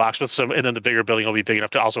battlefield in a box with some, and then the bigger building will be big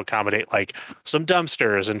enough to also accommodate like some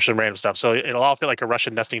dumpsters and some random stuff. So it'll all fit like a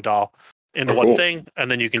Russian nesting doll into one cool. thing,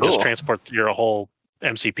 and then you can just Cool. transport your whole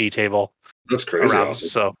MCP table That's crazy around. awesome.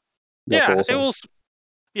 So That's yeah, awesome. it will.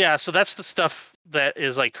 Yeah, so that's the stuff that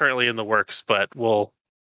is like currently in the works, but we'll.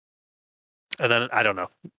 And then I don't know.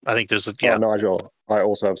 I think there's a Oh, Nigel, I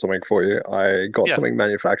also have something for you. I got Yeah. something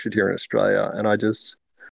manufactured here in Australia, and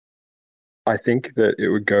I think that it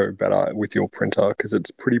would go better with your printer because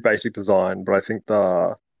it's pretty basic design, but I think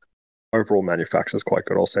the overall manufacture is quite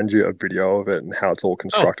good. I'll send you a video of it and how it's all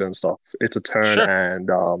constructed and stuff. It's a turn Sure. and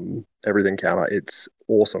everything counter. It's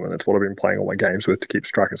awesome, and it's what I've been playing all my games with to keep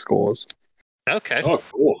track of scores. Okay. Oh,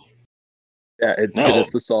 cool. Yeah, it is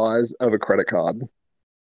the size of a credit card.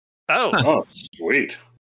 Oh, Oh, sweet.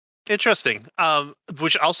 interesting.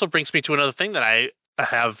 Which also brings me to another thing that I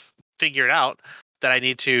have figured out that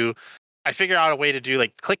I figured out a way to do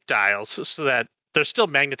like click dials so that they're still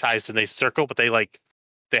magnetized and they circle, but they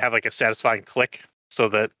have like a satisfying click so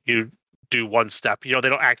that you do one step. They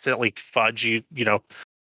don't accidentally fudge you.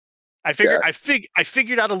 I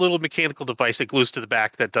figured out a little mechanical device that glues to the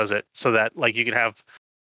back that does it so that like you can have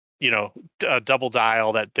a double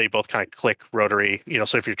dial that they both kind of click rotary.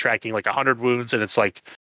 So if you're tracking like 100 wounds and it's like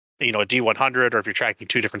a D100, or if you're tracking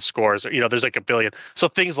two different scores, there's like a billion. So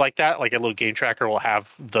things like that, like a little game tracker will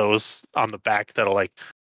have those on the back that'll like,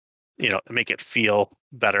 make it feel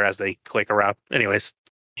better as they click around. Anyways.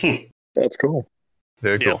 That's cool.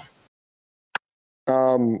 Very cool.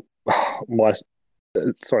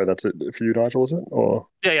 Sorry, that's it for you, Nigel, is it? Or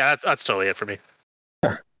Yeah, that's totally it for me.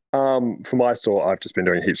 for my store, I've just been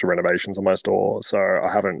doing heaps of renovations on my store, so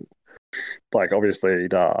I haven't obviously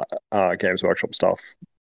the Games Workshop stuff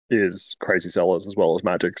is crazy sellers as well as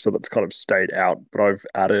Magic, so that's kind of stayed out. But I've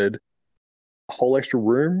added a whole extra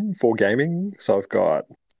room for gaming, so I've got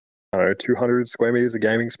 200 square meters of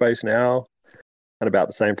gaming space now, and about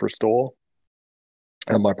the same for a store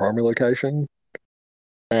at my primary location.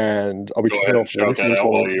 And I'll be Go kicking ahead and off shout that out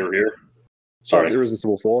while you're here. It's Sorry.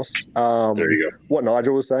 Irresistible Force. There you go. What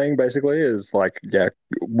Nigel was saying basically is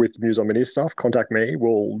with Muse on Mini stuff, contact me.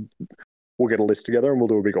 We'll get a list together and we'll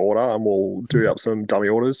do a big order and we'll do up some dummy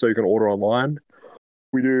orders so you can order online.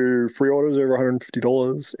 We do free orders over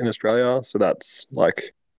 $150 in Australia, so that's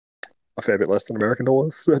like a fair bit less than American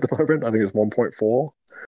dollars at the moment. I think it's 1.4.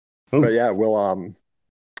 But yeah, we'll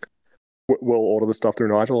order the stuff through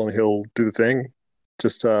Nigel and he'll do the thing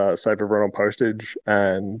just to save everyone on postage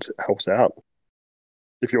and helps out.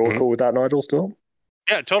 If you're cool with that, Nigel, still?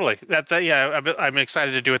 Yeah, totally. I'm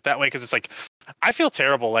excited to do it that way because it's like I feel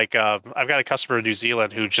terrible. Like I've got a customer in New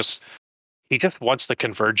Zealand who just wants the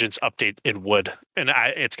convergence update in wood, and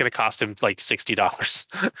it's going to cost him like $60.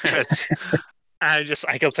 I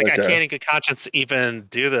can't in good conscience even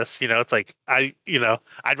do this. It's like I'd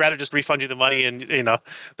rather just refund you the money, and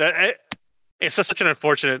it's just such an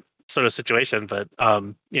unfortunate sort of situation. But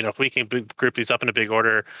if we can group these up in a big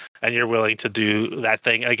order, and you're willing to do that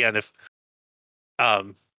thing again, if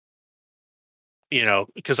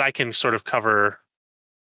because I can sort of cover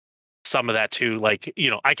some of that too. Like,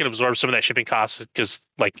 I can absorb some of that shipping costs because,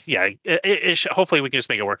 hopefully we can just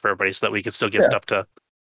make it work for everybody so that we can still get stuff to.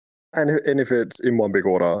 And if it's in one big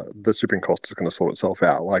order, the shipping cost is going to sort itself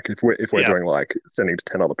out. Like if we're doing like sending to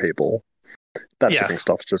 10 other people, that shipping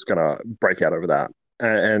stuff's just going to break out over that.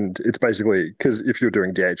 And it's basically because if you're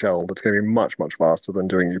doing DHL, that's going to be much, much faster than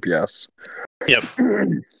doing UPS. Yep.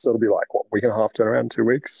 So it'll be like, week and a half turnaround, 2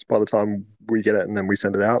 weeks by the time we get it and then we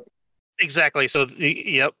send it out. Exactly. So,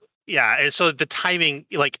 yep. Yeah, and so the timing,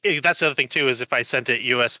 like that's the other thing too, is if I sent it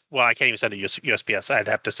well, I can't even send it USPS. I'd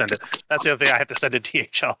have to send it. That's the other thing. I have to send it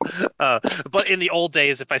DHL. But in the old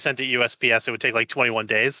days, if I sent it USPS, it would take like 21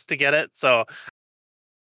 days to get it. So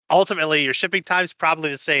ultimately, your shipping time's probably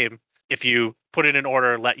the same. If you put in an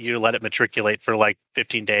order, let it matriculate for like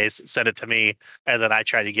 15 days, send it to me, and then I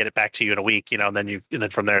try to get it back to you in a week, and then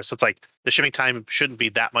from there. So it's like the shipping time shouldn't be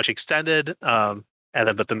that much extended. But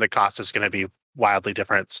then the cost is going to be wildly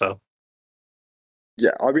different. So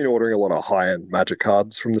yeah, I've been ordering a lot of high-end Magic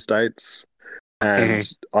cards from the States, and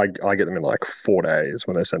I get them in like 4 days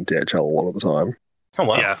when they send DHL a lot of the time. Oh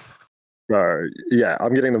wow. Yeah. So yeah,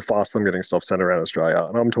 I'm getting them fast. I'm getting stuff sent around Australia,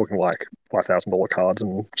 and I'm talking like $5,000 cards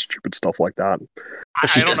and stupid stuff like that.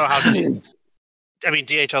 I don't know how. I mean,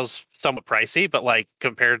 DHL's somewhat pricey, but like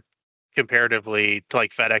comparatively to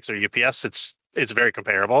like FedEx or UPS, it's very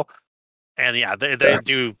comparable. And yeah, they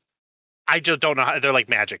do. I just don't know how they're like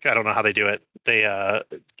magic. I don't know how they do it. They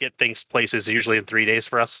get things places usually in 3 days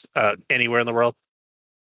for us anywhere in the world.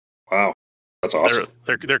 Wow, that's awesome.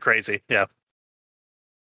 They're crazy. Yeah.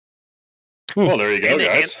 Well, there you go,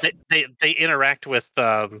 guys. They interact with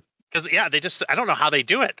because they just I don't know how they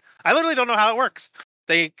do it. I literally don't know how it works.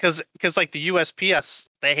 Because like the USPS,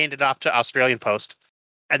 they hand it off to Australian Post,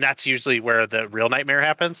 and that's usually where the real nightmare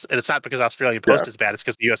happens. And it's not because Australian Post is bad; it's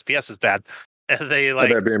because the USPS is bad. And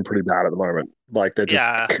they're being pretty bad at the moment. Like they're just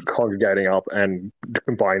congregating up and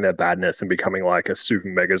combining their badness and becoming like a super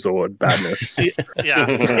megazord badness. yeah.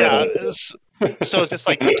 So it's just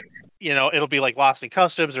like it'll be like lost in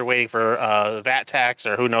customs or waiting for VAT tax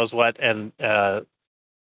or who knows what, and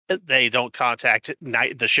they don't contact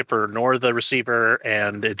the shipper nor the receiver,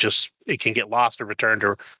 and it can get lost or returned,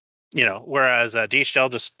 or whereas DHL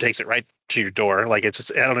just takes it right to your door. Like it's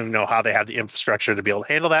just I don't even know how they have the infrastructure to be able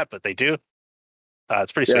to handle that, but they do.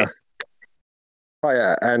 It's pretty sweet. Oh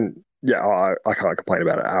yeah, and I can't complain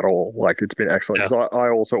about it at all. Like it's been excellent because I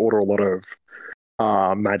also order a lot of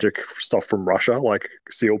Magic stuff from Russia, like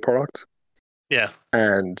sealed product. Yeah,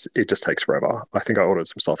 and it just takes forever. I think I ordered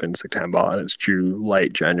some stuff in September, and it's due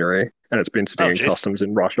late January, and it's been sitting in customs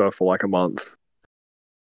in Russia for like a month.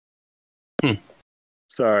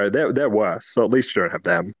 So they're worse. So at least you don't have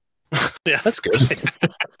them. Yeah, that's good.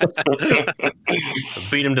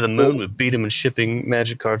 Beat him to the moon. We beat him in shipping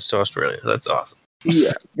Magic cards to Australia. That's awesome.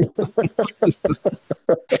 Yeah.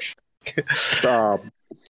 But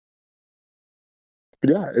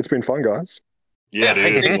yeah, it's been fun, guys. Yeah, dude,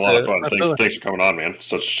 it's been a lot of fun. Thanks for coming on, man.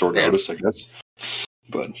 Such short notice, I guess.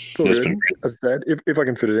 But it's been great. As I said, if I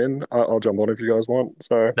can fit it in, I'll jump on if you guys want.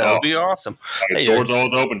 So that would be awesome. The door's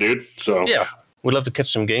always open, dude. So yeah. We'd love to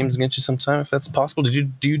catch some games against you sometime if that's possible. Do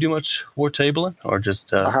you do much war tabling or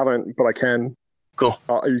just? I haven't, but I can. Cool.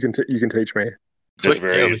 You can teach me. It's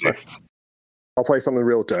very easy. I'll play something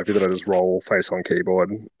real derpy that I just roll face on keyboard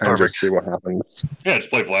and just see what happens. Yeah, just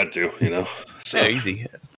play Vlad too. So. Yeah, easy.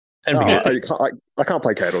 I can't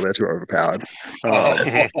play Cadle. They're too overpowered. You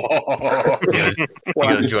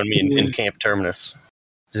gotta join me in Camp Terminus.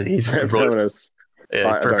 He's Terminus. Yeah,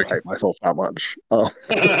 I don't hate myself that much. Well,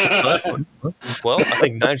 I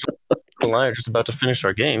think Nigel and I are just about to finish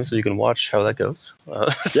our game, so you can watch how that goes.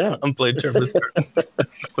 I'm playing Terminus.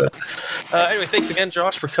 Anyway, thanks again,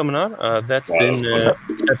 Josh, for coming on. That's been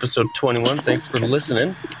episode 21. Thanks for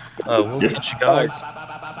listening. We'll catch you guys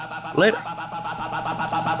later.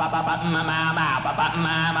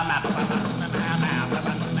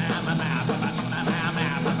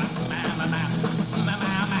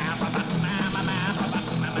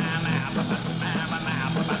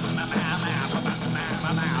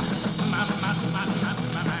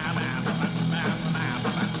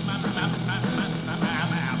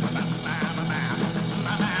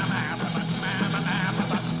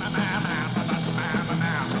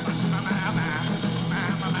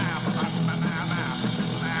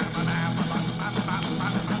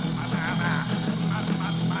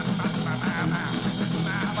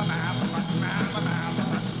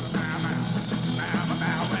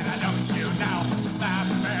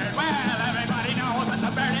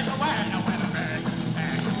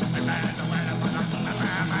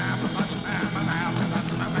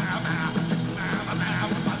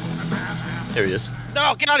 There he is.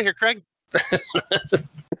 No, get out of here, Craig.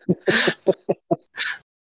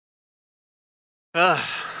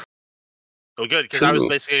 Well, good, because I was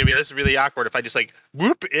basically going to be, this is really awkward if I just like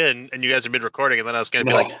whoop in and you guys have been recording, and then I was going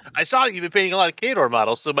to be like, I saw you've been painting a lot of Kador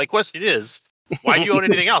models, so my question is, why do you own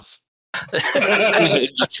anything else?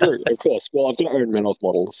 It's true, of course. Well, I've got to own Menoth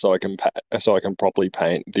models so I can properly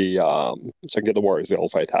paint the so I can get the Warriors of the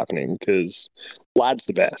Old Faith happening, because Vlad's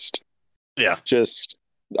the best. Yeah. Just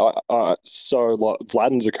So like Vlad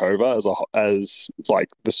and Zakova as like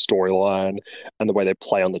the storyline and the way they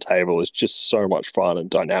play on the table is just so much fun and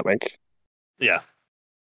dynamic. Yeah.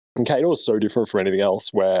 And Kato is so different from anything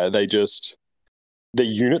else, where their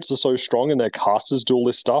units are so strong and their casters do all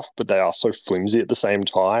this stuff, but they are so flimsy at the same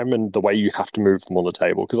time. And the way you have to move them on the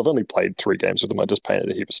table, because I've only played 3 games with them, I just painted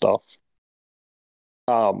a heap of stuff.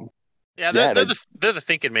 Yeah, they're the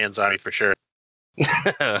thinking man's army for sure.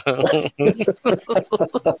 I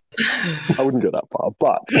wouldn't go that far,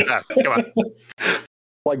 but Come on.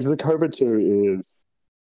 like Zakova 2 is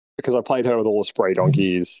because I played her with all the spray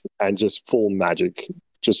donkeys and just full magic,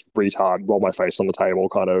 just retard, roll my face on the table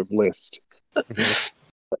kind of list. And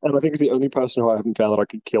I think it's the only person who I haven't found that I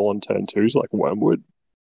could kill on turn 2 is like Wormwood.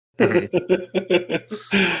 That's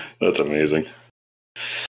amazing.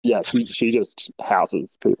 Yeah, she just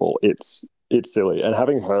houses people. It's silly. And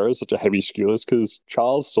having her as such a heavy SKU list, because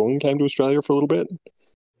Charles Sung came to Australia for a little bit.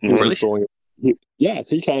 Really?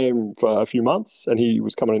 He came for a few months and he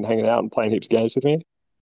was coming and hanging out and playing heaps of games with me.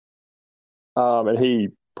 And he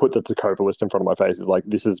put the Takova list in front of my face. He's like,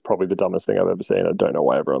 this is probably the dumbest thing I've ever seen. I don't know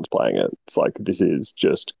why everyone's playing it. It's like, this is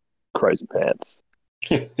just crazy pants.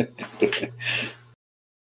 And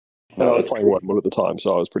I was playing Wormwood at the time,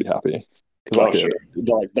 so I was pretty happy. Sure.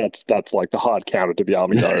 Like that's like the hard counter to the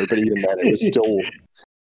army though. But even then, it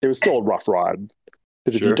was still a rough ride.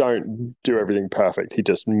 Because if you don't do everything perfect, he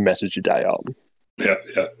just messes your day up. Yeah.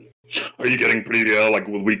 Are you getting pretty like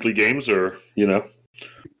with weekly games, or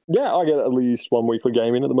Yeah, I get at least 1 weekly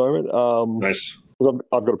game in at the moment. Nice.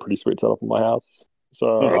 I've got a pretty sweet setup in my house,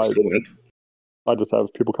 so I just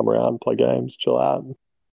have people come around, play games, chill out.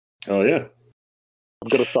 Oh yeah. I've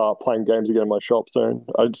got to start playing games again in my shop soon.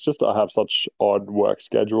 It's just I have such odd work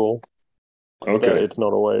schedule. Okay. That it's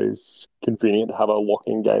not always convenient to have a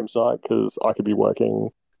lock-in games night because I could be working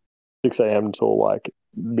 6 a.m. till like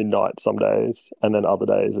midnight some days, and then other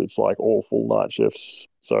days it's like all full night shifts.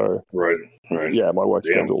 So right. Yeah, my work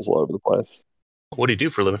schedule's all over the place. What do you do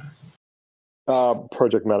for a living?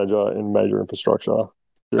 Project manager in major infrastructure,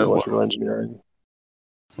 doing electrical engineering.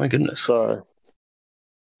 My goodness. So,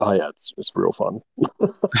 yeah, it's real fun.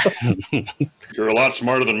 You're a lot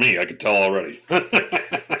smarter than me. I could tell already.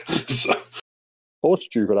 So. Or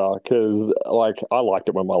stupider, because like I liked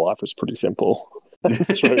it when my life was pretty simple.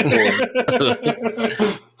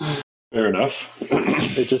 Fair enough.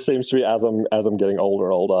 It just seems to be as I'm getting older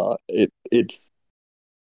and older, it's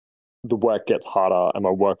the work gets harder and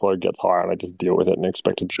my workload gets higher, and I just deal with it and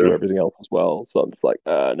expect to do everything else as well. So I'm just like,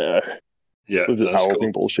 no. Yeah, this is that's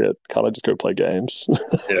cool. Bullshit. Can't I just go play games?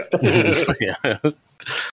 Yeah. Yeah.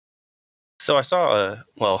 So I saw,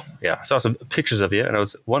 I saw some pictures of you, and I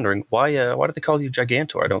was wondering why did they call you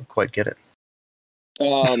Gigantor? I don't quite get it. Did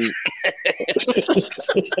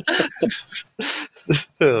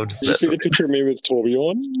you see the picture of me with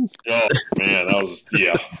Torbjorn? Oh man, that was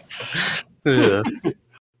Yeah.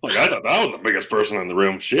 Like I thought that was the biggest person in the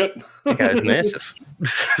room. Shit. That guy's massive.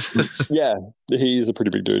 Yeah, he's a pretty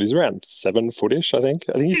big dude. He's around 7 foot-ish, I think.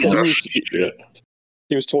 I think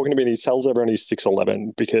he was talking to me and he tells everyone he's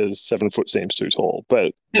 6'11" because 7 foot seems too tall.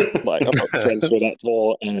 But like I'm not friends with that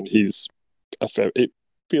tall, and it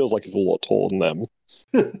feels like he's a lot taller than them.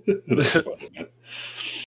 That's funny, man.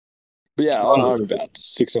 But yeah, I'm about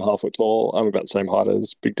 6.5 foot tall. I'm about the same height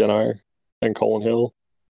as Big Deno and Colin Hill.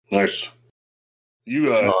 Nice.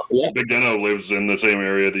 You, Big Deno lives in the same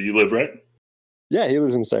area that you live, right? Yeah, he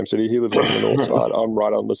lives in the same city. He lives on the north side. I'm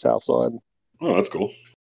right on the south side. Oh, that's cool.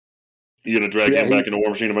 You gonna drag him back into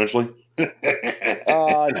War Machine eventually?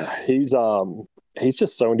 No, he's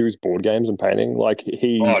just so into his board games and painting. Like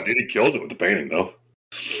he kills it with the painting though.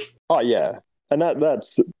 Oh yeah, and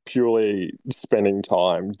that's purely spending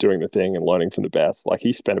time doing the thing and learning from the best. Like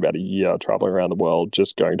he spent about a year traveling around the world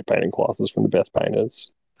just going to painting classes from the best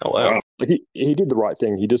painters. Oh wow! Like he did the right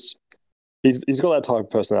thing. He's got that type of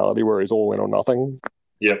personality where he's all in or nothing.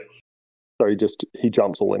 Yep. So he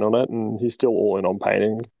jumps all in on it, and he's still all in on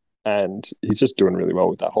painting. And he's just doing really well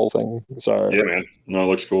with that whole thing. So yeah, man, no, it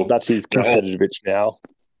looks cool. That's his competitive itch now.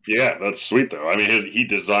 Yeah, that's sweet though. I mean, he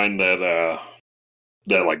designed that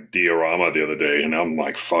like diorama the other day, and I'm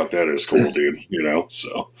like, fuck, that is cool, dude. You know,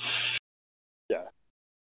 so yeah.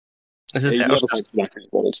 Is this he never paints the back of his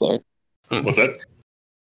models though. What's that?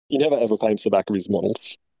 He never ever paints the back of his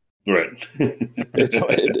models. Right.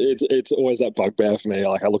 It's always that bugbear for me.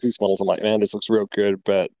 Like I look at these models, I'm like, man, this looks real good,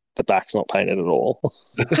 but the back's not painted at all.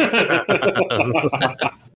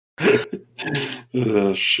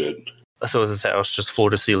 Oh shit! So is his house just floor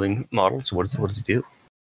to ceiling models? What does he do?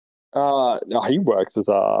 No, he works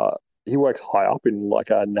high up in like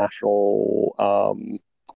a national something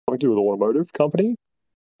to do with automotive company.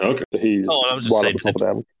 Okay. So he's Oh, I was just right saying, at the top of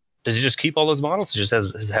them. does he just keep all those models? He just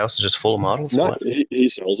has his house is just full of models? No, What? he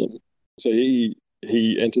sells them. So he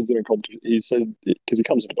enters them in competition. He said, because he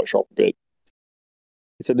comes into my shop a bit,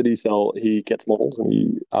 he said that he gets models and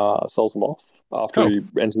he sells them off after he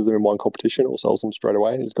enters them in one competition or sells them straight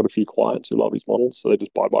away. And he's got a few clients who love his models, so they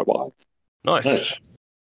just buy. Nice.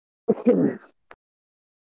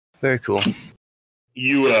 Very cool.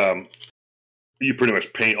 You pretty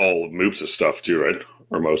much paint all of Moops' stuff too, right?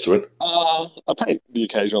 Or most of it? I paint the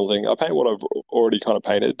occasional thing. I paint what I've already kind of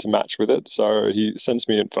painted to match with it. So he sends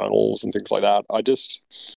me infernals and things like that. I don't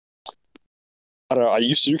know. I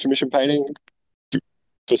used to do commission painting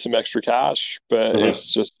for some extra cash, but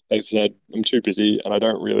it's just, as I said, I'm too busy and I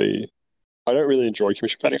don't really enjoy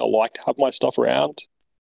commission painting. I like to have my stuff around.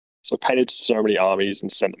 So I painted so many armies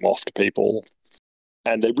and sent them off to people,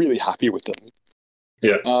 and they're really happy with them.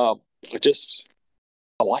 Yeah. I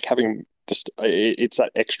like having this. It's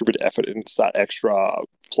that extra bit of effort and it's that extra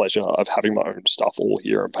pleasure of having my own stuff all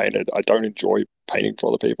here and painted. I don't enjoy painting for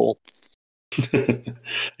other people.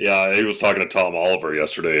 Yeah, he was talking to Tom Oliver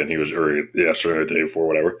yesterday, and yesterday or the day before,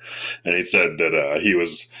 whatever, and he said that he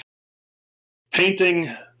was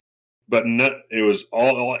painting, but it was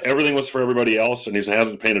everything was for everybody else, and he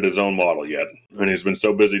hasn't painted his own model yet, and he's been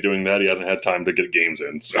so busy doing that he hasn't had time to get games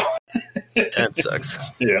in. So That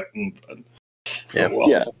sucks. yeah, yeah, well,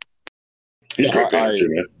 yeah. He's a great painter too,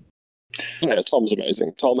 man. Yeah, Tom's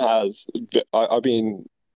amazing. Tom has. I've been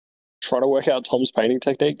trying to work out Tom's painting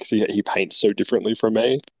technique because he paints so differently from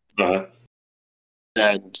me. Uh-huh.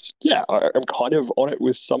 And yeah, I'm kind of on it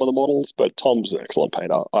with some of the models, but Tom's an excellent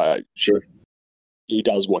painter. Sure. He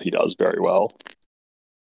does what he does very well.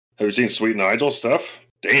 Have you seen Sweet Nigel's stuff?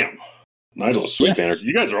 Damn. Nigel's a sweet painter.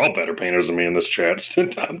 You guys are all better painters than me in this chat.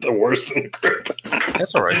 I'm the worst in the group.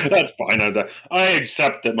 That's all right. That's fine. I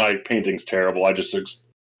accept that my painting's terrible. I just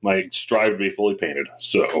strive to be fully painted.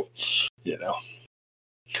 So, you know.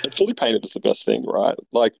 And fully painted is the best thing, right?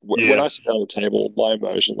 Like, when I sit down at the table, my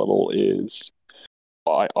emotion level is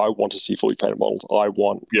I want to see fully painted models. I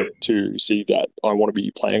want to see that. I want to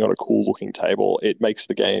be playing on a cool-looking table. It makes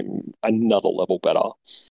the game another level better.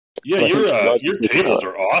 Yeah, your tables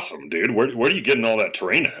are awesome, dude. Where are you getting all that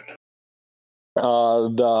terrain at?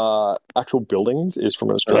 The actual buildings is from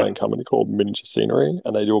an Australian company called Miniature Scenery,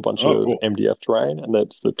 and they do a bunch of MDF terrain, and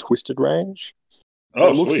that's the Twisted range. Oh,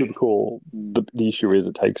 it looks sweet. super cool. The issue is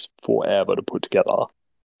it takes forever to put together.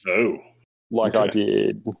 Oh. Like I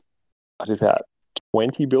did about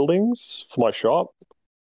 20 buildings for my shop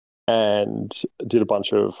and did a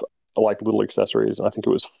bunch of like little accessories, and I think it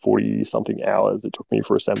was 40 something hours it took me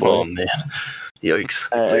for assembly. Oh man. Yikes.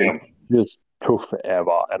 And it just took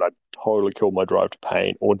forever, and I totally killed my drive to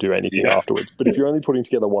paint or do anything afterwards. But if you're only putting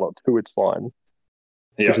together one or two, it's fine.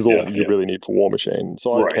 Which is all you really need for War Machine.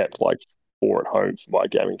 So I kept like 4 at home for my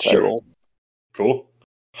gaming table. Cool.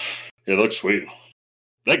 It looks sweet.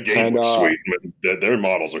 That game looks sweet. Their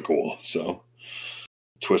models are cool. So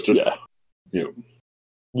Twisted. Yeah.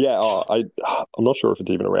 Yeah, I'm not sure if it's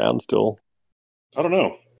even around still. I don't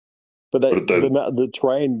know. But the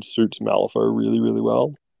terrain suits Malifaux really, really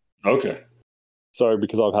well. Okay. So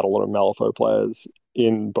because I've had a lot of Malifaux players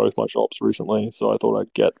in both my shops recently, so I thought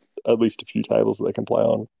I'd get at least a few tables that they can play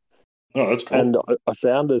on. Oh, that's cool. And I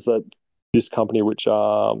found there's this company which,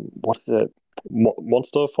 what is it?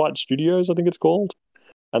 Monster Fight Studios, I think it's called.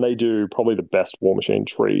 And they do probably the best War Machine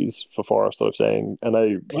trees for Forest that I've seen. And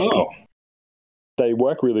they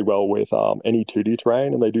work really well with any 2D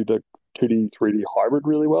terrain, and they do the 2D, 3D hybrid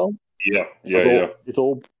really well. Yeah. It's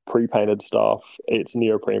all pre-painted stuff. It's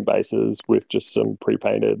neoprene bases with just some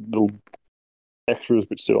pre-painted little extras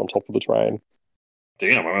which sit on top of the terrain.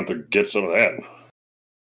 Damn, I want to get some of that.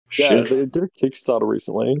 Yeah, they did a Kickstarter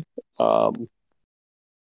recently. I'm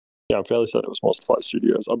fairly certain it was Monster Fight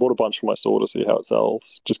Studios. I bought a bunch for my store to see how it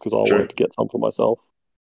sells, just because I wanted to get some for myself.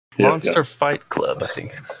 Monster Fight Club, I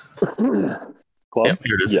think. Club? Yeah,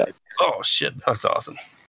 here it is. Yeah. Oh shit, that's awesome.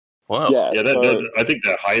 Wow. Yeah, I think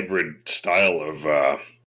that hybrid style of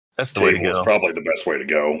that's the way to go. Is probably the best way to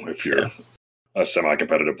go if you're a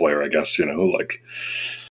semi-competitive player, I guess. Like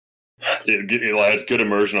it adds good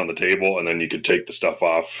immersion on the table, and then you could take the stuff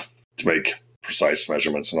off to make precise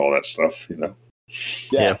measurements and all that stuff.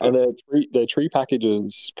 Yeah, and their tree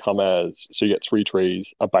packages come as, so you get 3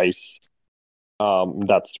 trees, a base.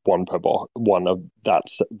 That's one per box, one of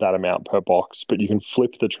that amount per box. But you can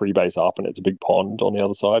flip the tree base up, and it's a big pond on the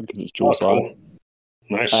other side because it's dual side. Cool.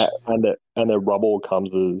 Nice. And the rubble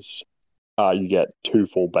comes as you get 2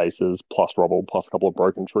 full bases plus rubble plus a couple of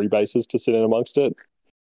broken tree bases to sit in amongst it.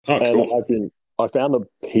 Oh, cool. And I found the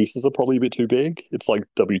pieces are probably a bit too big. It's like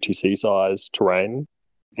WTC size terrain.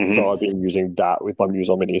 Mhm. So I've been using that with my Muse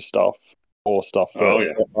on Mini stuff, or stuff that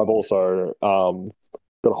I've also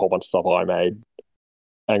got a whole bunch of stuff I made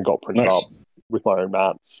and got printed Nice. up with my own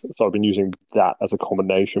mats. So I've been using that as a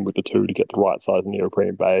combination with the two to get the right size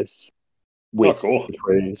neoprene base with cool. the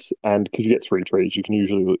trees. And because you get 3 trees, you can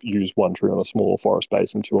usually use 1 tree on a smaller forest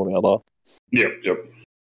base and 2 on the other. Yep.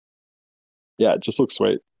 Yeah, it just looks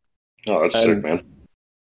sweet. Oh, that's sick, man.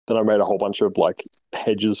 Then I made a whole bunch of like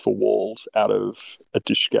hedges for walls out of a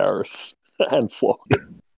Dishgarus and floor.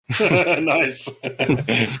 Nice.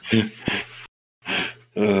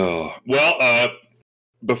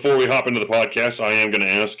 Before we hop into the podcast, I am going to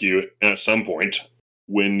ask you at some point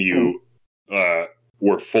when you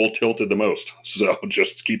were full tilted the most. So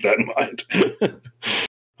just keep that in mind.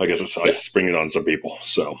 I guess it's nice springing on some people.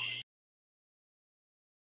 So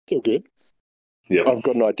Still good. yeah, I've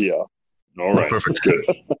got an idea. All right, Perfect. Good.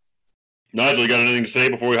 Nigel, you got anything to say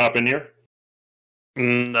before we hop in here?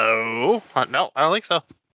 No, I don't think so. Are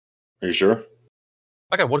you sure?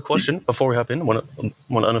 I got one question before we hop in.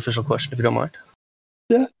 One unofficial question, if you don't mind.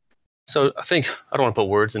 Yeah. So I don't want to put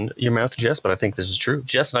words in your mouth, Jess, but I think this is true.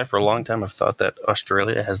 Jess and I, for a long time, have thought that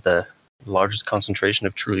Australia has the largest concentration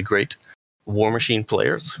of truly great War Machine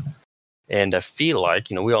players. And I feel like,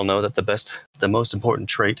 we all know that the most important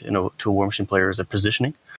trait to a War Machine player is a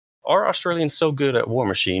positioning. Are Australians so good at War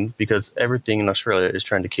Machine because everything in Australia is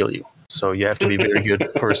trying to kill you? So you have to be very good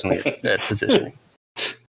personally at positioning.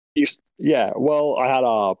 Yeah, well, I had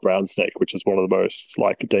a brown snake, which is one of the most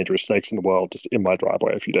dangerous snakes in the world, just in my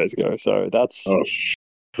driveway a few days ago. So that's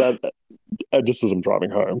that. Just as I'm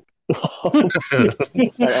driving home, and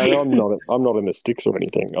I'm not in the sticks or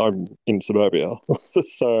anything. I'm in suburbia,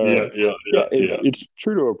 so it's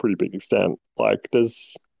true to a pretty big extent.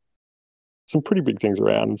 There's some pretty big things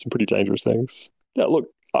around and some pretty dangerous things. Yeah, look,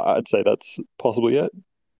 I'd say that's possibly it.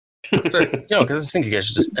 Because I think you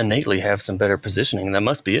guys just innately have some better positioning, and that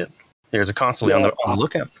must be it. You guys are constantly on the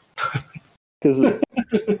lookout. Because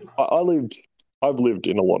I've lived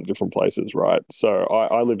in a lot of different places, right? So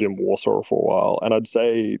I lived in Warsaw for a while, and I'd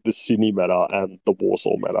say the Sydney meta and the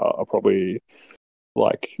Warsaw meta are probably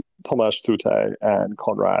Tomasz Tute and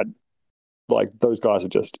Conrad. Those guys are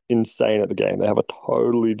just insane at the game. They have a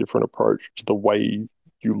totally different approach to the way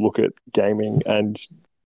you look at gaming, and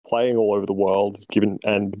playing all over the world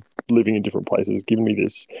and living in different places, giving me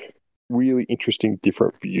this really interesting,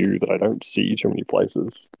 different view that I don't see too many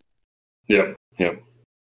places. Yep. Oh,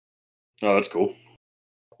 that's cool.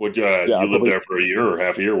 Would you live there for a year or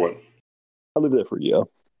half a year? What? I lived there for a year.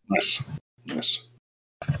 Nice.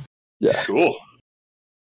 Yeah. Cool.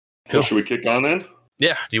 So should we kick on then?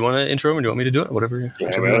 Yeah. Do you want to intro him, or do you want me to do it? Whatever.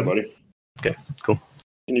 Yeah, buddy. Okay. Cool.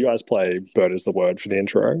 Can you guys play "Bird Is the Word" for the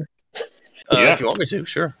intro? If you want me to,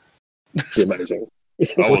 sure. It's amazing.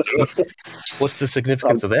 What's the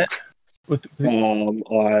significance of that?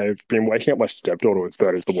 I've been waking up my stepdaughter with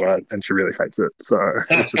 "Bird Is the Word," and she really hates it. So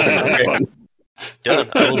it's just been really fun. Done.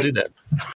 I will do that.